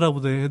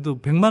 20%라고 해도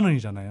 100만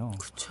원이잖아요.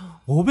 그렇죠.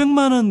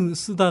 500만 원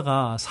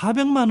쓰다가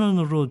 400만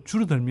원으로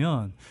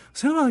줄어들면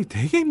생활하기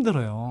되게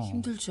힘들어요.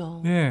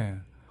 힘들죠. 예.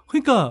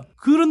 그러니까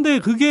그런데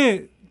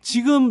그게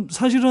지금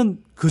사실은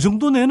그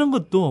정도 내는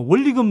것도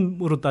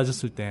원리금으로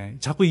따졌을 때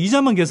자꾸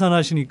이자만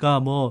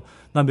계산하시니까 뭐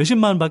나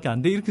몇십만 원밖에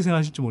안 돼 이렇게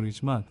생각하실지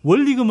모르겠지만,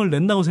 원리금을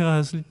낸다고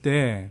생각했을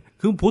때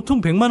그 보통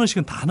 100만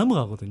원씩은 다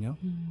넘어가거든요.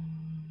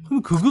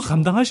 그럼 그거 그렇죠.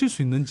 감당하실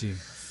수 있는지,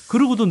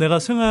 그러고도 내가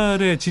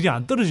생활의 질이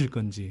안 떨어질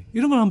건지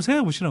이런 걸 한번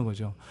생각해 보시라는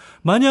거죠.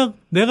 만약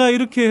내가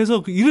이렇게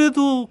해서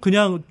이래도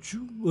그냥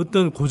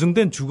어떤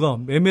고정된 주거,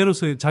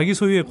 매매로서의 자기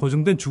소유의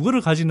고정된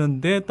주거를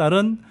가지는 데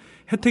따른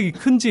혜택이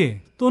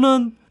큰지,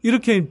 또는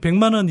이렇게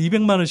 100만 원,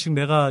 200만 원씩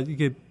내가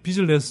이게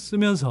빚을 내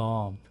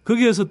쓰면서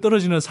거기에서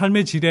떨어지는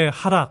삶의 질의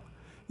하락,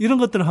 이런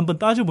것들을 한번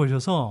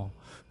따져보셔서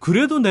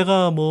그래도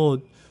내가 뭐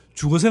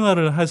주거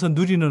생활을 해서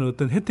누리는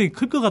어떤 혜택이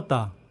클 것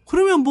같다.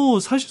 그러면 뭐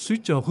사실 수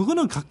있죠.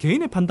 그거는 각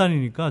개인의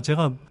판단이니까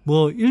제가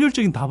뭐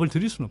일률적인 답을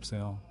드릴 수는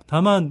없어요.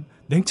 다만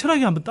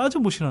냉철하게 한번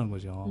따져보시라는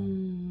거죠.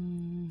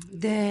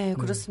 네,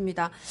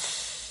 그렇습니다.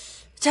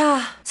 자,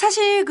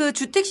 사실 그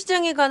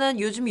주택시장에 관한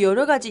요즘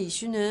여러 가지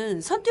이슈는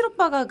선띠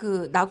오빠가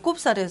그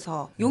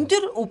낙곱살에서 용띠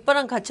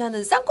오빠랑 같이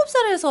하는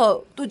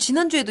쌍곱살에서 또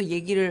지난주에도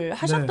얘기를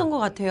하셨던 것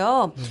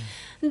같아요.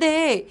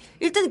 근데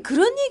일단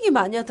그런 얘기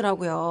많이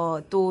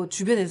하더라고요. 또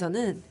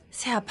주변에서는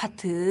새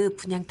아파트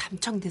분양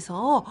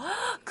당첨돼서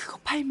그거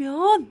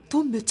팔면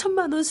돈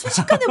몇천만 원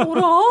순식간에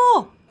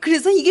벌어.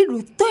 그래서 이게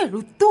로또야,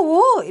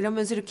 로또!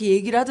 이러면서 이렇게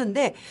얘기를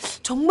하던데,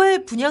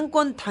 정말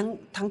분양권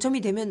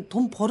당첨이 되면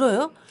돈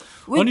벌어요?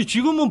 아니,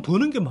 지금은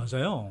버는 게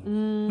맞아요.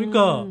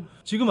 그러니까,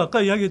 지금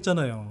아까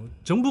이야기했잖아요.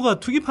 정부가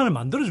투기판을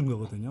만들어준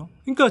거거든요.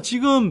 그러니까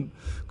지금,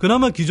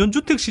 그나마 기존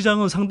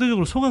주택시장은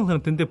상대적으로 소강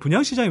상태인데,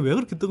 분양시장이 왜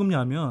그렇게 뜨겁냐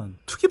하면,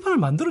 투기판을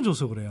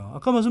만들어줘서 그래요.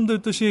 아까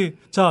말씀드렸듯이,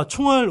 자,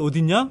 총알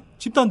어딨냐?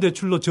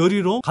 집단대출로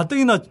저리로,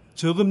 가뜩이나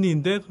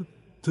저금리인데,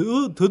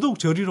 더더욱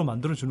저리로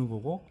만들어주는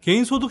거고,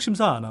 개인 소득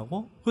심사 안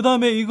하고, 그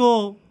다음에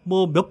이거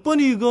뭐 몇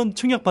번이건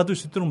청약 받을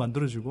수 있도록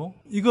만들어주고,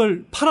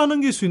 이걸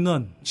팔아넘길 수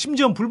있는,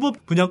 심지어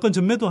불법 분양권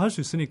전매도 할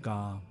수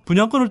있으니까,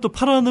 분양권을 또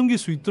팔아넘길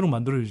수 있도록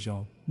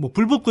만들어주죠. 뭐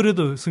불법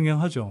거래도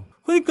승행하죠.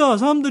 그러니까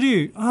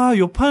사람들이,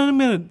 요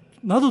판에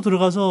나도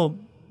들어가서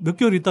몇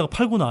개월 있다가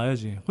팔고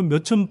나와야지. 그럼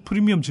몇천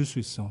프리미엄 질 수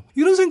있어.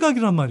 이런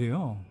생각이란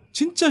말이에요.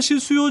 진짜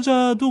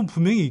실수요자도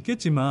분명히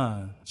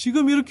있겠지만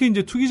지금 이렇게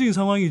이제 투기적인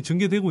상황이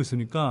전개되고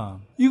있으니까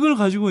이걸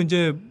가지고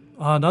이제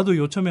나도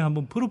요참에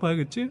한번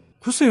풀어봐야겠지?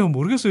 글쎄요,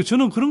 모르겠어요.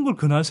 저는 그런 걸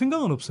권할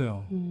생각은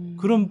없어요.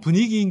 그런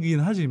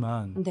분위기이긴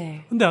하지만.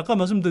 네. 근데 아까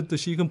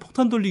말씀드렸듯이 이건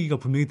폭탄 돌리기가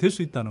분명히 될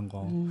수 있다는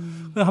거.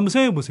 한번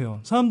생각해 보세요.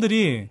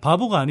 사람들이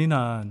바보가 아닌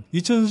한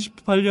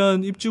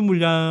 2018년 입주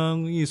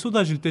물량이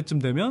쏟아질 때쯤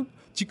되면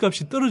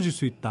집값이 떨어질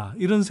수 있다.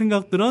 이런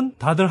생각들은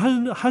다들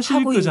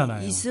하실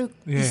거잖아요. 있어요.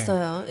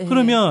 예.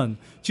 그러면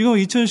지금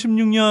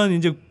 2016년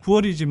이제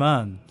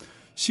 9월이지만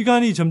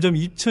시간이 점점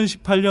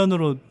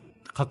 2018년으로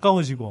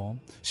가까워지고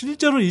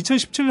실제로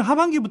 2017년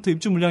하반기부터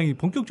입주 물량이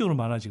본격적으로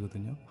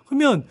많아지거든요.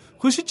 그러면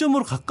그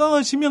시점으로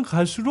가까워지면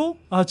갈수록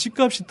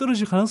집값이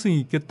떨어질 가능성이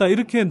있겠다.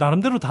 이렇게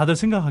나름대로 다들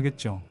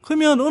생각하겠죠.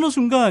 그러면 어느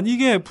순간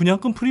이게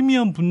분양권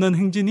프리미엄 붙는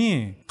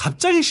행진이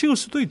갑자기 식을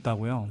수도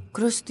있다고요.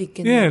 그럴 수도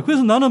있겠네요. 예,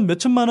 그래서 나는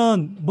몇천만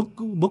원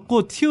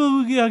먹고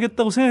튀어게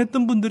하겠다고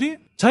생각했던 분들이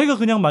자기가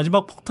그냥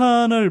마지막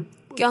폭탄을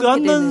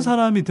껴안는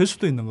사람이 될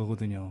수도 있는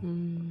거거든요.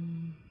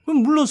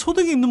 그럼 물론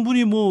소득이 있는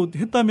분이 뭐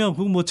했다면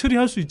그거 뭐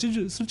처리할 수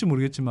있을지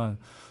모르겠지만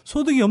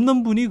소득이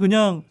없는 분이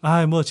그냥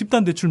뭐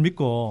집단 대출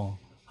믿고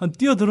한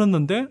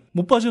뛰어들었는데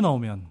못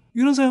빠져나오면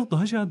이런 생각도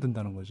하셔야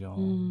된다는 거죠.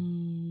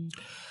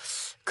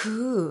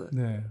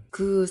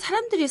 그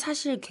사람들이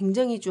사실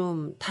굉장히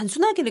좀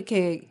단순하게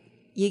이렇게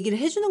얘기를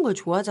해주는 걸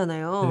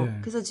좋아하잖아요. 네.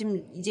 그래서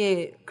지금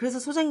이제 그래서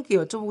소장님께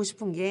여쭤보고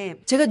싶은 게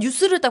제가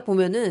뉴스를 딱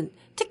보면은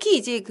특히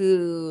이제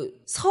그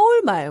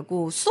서울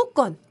말고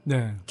수도권,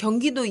 네.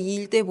 경기도 이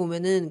일대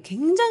보면은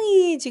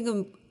굉장히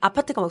지금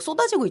아파트가 막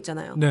쏟아지고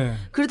있잖아요. 네.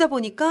 그러다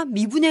보니까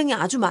미분양이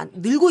아주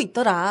늘고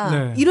있더라.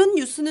 네. 이런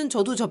뉴스는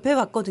저도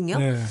접해봤거든요.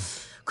 네.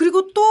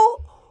 그리고 또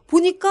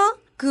보니까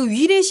그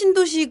위례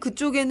신도시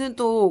그쪽에는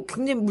또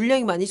굉장히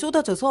물량이 많이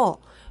쏟아져서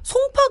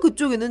송파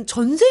그쪽에는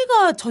전세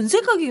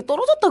가격이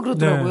떨어졌다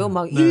그러더라고요. 네.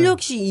 막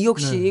 1억씩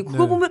 2억씩.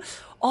 그거 보면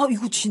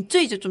이거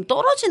진짜 이제 좀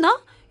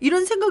떨어지나?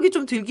 이런 생각이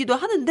좀 들기도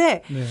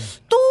하는데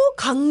또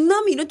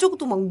강남 이런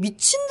쪽도 막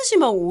미친 듯이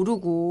막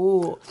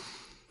오르고.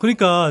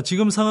 그러니까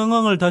지금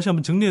상황을 다시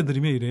한번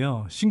정리해드리면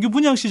이래요. 신규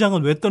분양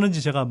시장은 왜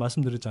떠는지 제가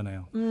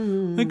말씀드렸잖아요.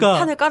 그러니까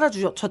판을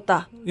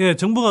깔아줬다. 예,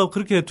 정부가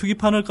그렇게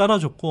투기판을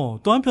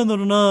깔아줬고 또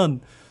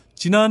한편으로는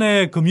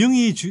지난해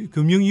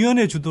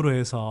금융위원회 주도로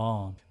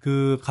해서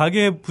그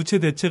가계부채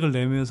대책을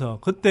내면서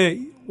그때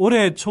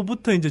올해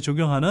초부터 이제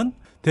적용하는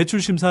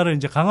대출 심사를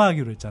이제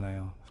강화하기로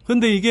했잖아요.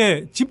 근데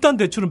이게 집단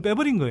대출은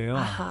빼버린 거예요.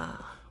 아하.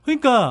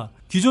 그러니까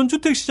기존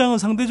주택 시장은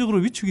상대적으로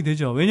위축이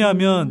되죠.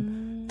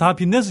 왜냐하면 다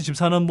빚내서 집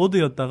사는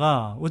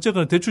모드였다가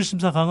어쨌거나 대출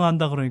심사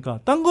강화한다 그러니까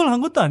딴 걸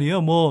한 것도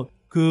아니에요. 뭐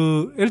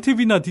그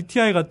LTV나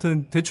DTI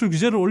같은 대출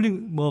규제를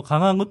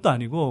강화한 것도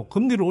아니고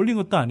금리를 올린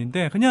것도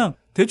아닌데 그냥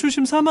대출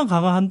심사만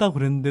강화한다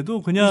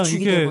그랬는데도 그냥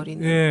이게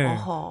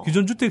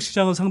기존 주택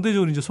시장은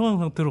상대적으로 이제 소강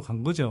상태로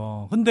간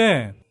거죠.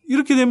 근데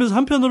이렇게 되면서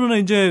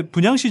한편으로는 이제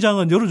분양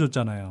시장은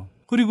열어줬잖아요.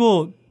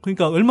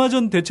 그러니까 얼마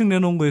전 대책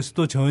내놓은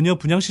거에서도 전혀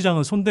분양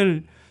시장은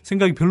손댈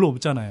생각이 별로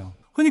없잖아요.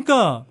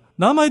 그러니까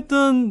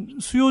남아있던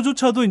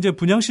수요조차도 이제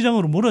분양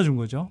시장으로 몰아준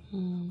거죠.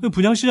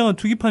 분양 시장은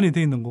투기판이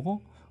돼 있는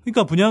거고.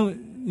 그러니까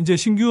이제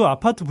신규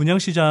아파트 분양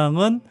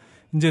시장은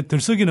이제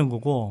들썩이는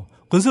거고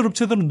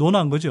건설업체들은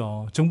논한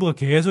거죠. 정부가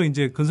계속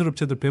이제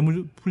건설업체들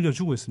배물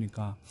풀려주고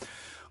있으니까.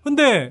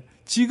 근데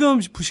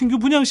지금 신규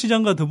분양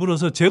시장과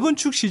더불어서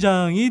재건축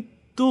시장이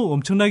또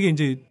엄청나게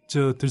이제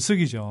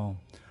들썩이죠.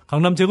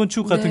 강남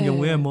재건축 같은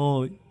경우에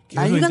뭐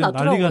난리가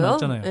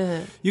났잖아요.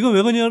 네. 이건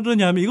왜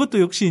그러냐면 이것도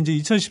역시 이제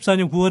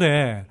 2014년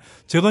 9월에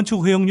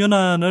재건축 허용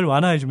연한을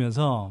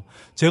완화해주면서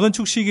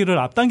재건축 시기를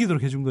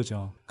앞당기도록 해준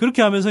거죠.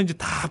 그렇게 하면서 이제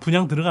다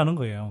분양 들어가는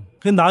거예요.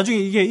 나중에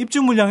이게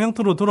입주 물량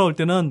형태로 돌아올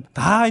때는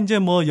다 이제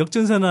뭐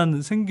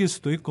역전세난 생길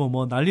수도 있고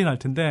뭐 난리 날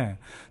텐데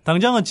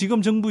당장은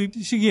지금 정부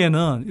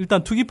시기에는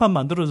일단 투기판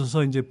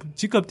만들어져서 이제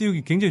집값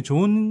띄우기 굉장히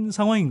좋은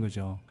상황인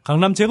거죠.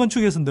 강남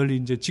재건축에서 널리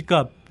이제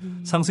집값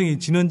상승이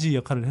진원지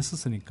역할을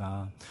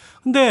했었으니까.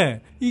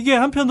 근데 이게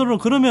한편으로는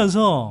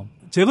그러면서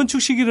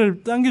재건축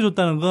시기를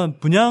당겨줬다는 건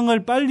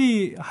분양을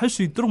빨리 할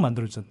수 있도록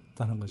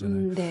만들어줬다는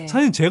거잖아요. 네.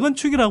 사실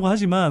재건축이라고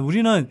하지만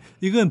우리는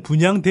이건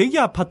분양 대기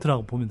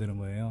아파트라고 보면 되는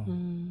거예요.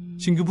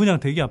 신규 분양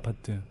대기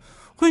아파트.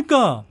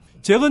 그러니까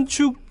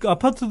재건축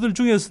아파트들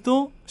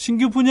중에서도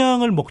신규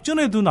분양을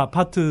목전에 둔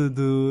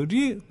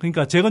아파트들이,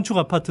 그러니까 재건축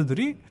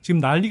아파트들이 지금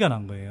난리가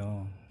난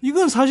거예요.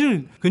 이건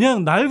사실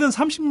그냥 낡은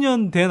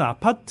 30년 된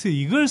아파트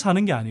이걸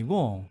사는 게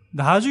아니고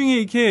나중에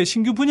이렇게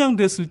신규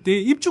분양됐을 때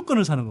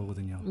입주권을 사는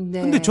거거든요.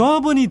 네. 근데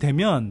조합원이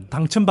되면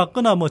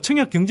당첨받거나 뭐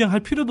청약 경쟁할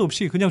필요도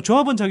없이 그냥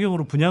조합원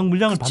자격으로 분양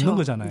물량을 그쵸. 받는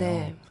거잖아요.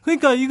 네.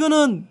 그러니까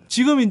이거는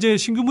지금 이제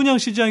신규 분양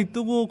시장이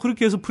뜨고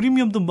그렇게 해서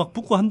프리미엄도 막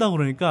붙고 한다고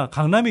그러니까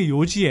강남의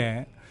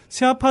요지에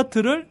새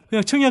아파트를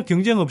그냥 청약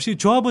경쟁 없이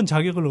조합원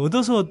자격을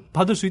얻어서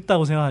받을 수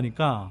있다고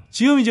생각하니까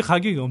지금 이제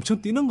가격이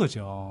엄청 뛰는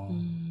거죠.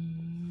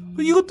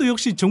 이것도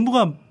역시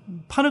정부가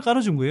판을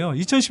깔아준 거예요.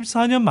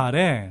 2014년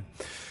말에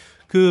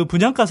그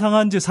분양가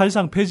상한제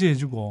사실상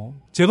폐지해주고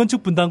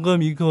재건축 분담금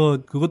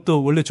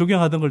그것도 원래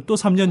적용하던 걸 또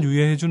 3년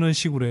유예해주는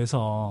식으로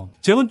해서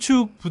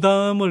재건축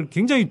부담을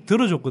굉장히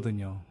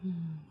덜어줬거든요.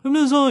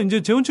 그러면서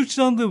이제 재건축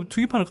시장도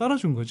투기판을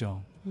깔아준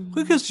거죠.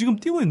 그렇게 해서 지금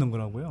뛰고 있는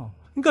거라고요.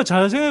 그러니까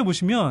잘 생각해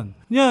보시면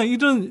그냥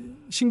이런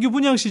신규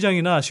분양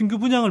시장이나 신규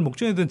분양을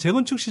목적에 둔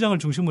재건축 시장을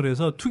중심으로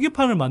해서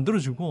투기판을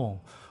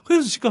만들어주고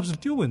그래서 집값을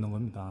띄우고 있는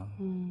겁니다.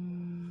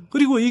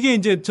 그리고 이게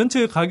이제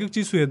전체 가격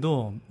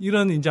지수에도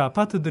이런 이제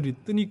아파트들이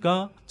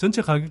뜨니까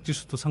전체 가격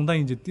지수도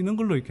상당히 이제 뛰는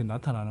걸로 이렇게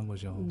나타나는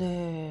거죠.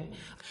 네.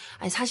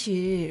 아니,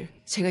 사실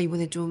제가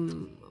이번에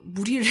좀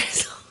무리를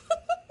해서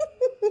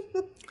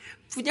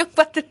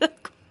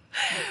분양받으려고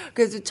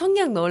그래서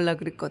청약 넣으려고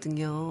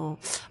그랬거든요.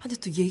 근데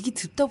또 얘기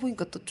듣다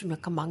보니까 또 좀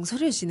약간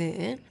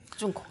망설여지네.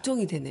 좀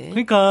걱정이 되네.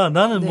 그러니까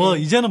나는 네. 뭐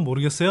이제는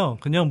모르겠어요.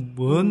 그냥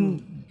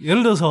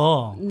예를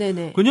들어서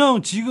네네.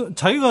 그냥 지금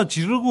자기가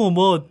지르고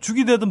뭐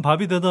죽이 되든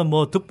밥이 되든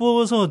뭐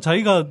덕보고서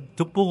자기가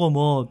덕보고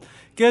뭐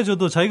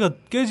깨져도 자기가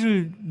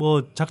깨질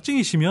뭐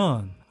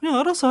작정이시면 그냥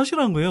알아서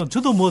하시라는 거예요.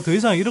 저도 뭐 더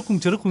이상 이러쿵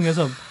저러쿵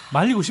해서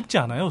말리고 싶지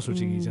않아요.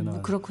 솔직히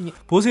이제는. 그렇군요.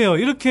 보세요.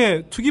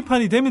 이렇게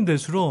투기판이 되면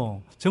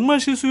될수록 정말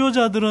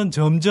실수요자들은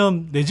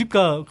점점 내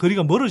집과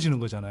거리가 멀어지는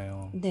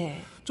거잖아요.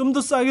 네. 좀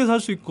더 싸게 살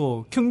수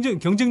있고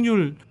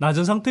경쟁률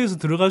낮은 상태에서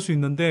들어갈 수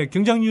있는데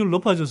경쟁률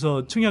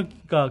높아져서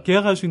청약가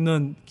계약할 수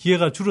있는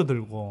기회가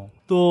줄어들고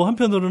또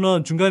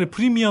한편으로는 중간에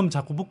프리미엄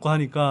자꾸 붙고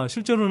하니까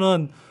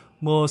실제로는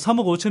뭐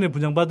 3억 5천에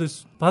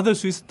분양받을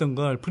수 있었던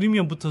걸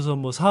프리미엄 붙어서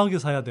뭐 4억에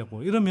사야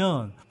되고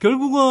이러면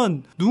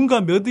결국은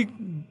누군가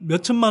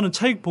몇 천만 원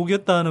차익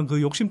보겠다는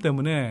그 욕심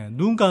때문에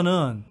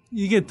누군가는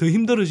이게 더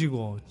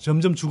힘들어지고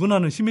점점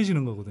죽어나는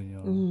심해지는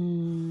거거든요.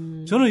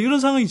 저는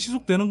이런 상황이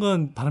지속되는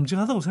건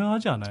바람직하다고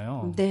생각하지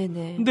않아요.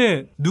 네네.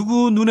 근데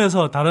누구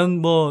눈에서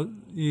다른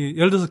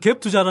예를 들어서 갭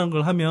투자라는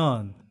걸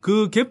하면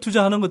그 갭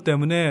투자하는 것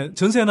때문에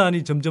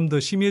전세난이 점점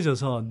더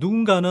심해져서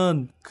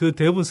누군가는 그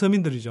대부분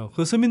서민들이죠.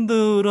 그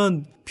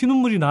서민들은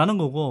피눈물이 나는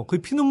거고 그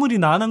피눈물이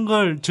나는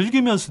걸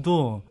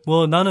즐기면서도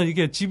뭐 나는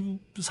이게 집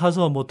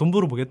사서 뭐 돈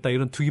벌어보겠다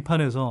이런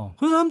투기판에서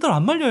그 사람들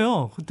안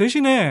말려요. 그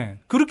대신에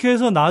그렇게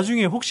해서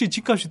나중에 혹시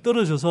집값이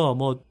떨어져서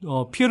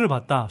피해를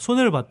봤다,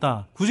 손해를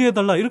봤다,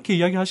 구제해달라 이렇게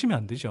이야기하시면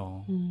안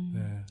되죠.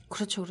 네.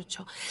 그렇죠,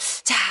 그렇죠.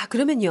 자,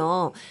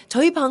 그러면요.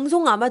 저희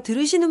방송 아마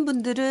들으시는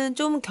분들은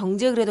좀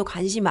경제 그래도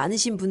관심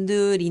많으신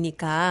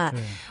분들이니까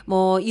네.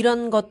 뭐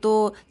이런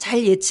것도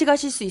잘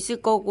예측하실 수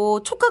있을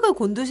거고 촉각을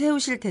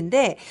곤두세우실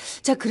텐데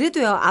자,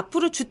 그래도요.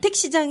 앞으로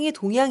주택시장의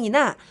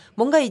동향이나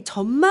뭔가 이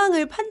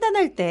전망을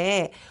판단할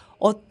때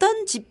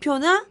어떤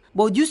지표나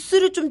뭐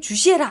뉴스를 좀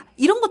주시해라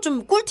이런 것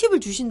좀 꿀팁을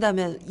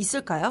주신다면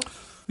있을까요?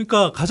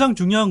 그러니까 가장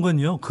중요한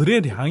건요.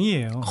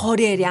 거래량이에요.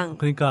 거래량.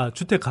 그러니까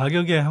주택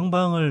가격의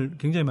향방을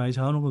굉장히 많이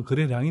정하는 건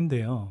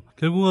거래량인데요.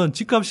 결국은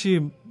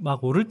집값이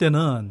막 오를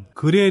때는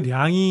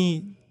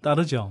거래량이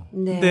따르죠.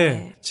 네.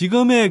 근데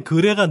지금의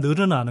거래가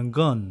늘어나는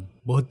건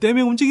뭐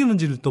때문에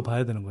움직이는지를 또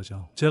봐야 되는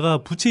거죠.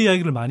 제가 부채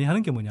이야기를 많이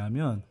하는 게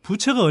뭐냐면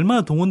부채가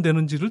얼마나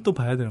동원되는지를 또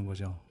봐야 되는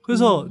거죠.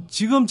 그래서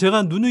지금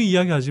제가 누누이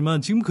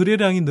이야기하지만 지금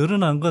거래량이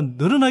늘어난 건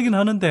늘어나긴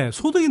하는데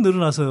소득이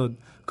늘어나서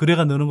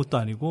거래가 느는 것도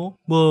아니고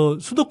뭐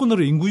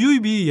수도권으로 인구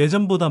유입이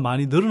예전보다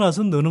많이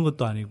늘어나서 느는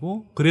것도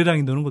아니고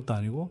거래량이 느는 것도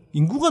아니고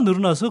인구가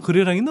늘어나서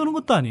거래량이 느는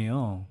것도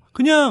아니에요.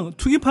 그냥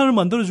투기판을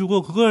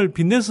만들어주고 그걸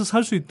빚내서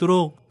살 수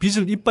있도록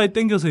빚을 이빨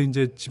땡겨서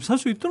이제 집 살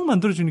수 있도록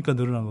만들어주니까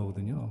늘어난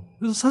거거든요.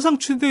 그래서 사상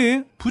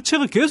최대의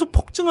부채가 계속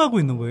폭증하고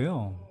있는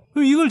거예요.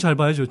 그럼 이걸 잘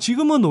봐야죠.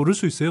 지금은 오를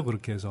수 있어요.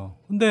 그렇게 해서.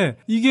 근데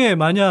이게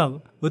만약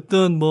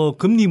어떤 뭐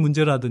금리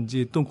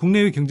문제라든지 또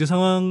국내의 경제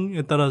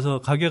상황에 따라서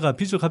가게가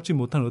빚을 갚지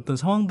못하는 어떤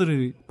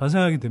상황들이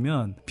발생하게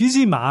되면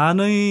빚이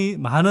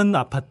많은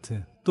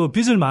아파트 또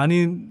빚을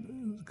많이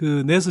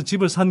내서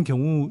집을 산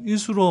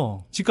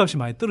경우일수록 집값이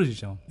많이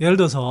떨어지죠. 예를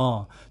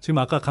들어서 지금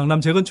아까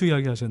강남 재건축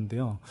이야기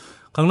하셨는데요.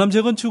 강남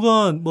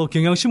재건축은 뭐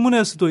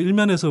경향신문에서도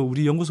일면에서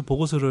우리 연구소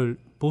보고서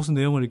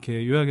내용을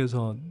이렇게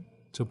요약해서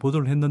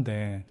보도를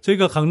했는데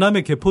저희가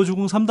강남의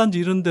개포주공 3단지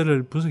이런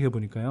데를 분석해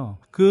보니까요.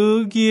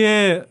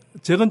 거기에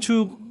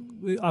재건축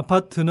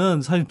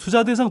아파트는 사실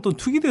투자 대상 또는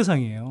투기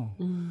대상이에요.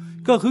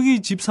 그러니까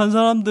거기 집 산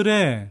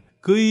사람들의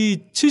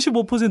거의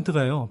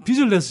 75%가요.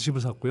 빚을 내서 집을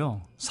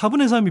샀고요.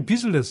 4분의 3이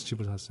빚을 내서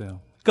집을 샀어요.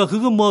 그러니까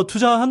그건 뭐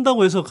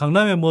투자한다고 해서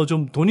강남에 뭐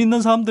좀 돈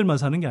있는 사람들만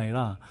사는 게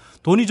아니라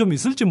돈이 좀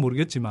있을지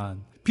모르겠지만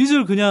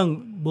빚을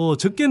그냥 뭐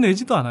적게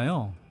내지도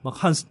않아요.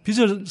 막 한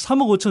빚을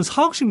 3억 5천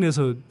 4억씩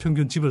내서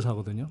평균 집을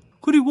사거든요.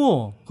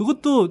 그리고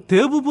그것도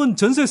대부분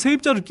전세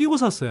세입자를 끼고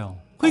샀어요.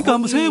 그러니까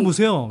한번 생각해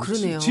보세요.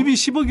 집이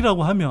 10억이라고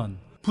하면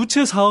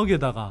부채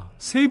 4억에다가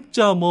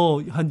세입자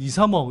뭐 한 2,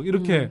 3억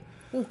이렇게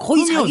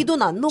거의 자기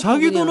돈 안 넣고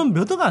자기 돈은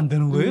몇 억 안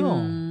되는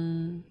거예요.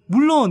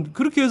 물론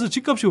그렇게 해서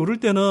집값이 오를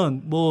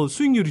때는 뭐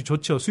수익률이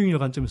좋죠. 수익률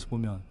관점에서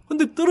보면.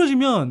 근데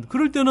떨어지면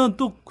그럴 때는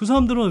또 그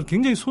사람들은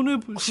굉장히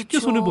쉽게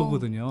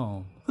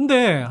손해보거든요.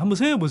 근데 한번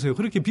생각해 보세요.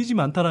 그렇게 빚이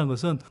많다는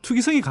것은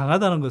투기성이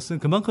강하다는 것은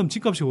그만큼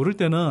집값이 오를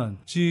때는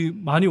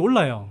많이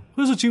올라요.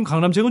 그래서 지금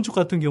강남 재건축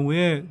같은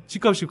경우에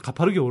집값이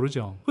가파르게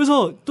오르죠.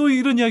 그래서 또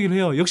이런 이야기를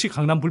해요. 역시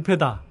강남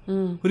불패다.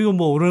 그리고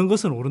뭐 오르는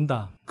것은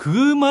오른다. 그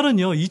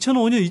말은요.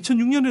 2005년,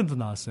 2006년에도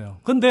나왔어요.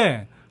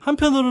 근데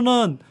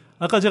한편으로는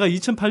아까 제가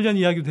 2008년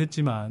이야기도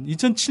했지만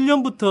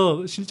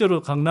 2007년부터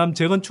실제로 강남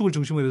재건축을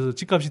중심으로 해서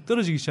집값이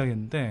떨어지기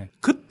시작했는데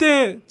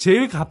그때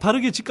제일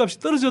가파르게 집값이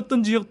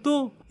떨어졌던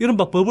지역도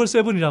이른바 버블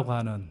세븐이라고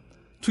하는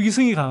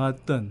투기성이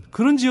강했던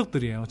그런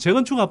지역들이에요.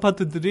 재건축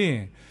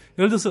아파트들이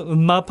예를 들어서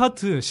은마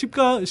아파트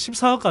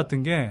 14억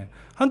같은 게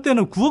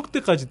한때는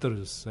 9억대까지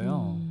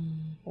떨어졌어요.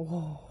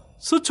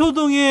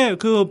 서초동의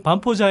그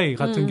반포자이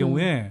같은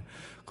경우에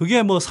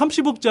그게 뭐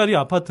 30억짜리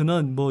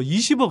아파트는 뭐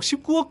 20억,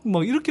 19억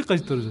뭐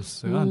이렇게까지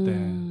떨어졌어요,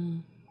 한때.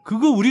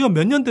 그거 우리가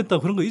몇 년 됐다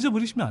그런 거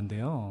잊어버리시면 안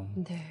돼요.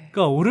 네.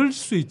 그러니까 오를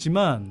수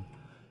있지만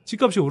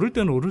집값이 오를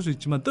때는 오를 수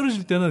있지만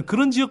떨어질 때는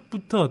그런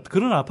지역부터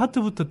그런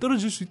아파트부터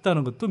떨어질 수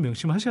있다는 것도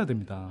명심하셔야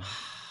됩니다.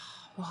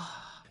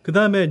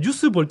 그다음에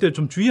뉴스 볼 때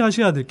좀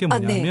주의하셔야 될 게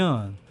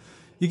뭐냐면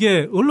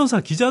이게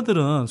언론사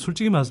기자들은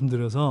솔직히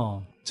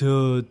말씀드려서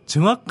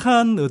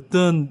정확한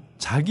어떤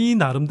자기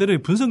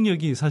나름대로의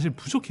분석력이 사실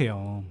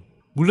부족해요.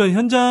 물론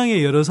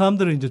현장에 여러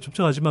사람들을 이제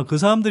접촉하지만 그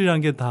사람들이란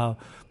게 다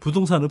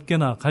부동산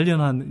업계나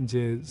관련한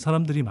이제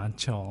사람들이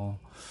많죠.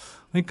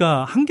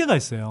 그러니까 한계가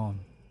있어요.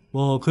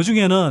 뭐 그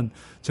중에는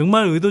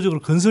정말 의도적으로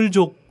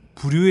건설족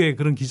부류의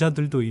그런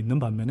기자들도 있는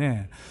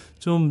반면에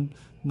좀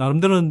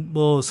나름대로는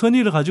뭐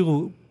선의를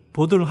가지고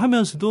보도를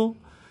하면서도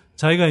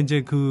자기가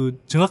이제 그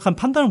정확한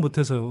판단을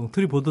못해서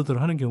엉터리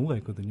보도들을 하는 경우가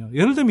있거든요.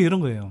 예를 들면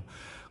이런 거예요.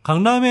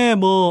 강남에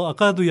뭐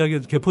아까도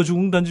이야기했던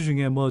개포주공단지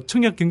중에 뭐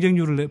청약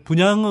경쟁률을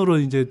분양으로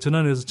이제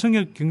전환해서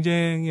청약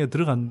경쟁에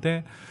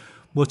들어갔는데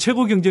뭐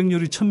최고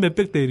경쟁률이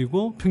 1000몇백 대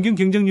 1이고 평균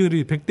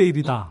경쟁률이 100대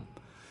 1이다.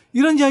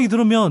 이런 이야기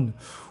들으면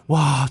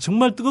와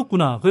정말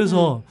뜨겁구나.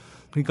 그래서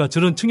그러니까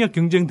저런 청약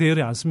경쟁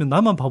대열에 안 쓰면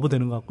나만 바보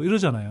되는 것 같고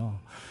이러잖아요.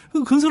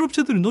 그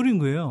건설업체들이 노린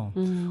거예요.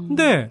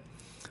 근데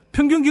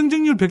평균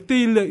경쟁률 100대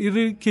 1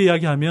 이렇게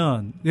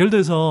이야기하면 예를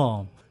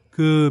들어서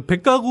그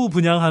 100가구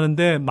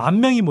분양하는데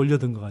 10,000명이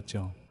몰려든 것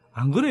같죠.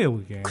 안 그래요,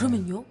 그게.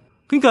 그러면요?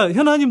 그러니까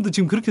현아님도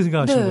지금 그렇게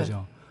생각하시는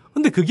거죠.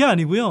 근데 그게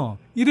아니고요.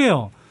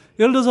 이래요.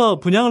 예를 들어서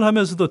분양을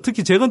하면서도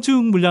특히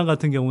재건축 물량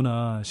같은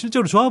경우는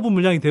실제로 조합원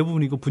물량이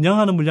대부분이고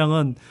분양하는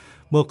물량은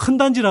뭐 큰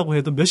단지라고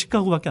해도 몇십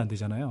가구밖에 안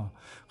되잖아요.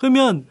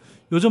 그러면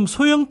요즘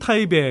소형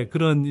타입의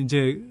그런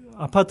이제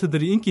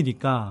아파트들이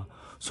인기니까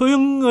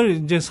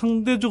소형을 이제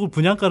상대적으로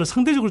분양가를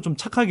상대적으로 좀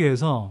착하게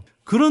해서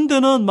그런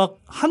데는 막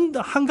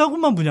한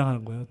가구만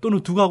분양하는 거예요.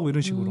 또는 2가구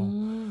이런 식으로.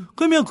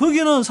 그러면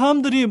거기는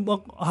사람들이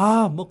막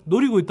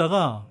노리고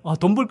있다가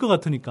돈 벌 것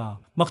같으니까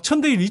막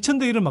 1000대 1,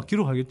 2000대 1을 막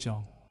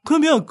기록하겠죠.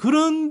 그러면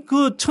그런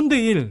그 1000대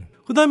 1,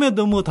 그 다음에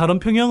또 뭐 다른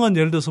평형은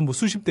예를 들어서 뭐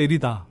수십 대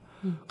 1이다.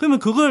 그러면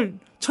그걸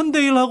 1000대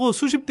 1하고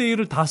수십 대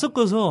 1을 다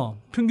섞어서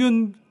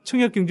평균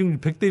청약 경쟁률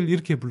 100대 1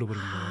 이렇게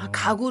불러버린 거예요.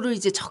 가구를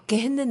이제 적게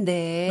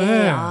했는데.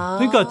 네.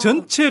 그러니까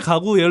전체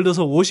가구 예를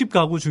들어서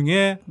 50가구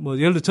중에 뭐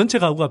예를 들어 전체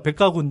가구가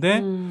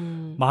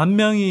 100가구인데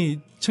 10,000명이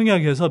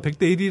청약해서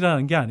 100대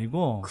 1이라는 게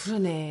아니고.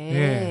 그러네.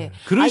 네.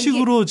 그런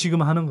식으로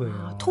지금 하는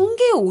거예요.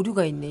 통계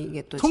오류가 있네,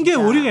 이게 또. 통계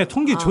오류에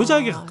통계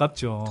조작에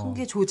가깝죠.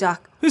 통계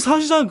조작.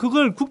 사실상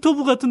그걸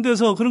국토부 같은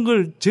데서 그런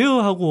걸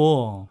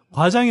제어하고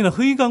과장이나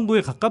허위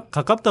광고에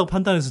가깝다고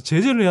판단해서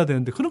제재를 해야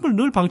되는데 그런 걸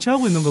늘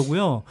방치하고 있는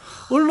거고요.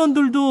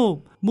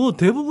 언론들도 뭐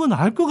대부분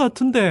알 것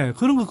같은데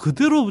그런 거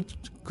그대로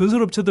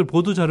건설업체들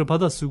보도자료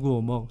받아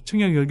쓰고 뭐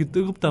청약 열기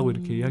뜨겁다고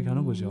이렇게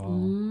이야기하는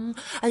거죠.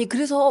 아니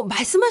그래서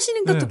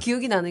말씀하시는 것도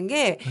기억이 나는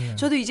게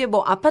저도 이제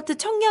뭐 아파트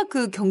청약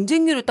그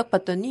경쟁률을 딱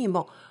봤더니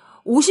막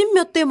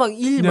 50몇 대 막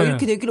 1 막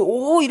이렇게 되길래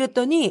오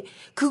이랬더니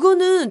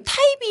그거는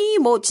타입이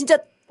뭐 진짜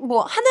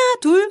뭐 하나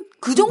둘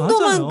그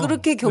정도만 맞아요.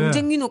 그렇게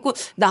경쟁률 놓고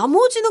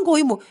나머지는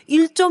거의 뭐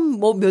 1점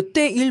뭐 몇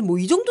대 1 뭐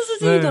이 정도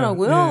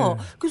수준이더라고요.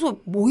 그래서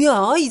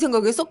뭐야 이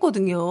생각을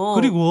했었거든요.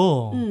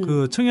 그리고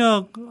그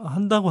청약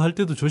한다고 할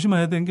때도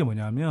조심해야 되는 게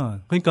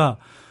뭐냐면 그러니까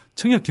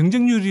청약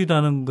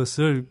경쟁률이라는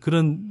것을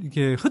그런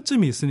이게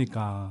허점이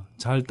있으니까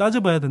잘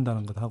따져봐야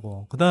된다는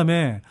것하고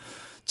그다음에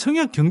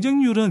청약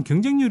경쟁률은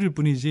경쟁률일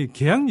뿐이지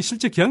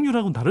실제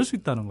계약률하고는 다를 수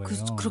있다는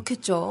거예요.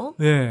 그렇겠죠.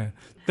 네.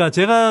 그러니까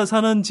제가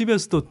사는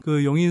집에서도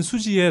그 용인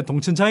수지에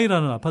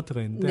동천자이라는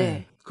아파트가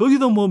있는데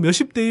거기도 뭐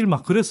몇십 대 1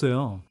 막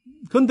그랬어요.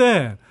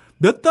 그런데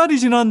몇 달이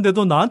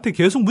지났는데도 나한테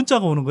계속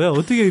문자가 오는 거야.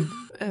 어떻게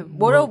네,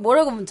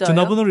 뭐라고 문자요?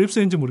 전화번호를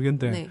입수했는지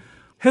모르겠는데 네.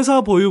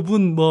 회사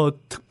보유분 뭐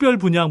특별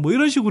분양 뭐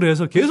이런 식으로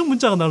해서 계속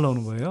문자가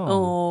날라오는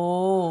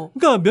거예요.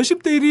 그러니까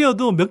몇십 대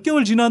 1이어도 몇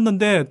개월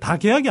지났는데 다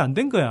계약이 안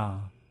된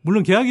거야.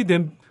 물론 계약이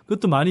된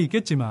것도 많이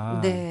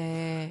있겠지만.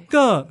 네.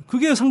 그러니까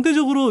그게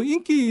상대적으로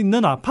인기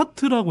있는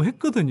아파트라고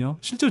했거든요.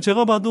 실제로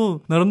제가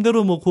봐도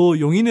나름대로 뭐 그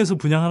용인에서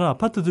분양하는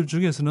아파트들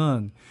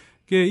중에서는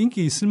꽤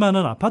인기 있을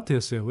만한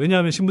아파트였어요.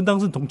 왜냐하면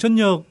신분당선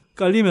동천역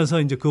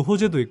깔리면서 이제 그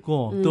호재도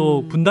있고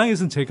또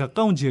분당에서는 제일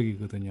가까운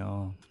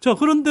지역이거든요. 자,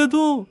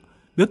 그런데도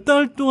몇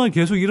달 동안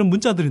계속 이런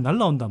문자들이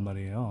날라온단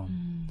말이에요.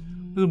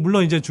 그래서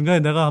물론 이제 중간에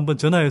내가 한번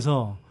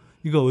전화해서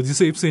이거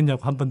어디서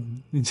입수했냐고 한번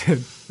이제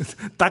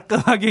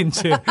따끔하게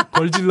이제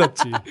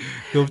벌질렀지.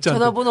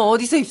 전화번호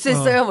어디서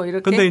입수했어요? 뭐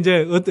이렇게. 근데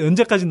이제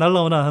언제까지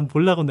날라오나 한번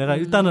보려고 내가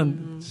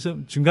일단은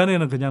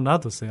중간에는 그냥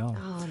놔뒀어요.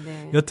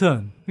 네.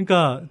 여튼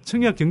그러니까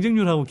청약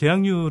경쟁률하고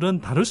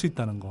계약률은 다를 수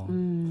있다는 거.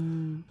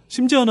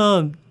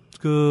 심지어는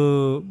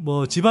그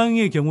뭐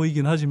지방의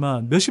경우이긴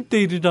하지만 몇십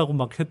대 1이라고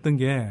막 했던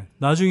게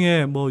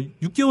나중에 뭐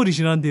 6개월이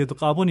지난 뒤에도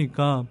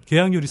까보니까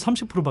계약률이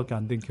 30%밖에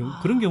안 된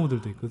그런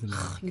경우들도 있거든요.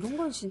 이런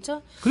건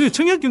진짜. 그리고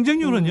청약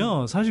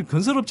경쟁률은요 사실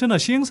건설업체나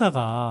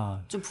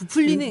시행사가 좀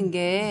부풀리는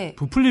게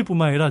부풀릴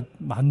뿐만 아니라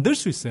만들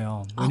수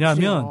있어요.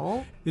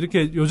 왜냐하면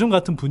이렇게 요즘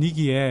같은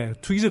분위기에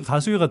투기적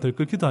가수요가 덜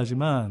끓기도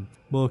하지만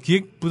뭐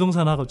기획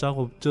부동산하고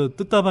짜고 저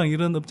뜻다방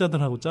이런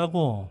업자들하고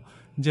짜고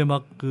이제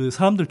막 그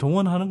사람들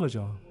동원하는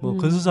거죠. 뭐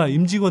건설사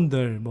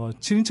임직원들, 뭐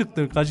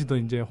친인척들까지도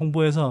이제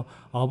홍보해서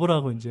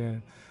와보라고 이제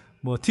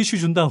뭐 티슈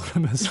준다고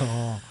그러면서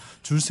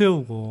줄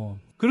세우고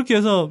그렇게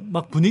해서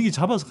막 분위기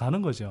잡아서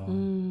가는 거죠.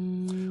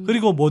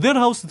 그리고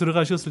모델하우스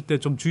들어가셨을 때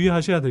좀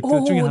주의하셔야 될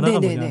것 중에 하나가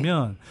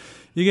뭐냐면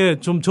이게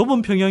좀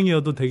좁은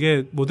평형이어도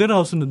되게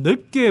모델하우스는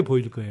넓게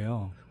보일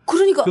거예요.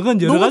 그러니까 그건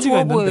여러 너무 가지가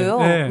좋아 있는데 보여요.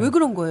 네. 왜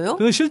그런 거예요?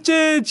 그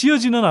실제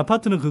지어지는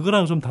아파트는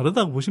그거랑 좀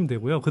다르다고 보시면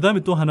되고요. 그다음에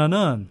또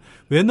하나는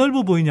왜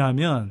넓어 보이냐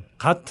하면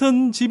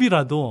같은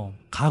집이라도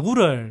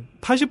가구를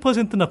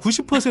 80%나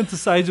 90%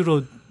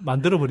 사이즈로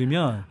만들어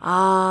버리면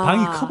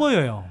방이 커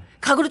보여요.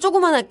 가구를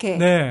조그만하게.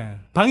 네.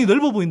 방이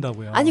넓어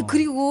보인다고요. 아니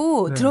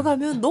그리고 네.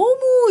 들어가면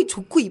너무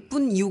좋고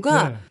이쁜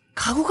이유가 네.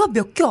 가구가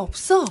몇 개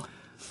없어.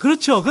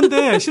 그렇죠.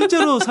 근데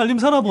실제로 살림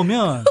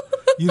살아보면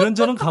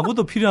이런저런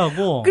가구도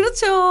필요하고.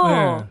 그렇죠.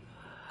 네.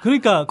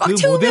 그러니까 그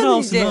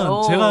모델하우스는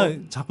제가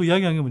자꾸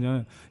이야기하는 게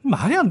뭐냐면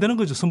말이 안 되는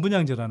거죠.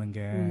 선분양제라는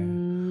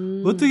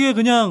게. 어떻게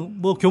그냥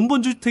뭐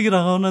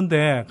견본주택이라고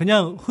하는데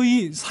그냥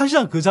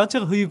사실상 그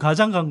자체가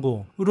가장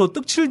광고로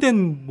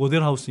떡칠된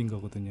모델하우스인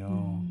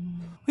거거든요.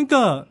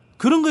 그러니까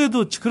그런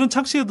거에도 그런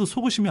착시에도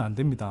속으시면 안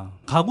됩니다.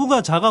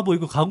 가구가 작아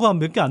보이고 가구가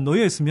몇 개 안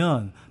놓여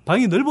있으면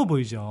방이 넓어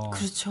보이죠.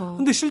 그렇죠.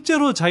 근데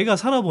실제로 자기가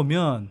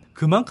살아보면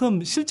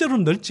그만큼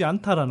실제로는 넓지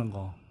않다라는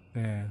거.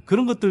 네,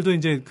 그런 것들도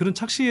이제 그런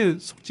착시에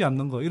속지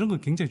않는 거 이런 거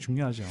굉장히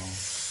중요하죠.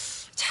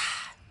 자,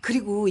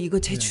 그리고 이거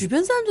제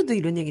주변 사람들도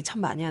이런 얘기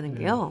참 많이 하는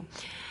게요.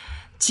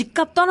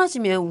 집값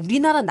떨어지면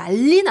우리나라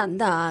난리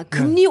난다.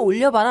 금리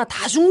올려봐라.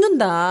 다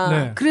죽는다.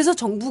 네. 그래서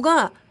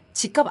정부가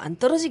집값 안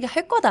떨어지게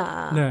할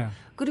거다. 네.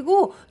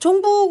 그리고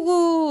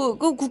정부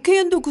그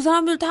국회의원도 그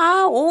사람들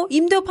다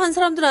임대업 한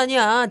사람들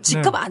아니야.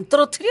 집값 안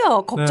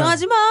떨어뜨려.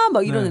 걱정하지 마.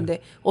 막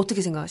이러는데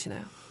어떻게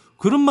생각하시나요?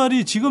 그런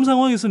말이 지금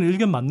상황에서는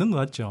일견 맞는 것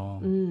같죠.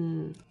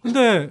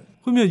 근데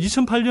그러면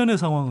 2008년의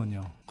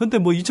상황은요? 근데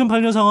뭐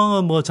 2008년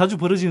상황은 뭐 자주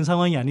벌어지는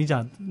상황이 아니지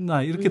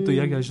않나 이렇게 또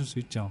이야기하실 수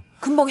있죠.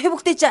 금방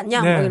회복됐지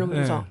않냐? 네, 막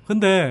이러면서. 네.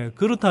 근데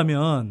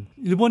그렇다면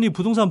일본이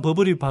부동산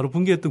버블이 바로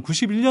붕괴했던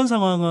 91년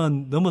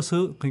상황은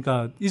넘어서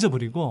그러니까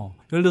잊어버리고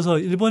예를 들어서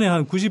일본의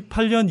한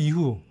 98년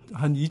이후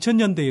한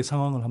 2000년대의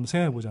상황을 한번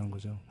생각해 보자는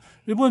거죠.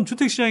 일본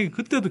주택시장이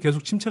그때도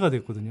계속 침체가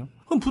됐거든요.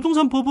 그럼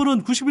부동산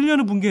버블은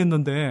 91년에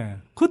붕괴했는데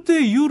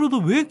그때 이후로도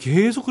왜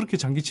계속 그렇게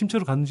장기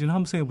침체로 갔는지는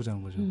한번 생각해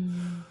보자는 거죠.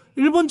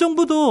 일본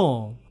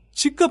정부도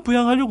집값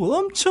부양하려고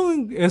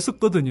엄청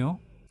애썼거든요.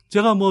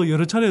 제가 뭐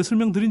여러 차례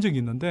설명드린 적이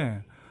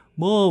있는데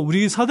뭐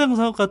우리 사대강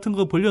사업 같은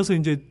거 벌려서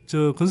이제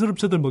저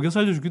건설업체들 먹여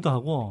살려주기도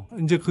하고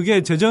이제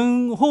그게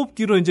재정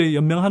호흡기로 이제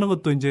연명하는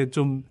것도 이제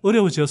좀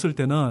어려워졌을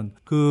때는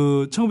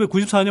그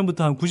 1994년부터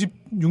한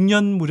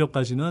 96년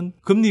무렵까지는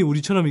금리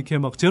우리처럼 이렇게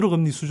막 제로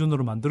금리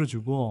수준으로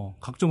만들어주고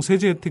각종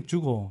세제 혜택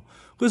주고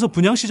그래서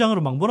분양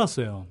시장으로 막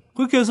몰았어요.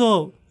 그렇게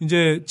해서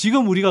이제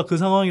지금 우리가 그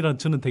상황이랑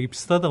저는 되게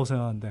비슷하다고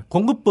생각하는데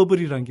공급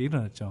버블이라는 게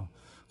일어났죠.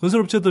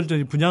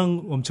 건설업체들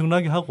분양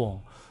엄청나게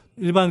하고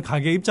일반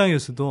가게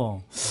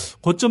입장에서도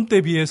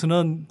고점대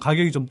비해서는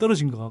가격이 좀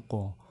떨어진 것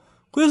같고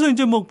그래서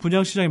이제 뭐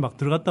분양 시장에 막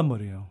들어갔단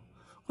말이에요.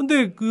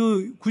 근데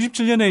그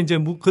 97년에 이제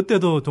뭐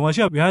그때도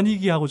동아시아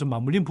외환위기하고 좀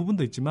맞물린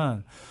부분도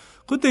있지만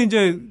그때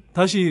이제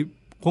다시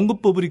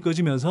공급 버블이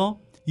꺼지면서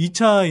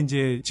 2차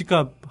이제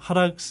집값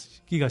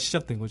하락기가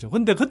시작된 거죠.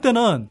 근데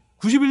그때는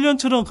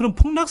 91년처럼 그런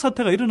폭락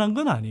사태가 일어난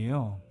건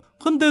아니에요.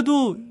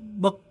 근데도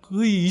막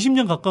거의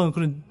 20년 가까운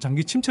그런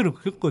장기 침체를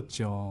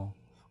겪었죠.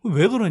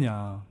 왜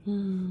그러냐?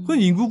 그건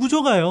인구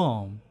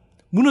구조가요.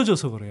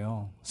 무너져서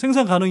그래요.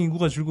 생산 가능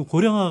인구가 줄고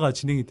고령화가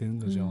진행이 되는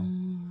거죠.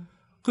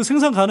 그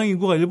생산 가능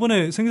인구가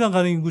일본의 생산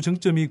가능 인구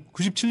정점이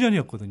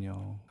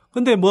 97년이었거든요.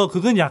 근데 뭐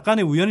그건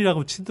약간의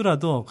우연이라고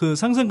치더라도 그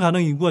상승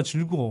가능 인구가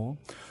줄고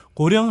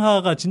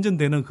고령화가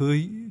진전되는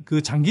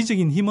그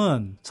장기적인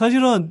힘은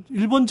사실은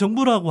일본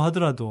정부라고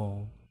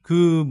하더라도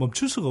그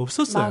멈출 수가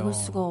없었어요. 막을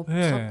수가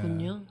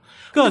없었군요. 네.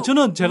 그러니까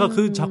저는 제가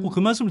자꾸 그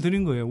말씀을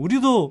드린 거예요.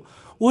 우리도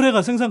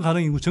올해가 생산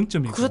가능 인구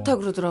정점이고 그렇다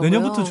그러더라고요.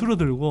 내년부터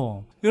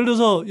줄어들고 예를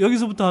들어서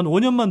여기서부터 한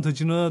 5년만 더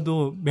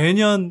지나도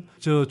매년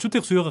저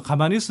주택 수요가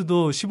가만히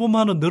있어도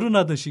 15만 원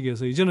늘어나던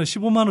시기에서 이제는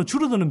 15만 원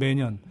줄어드는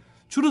매년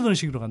줄어드는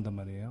시기로 간단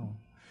말이에요.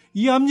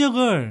 이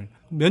압력을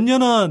몇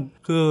년은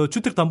그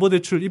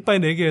주택담보대출 이빠이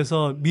내게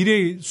해서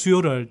미래의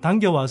수요를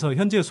당겨와서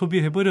현재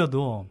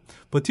소비해버려도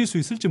버틸 수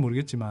있을지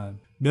모르겠지만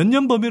몇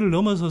년 범위를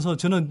넘어서서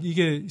저는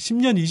이게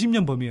 10년,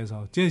 20년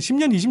범위에서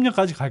 10년,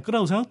 20년까지 갈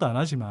거라고 생각도 안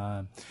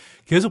하지만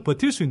계속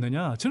버틸 수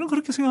있느냐? 저는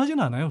그렇게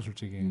생각하지는 않아요,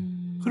 솔직히.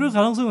 그럴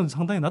가능성은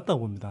상당히 낮다고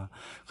봅니다.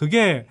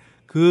 그게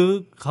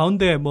그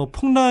가운데 뭐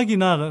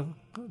폭락이나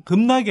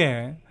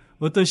급락의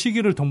어떤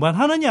시기를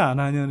동반하느냐 안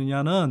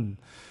하느냐는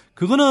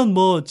그거는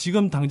뭐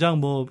지금 당장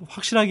뭐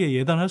확실하게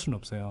예단할 수는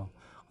없어요.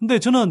 근데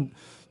저는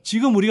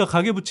지금 우리가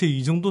가계부채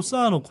이 정도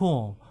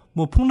쌓아놓고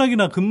뭐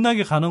폭락이나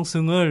급락의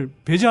가능성을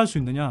배제할 수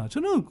있느냐?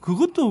 저는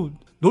그것도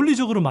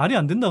논리적으로 말이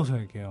안 된다고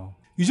생각해요.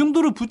 이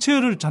정도로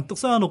부채를 잔뜩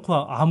쌓아놓고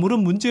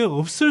아무런 문제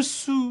없을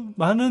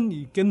수만은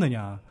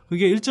있겠느냐.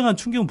 그게 일정한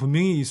충격은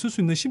분명히 있을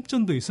수 있는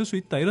심전도 있을 수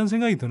있다. 이런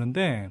생각이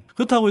드는데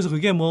그렇다고 해서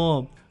그게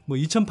뭐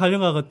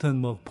 2008년과 같은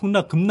뭐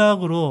폭락,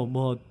 급락으로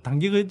뭐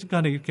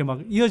단기간에 이렇게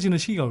막 이어지는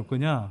시기가 올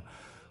거냐.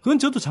 그건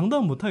저도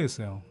장담은 못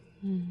하겠어요.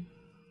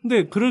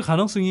 근데 그럴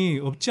가능성이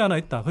없지 않아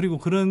있다. 그리고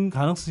그런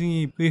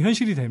가능성이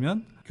현실이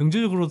되면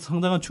경제적으로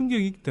상당한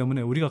충격이 있기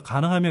때문에 우리가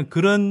가능하면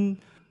그런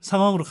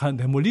상황으로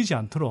내몰리지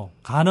않도록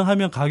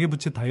가능하면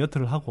가계부채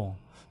다이어트를 하고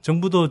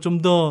정부도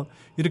좀 더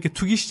이렇게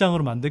투기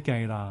시장으로 만들 게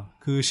아니라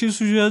그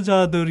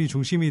실수요자들이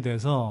중심이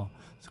돼서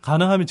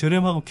가능하면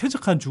저렴하고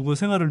쾌적한 주거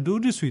생활을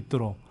누릴 수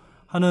있도록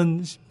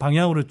하는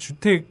방향으로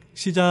주택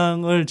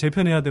시장을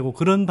재편해야 되고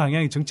그런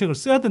방향의 정책을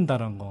써야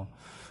된다는 거.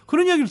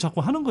 그런 이야기를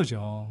자꾸 하는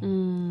거죠.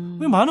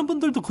 많은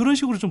분들도 그런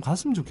식으로 좀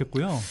갔으면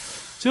좋겠고요.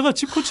 제가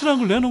집코치라는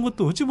걸 내놓은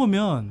것도 어찌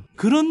보면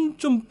그런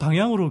좀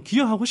방향으로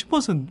기여하고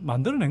싶어서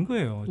만들어낸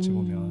거예요. 어찌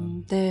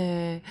보면.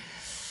 네.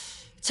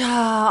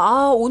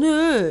 자,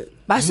 오늘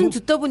말씀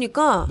듣다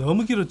보니까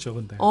너무 길었죠,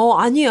 근데.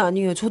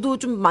 아니에요. 저도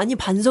좀 많이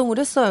반성을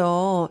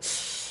했어요.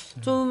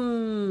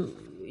 좀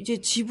이제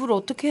집을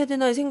어떻게 해야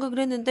되나 생각을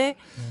했는데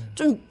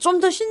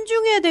좀 더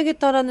신중해야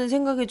되겠다라는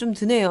생각이 좀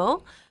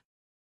드네요.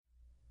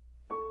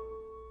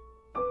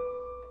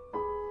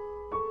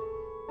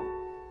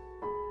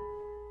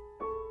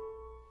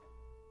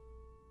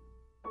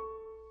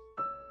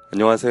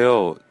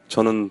 안녕하세요.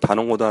 저는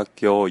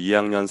단원고등학교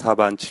 2학년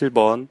 4반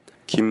 7번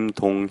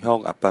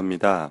김동혁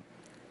아빠입니다.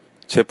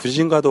 제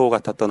부신과도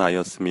같았던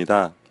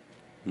아이였습니다.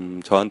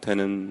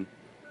 저한테는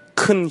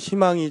큰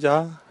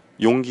희망이자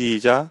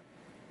용기이자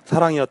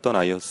사랑이었던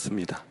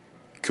아이였습니다.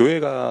 교회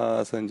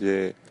가서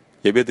이제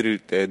예배 드릴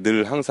때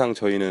늘 항상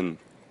저희는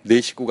네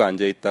식구가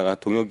앉아있다가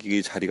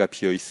동혁이 자리가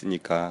비어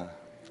있으니까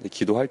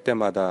기도할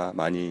때마다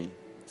많이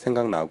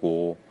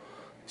생각나고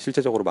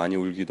실제적으로 많이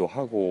울기도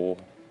하고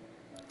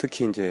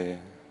특히 이제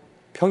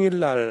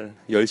평일날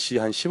 10시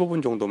한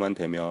 15분 정도만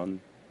되면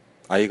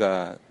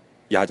아이가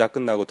야자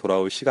끝나고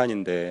돌아올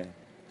시간인데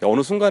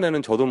어느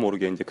순간에는 저도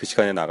모르게 이제 그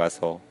시간에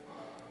나가서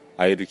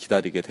아이를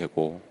기다리게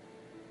되고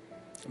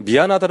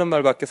미안하다는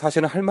말밖에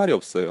사실은 할 말이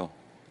없어요.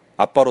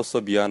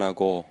 아빠로서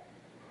미안하고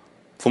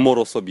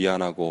부모로서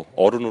미안하고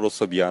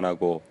어른으로서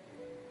미안하고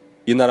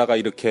이 나라가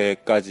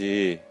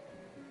이렇게까지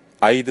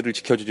아이들을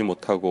지켜주지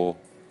못하고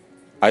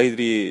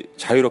아이들이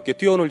자유롭게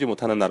뛰어놀지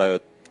못하는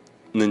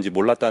나라였는지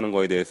몰랐다는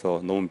거에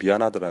대해서 너무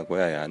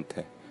미안하더라고요.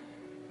 애한테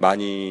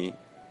많이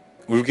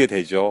울게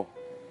되죠.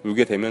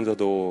 울게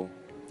되면서도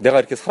내가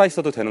이렇게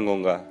살아있어도 되는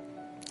건가.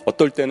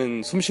 어떨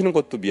때는 숨 쉬는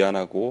것도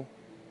미안하고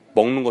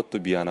먹는 것도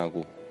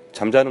미안하고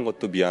잠자는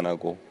것도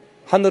미안하고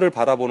하늘을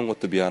바라보는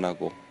것도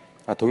미안하고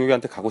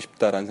동혁이한테 가고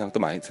싶다라는 생각도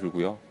많이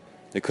들고요.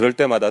 그럴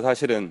때마다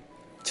사실은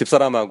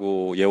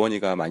집사람하고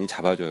예원이가 많이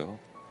잡아줘요.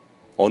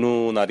 어느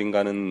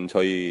날인가는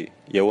저희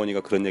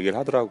예원이가 그런 얘기를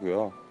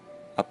하더라고요.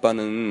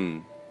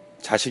 아빠는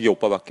자식이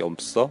오빠밖에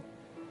없어?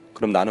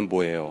 그럼 나는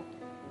뭐예요?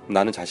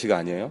 나는 자식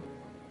아니에요?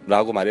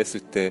 라고 말했을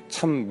때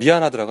참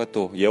미안하더라고요.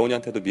 또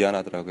예원이한테도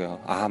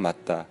미안하더라고요. 아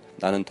맞다.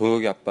 나는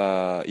동혁이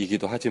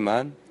아빠이기도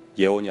하지만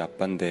예원이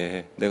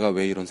아빠인데 내가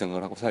왜 이런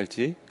생각을 하고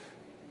살지?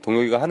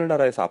 동혁이가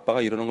하늘나라에서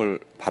아빠가 이러는 걸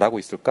바라고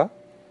있을까?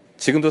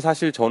 지금도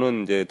사실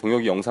저는 이제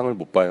동혁이 영상을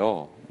못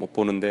봐요. 못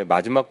보는데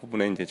마지막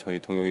부분에 이제 저희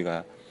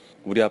동혁이가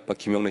우리 아빠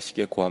김영래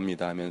씨께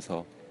고합니다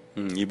하면서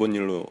이번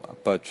일로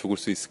아빠 죽을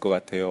수 있을 것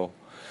같아요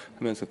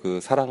하면서 그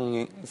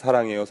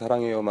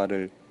사랑해요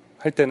말을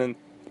할 때는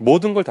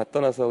모든 걸 다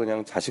떠나서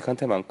그냥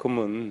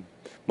자식한테만큼은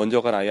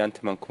먼저 간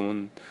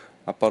아이한테만큼은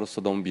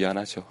아빠로서 너무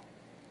미안하죠.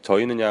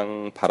 저희는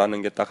그냥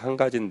바라는 게 딱 한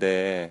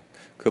가지인데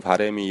그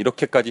바람이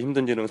이렇게까지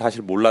힘든지는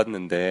사실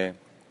몰랐는데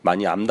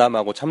많이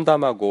암담하고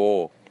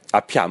참담하고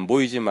앞이 안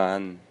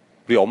보이지만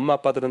우리 엄마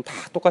아빠들은 다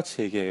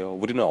똑같이 얘기해요.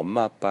 우리는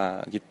엄마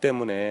아빠이기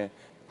때문에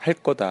할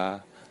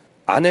거다.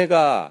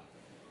 아내가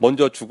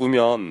먼저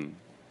죽으면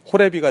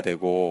호래비가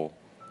되고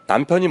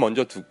남편이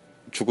먼저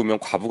죽으면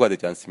과부가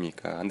되지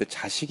않습니까? 근데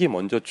자식이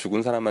먼저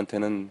죽은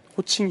사람한테는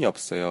호칭이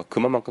없어요.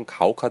 그만큼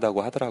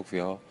가혹하다고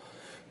하더라고요.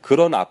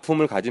 그런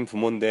아픔을 가진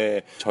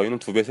부모인데 저희는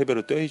 2배,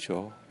 3배로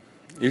떼이죠.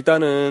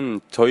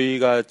 일단은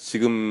저희가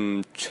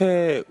지금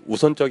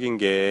최우선적인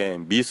게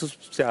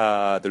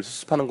미수습자들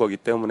수습하는 거기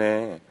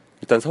때문에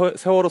일단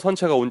세월호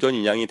선체가 온전히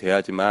인양이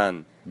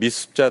돼야지만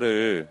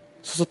미수습자를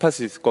수습할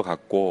수 있을 것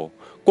같고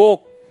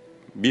꼭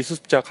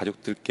미수습자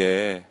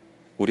가족들께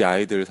우리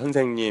아이들,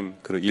 선생님,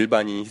 그리고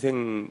일반인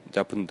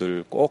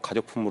희생자분들 꼭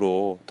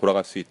가족품으로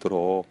돌아갈 수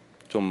있도록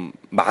좀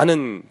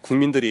많은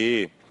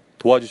국민들이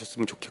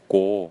도와주셨으면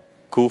좋겠고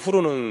그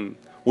후로는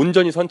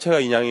온전히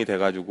선체가 인양이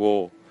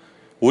돼가지고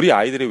우리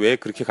아이들이 왜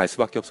그렇게 갈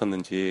수밖에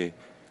없었는지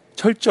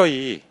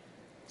철저히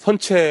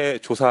선체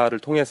조사를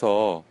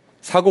통해서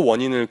사고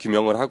원인을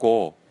규명을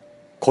하고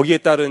거기에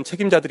따른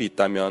책임자들이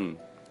있다면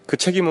그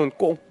책임은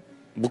꼭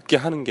묻게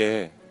하는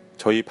게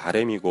저희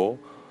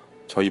바람이고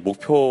저희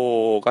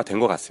목표가 된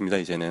것 같습니다.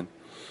 이제는.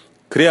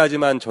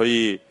 그래야지만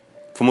저희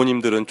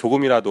부모님들은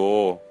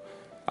조금이라도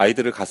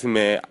아이들을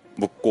가슴에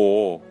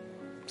묻고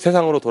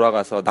세상으로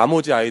돌아가서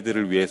나머지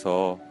아이들을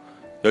위해서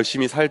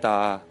열심히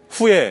살다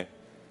후에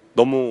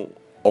너무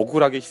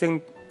억울하게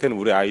희생된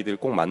우리 아이들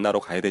꼭 만나러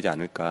가야 되지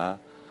않을까.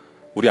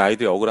 우리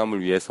아이들의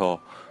억울함을 위해서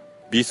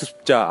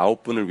미수습자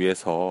 9분을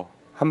위해서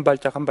한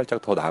발짝 한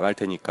발짝 더 나갈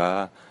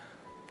테니까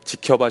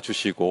지켜봐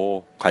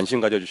주시고 관심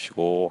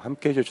가져주시고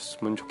함께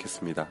해주셨으면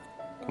좋겠습니다.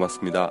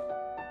 고맙습니다.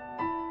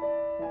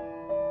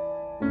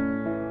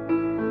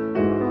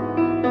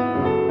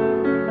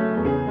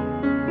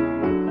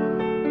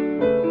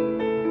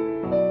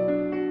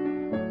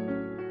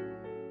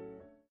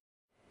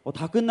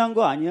 다 끝난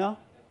거 아니야?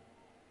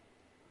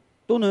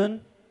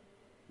 또는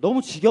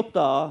너무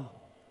지겹다.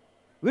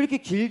 왜 이렇게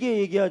길게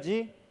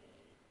얘기하지?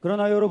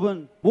 그러나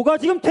여러분, 뭐가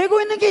지금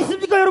되고 있는 게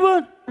있습니까,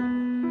 여러분?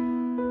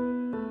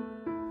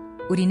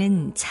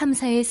 우리는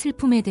참사의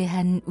슬픔에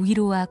대한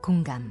위로와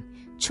공감,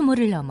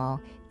 추모를 넘어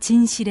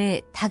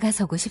진실에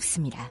다가서고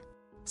싶습니다.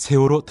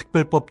 세월호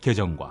특별법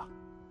개정과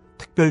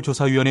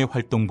특별조사위원회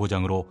활동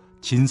보장으로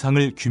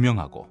진상을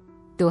규명하고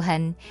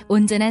또한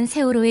온전한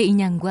세월호의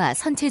인양과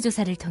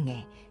선체조사를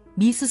통해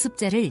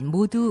미수습자를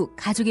모두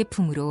가족의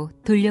품으로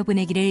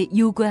돌려보내기를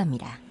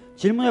요구합니다.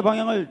 질문의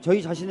방향을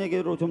저희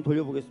자신에게로 좀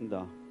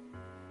돌려보겠습니다.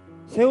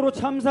 세월호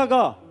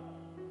참사가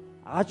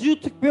아주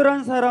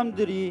특별한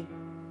사람들이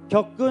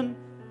겪은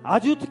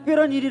아주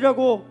특별한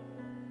일이라고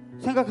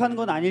생각하는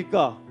건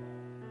아닐까?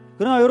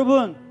 그러나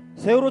여러분,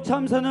 세월호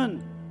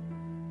참사는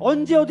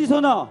언제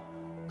어디서나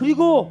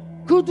그리고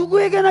그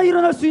누구에게나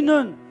일어날 수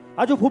있는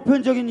아주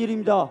보편적인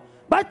일입니다.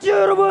 맞죠,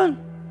 여러분?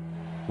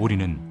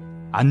 우리는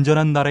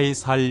안전한 나라에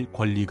살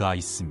권리가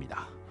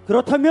있습니다.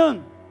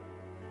 그렇다면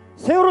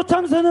세월호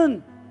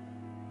참사는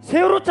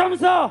세월호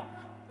참사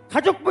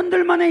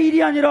가족분들만의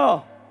일이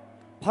아니라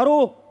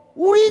바로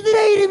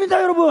우리들의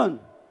일입니다, 여러분.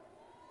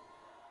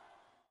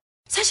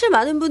 사실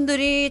많은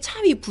분들이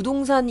참 이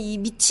부동산, 이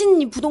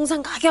미친 이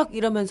부동산 가격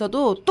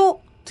이러면서도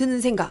또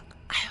드는 생각.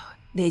 아유,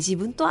 내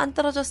집은 또 안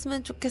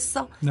떨어졌으면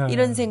좋겠어. 네,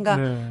 이런 생각.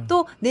 네.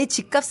 또 내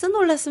집값은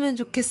올랐으면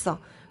좋겠어.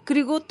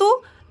 그리고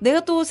또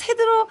내가 또 새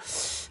들어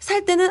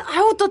살 때는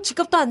아유 또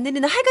집값도 안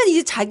내리나. 하여간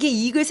이제 자기의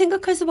이익을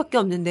생각할 수밖에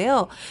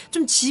없는데요.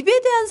 좀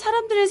집에 대한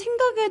사람들의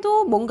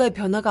생각에도 뭔가의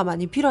변화가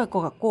많이 필요할 것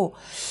같고.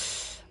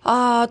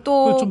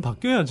 또 좀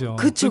바뀌어야죠.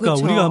 그쵸, 그러니까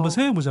그쵸. 우리가 한번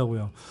생각해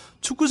보자고요.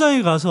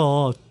 축구장에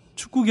가서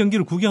축구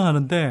경기를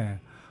구경하는데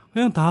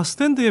그냥 다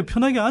스탠드에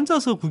편하게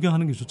앉아서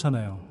구경하는 게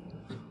좋잖아요.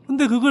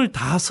 근데 그걸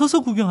다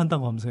서서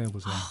구경한다고 하면 생각해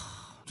보세요.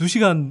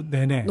 2시간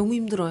내내. 너무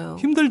힘들어요.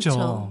 힘들죠.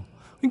 그쵸.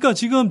 그러니까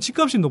지금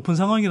집값이 높은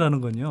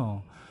상황이라는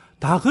건요.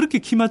 다 그렇게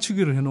키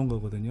맞추기를 해놓은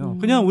거거든요.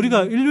 그냥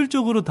우리가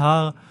일률적으로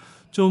다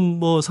좀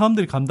뭐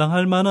사람들이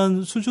감당할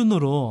만한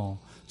수준으로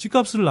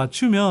집값을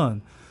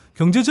낮추면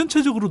경제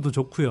전체적으로도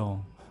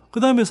좋고요. 그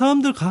다음에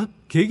사람들 각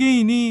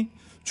개개인이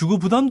주거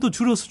부담도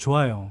줄어서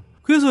좋아요.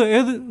 그래서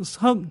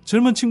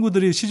젊은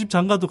친구들이 시집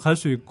장가도 갈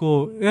수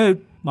있고 애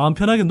마음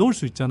편하게 놀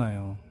수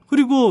있잖아요.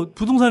 그리고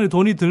부동산에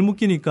돈이 덜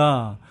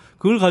묶이니까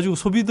그걸 가지고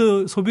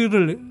소비를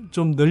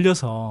좀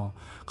늘려서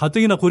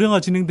가뜩이나 고령화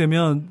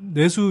진행되면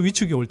내수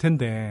위축이 올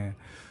텐데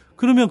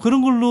그러면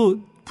그런 걸로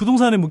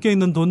부동산에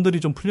묶여있는 돈들이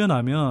좀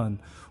풀려나면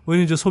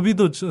오히려 이제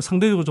소비도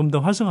상대적으로 좀 더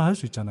활성화할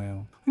수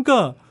있잖아요.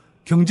 그러니까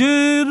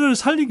경제를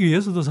살리기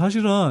위해서도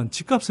사실은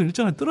집값은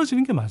일정하게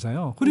떨어지는 게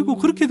맞아요. 그리고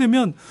그렇게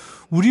되면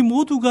우리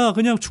모두가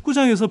그냥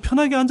축구장에서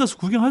편하게 앉아서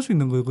구경할 수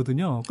있는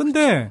거거든요.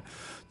 근데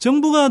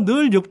정부가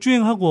늘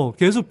역주행하고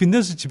계속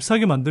빚내서 집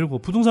사게 만들고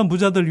부동산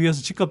부자들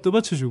위해서 집값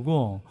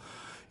떠받쳐주고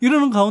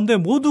이러는 가운데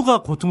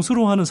모두가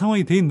고통스러워하는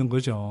상황이 돼 있는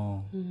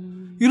거죠.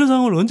 이런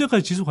상황을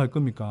언제까지 지속할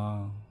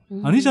겁니까?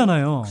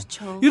 아니잖아요.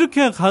 그쵸.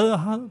 이렇게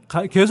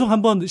계속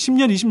한번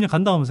 10년, 20년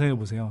간다고 한번 생각해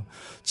보세요.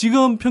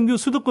 지금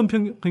수도권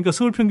그러니까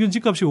서울 평균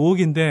집값이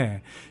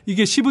 5억인데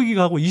이게 10억이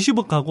가고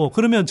 20억 가고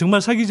그러면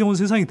정말 살기 좋은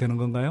세상이 되는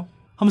건가요?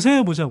 한번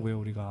생각해 보자고요,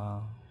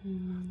 우리가.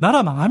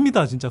 나라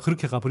망합니다, 진짜.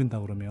 그렇게 가버린다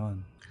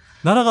그러면.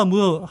 나라가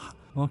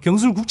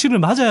경술 국치를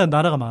맞아야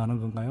나라가 망하는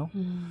건가요?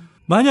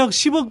 만약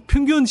 10억,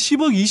 평균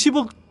 10억,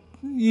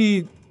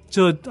 20억이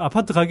저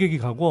아파트 가격이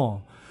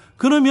가고,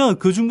 그러면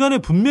그 중간에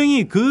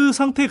분명히 그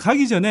상태에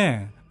가기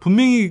전에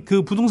분명히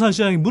그 부동산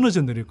시장이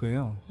무너져 내릴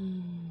거예요.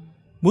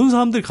 모든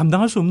사람들이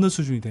감당할 수 없는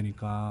수준이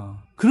되니까.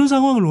 그런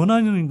상황을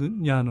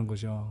원하느냐 하는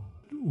거죠.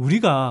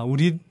 우리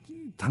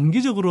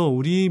단기적으로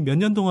우리 몇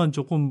년 동안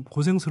조금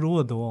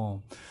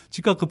고생스러워도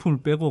집값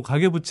거품을 빼고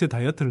가계부채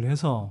다이어트를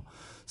해서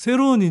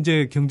새로운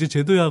이제 경제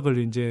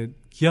제도약을 이제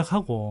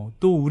기약하고,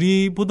 또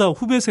우리보다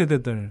후배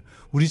세대들,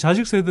 우리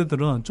자식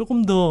세대들은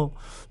조금 더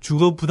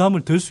주거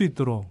부담을 덜 수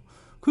있도록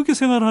그렇게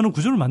생활하는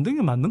구조를 만드는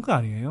게 맞는 거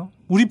아니에요?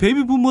 우리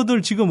베이비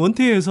부모들 지금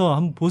은퇴해서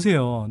한번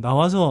보세요.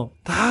 나와서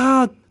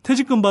다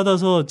퇴직금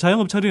받아서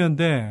자영업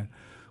차리는데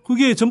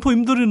그게 점포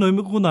임대료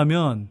내고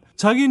나면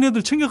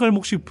자기네들 챙겨갈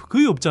몫이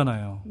거의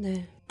없잖아요.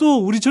 네. 또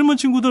우리 젊은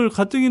친구들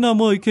가뜩이나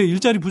뭐 이렇게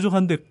일자리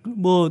부족한데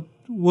뭐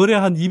월에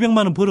한 200만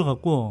원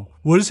벌어갖고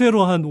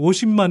월세로 한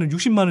 50만 원,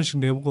 60만 원씩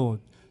내고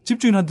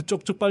집주인한테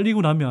쪽쪽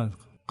빨리고 나면,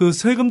 그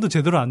세금도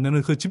제대로 안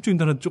내는 그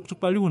집주인들한테 쪽쪽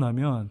빨리고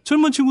나면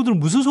젊은 친구들은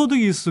무슨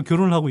소득이 있어서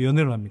결혼을 하고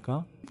연애를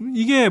합니까?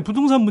 이게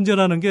부동산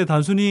문제라는 게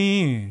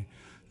단순히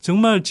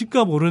정말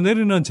집값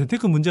오르내리는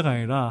재테크 문제가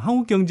아니라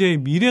한국 경제의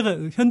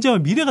미래가, 현재와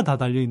미래가 다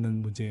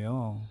달려있는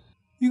문제예요.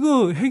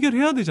 이거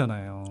해결해야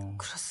되잖아요.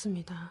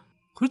 그렇습니다.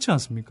 그렇지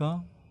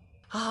않습니까?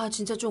 아,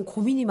 진짜 좀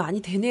고민이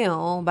많이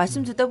되네요.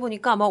 말씀 듣다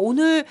보니까 아마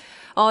오늘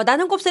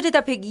나는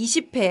곱살이다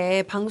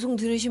 120회 방송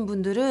들으신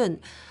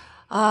분들은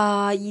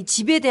이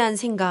집에 대한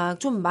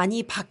생각 좀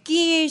많이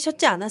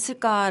바뀌셨지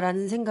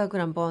않았을까라는 생각을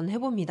한번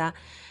해봅니다.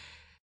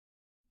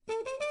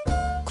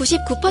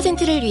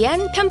 99%를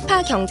위한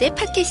편파 경제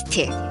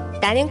팟캐스트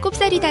나는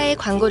곱살이다의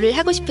광고를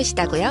하고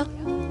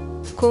싶으시다고요?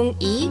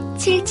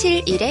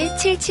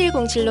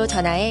 02-771-7707로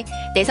전화해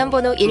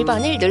내선번호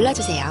 1번을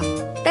눌러주세요.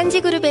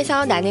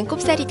 딴지그룹에서 나는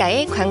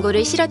곱살이다의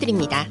광고를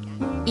실어드립니다.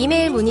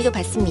 이메일 문의도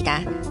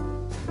받습니다.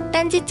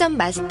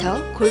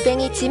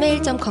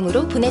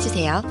 딴지.마스터@gmail.com으로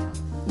보내주세요.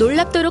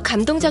 놀랍도록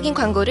감동적인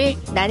광고를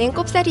나는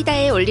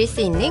곱살이다에 올릴 수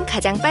있는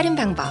가장 빠른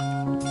방법.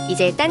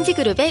 이제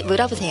딴지그룹에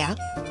물어보세요.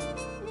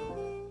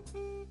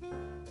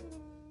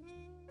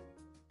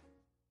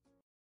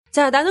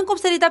 자, 나는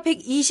곱살이다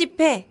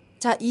 120회.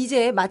 자,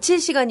 이제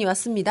마칠 시간이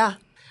왔습니다.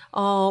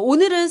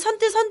 오늘은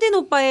선대인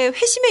오빠의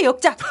회심의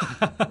역작.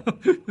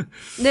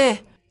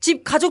 네.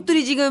 집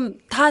가족들이 지금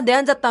다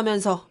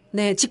내앉았다면서.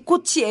 네.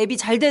 집코치 앱이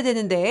잘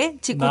되는데.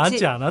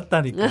 나앉지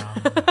않았다니까.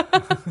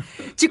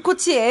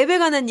 집코치 앱에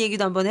관한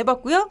얘기도 한번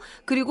해봤고요.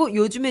 그리고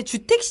요즘에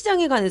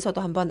주택시장에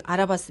관해서도 한번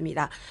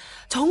알아봤습니다.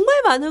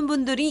 정말 많은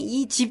분들이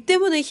이 집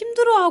때문에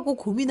힘들어하고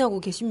고민하고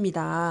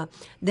계십니다.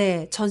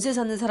 네, 전세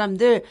사는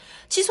사람들,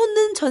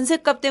 치솟는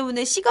전세값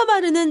때문에 씨가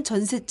마르는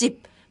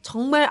전셋집.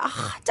 정말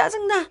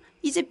짜증나.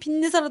 이제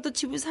빚내서라도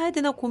집을 사야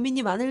되나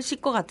고민이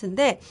많으실 것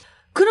같은데,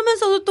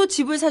 그러면서도 또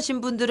집을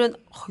사신 분들은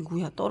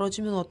어이구야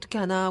떨어지면 어떻게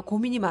하나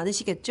고민이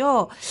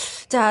많으시겠죠.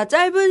 자,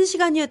 짧은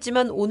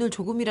시간이었지만 오늘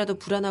조금이라도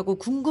불안하고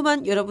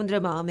궁금한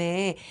여러분들의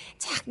마음에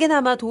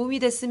작게나마 도움이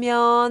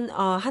됐으면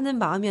하는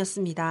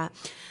마음이었습니다.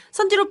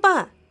 선질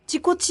오빠,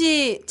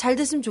 집코치 잘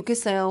됐으면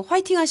좋겠어요.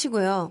 화이팅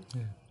하시고요.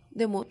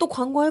 네, 뭐 또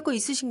광고할 거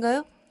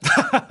있으신가요?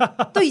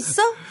 또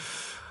있어?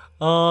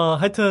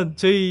 하여튼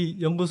저희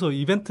연구소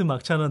이벤트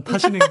막차는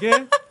타시는 게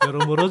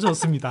여러모로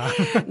좋습니다.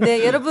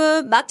 네,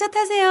 여러분 막차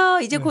타세요.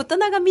 이제 곧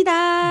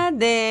떠나갑니다.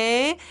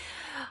 네.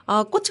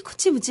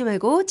 꼬치꼬치 묻지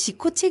말고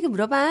지코치에게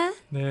물어봐.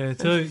 네,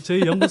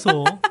 저희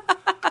연구소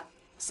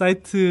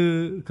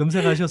사이트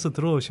검색하셔서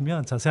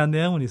들어오시면 자세한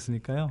내용은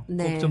있으니까요.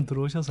 네. 꼭 좀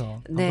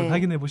들어오셔서 네. 한번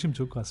확인해 보시면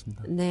좋을 것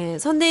같습니다. 네,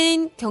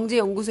 선대인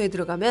경제연구소에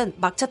들어가면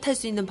막차 탈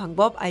수 있는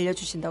방법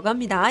알려주신다고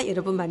합니다.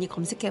 여러분 많이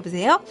검색해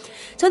보세요.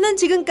 저는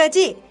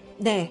지금까지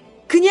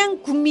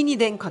그냥 국민이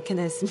된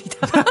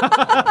곽현아였습니다.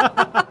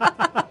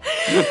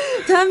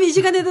 다음 이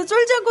시간에도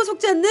쫄지 않고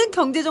속지 않는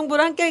경제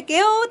정보를 함께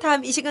할게요.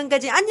 다음 이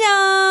시간까지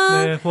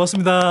안녕. 네,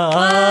 고맙습니다.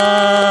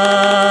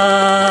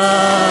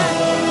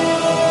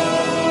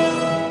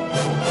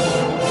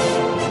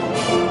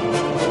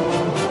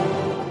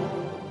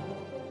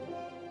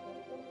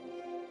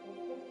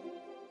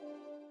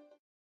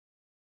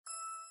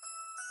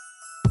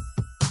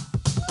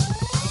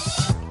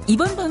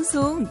 이번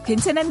방송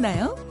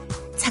괜찮았나요?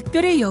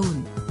 작별의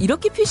여운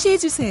이렇게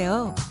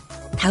표시해주세요.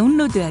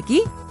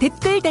 다운로드하기,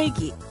 댓글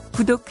달기,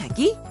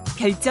 구독하기,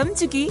 별점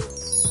주기.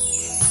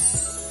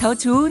 더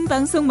좋은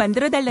방송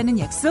만들어달라는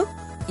약속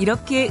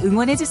이렇게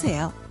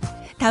응원해주세요.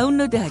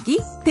 다운로드하기,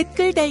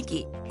 댓글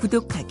달기,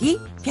 구독하기,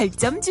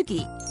 별점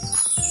주기.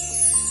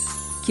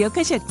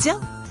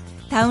 기억하셨죠?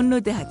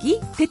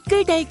 다운로드하기,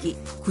 댓글 달기,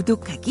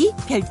 구독하기,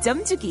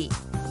 별점 주기.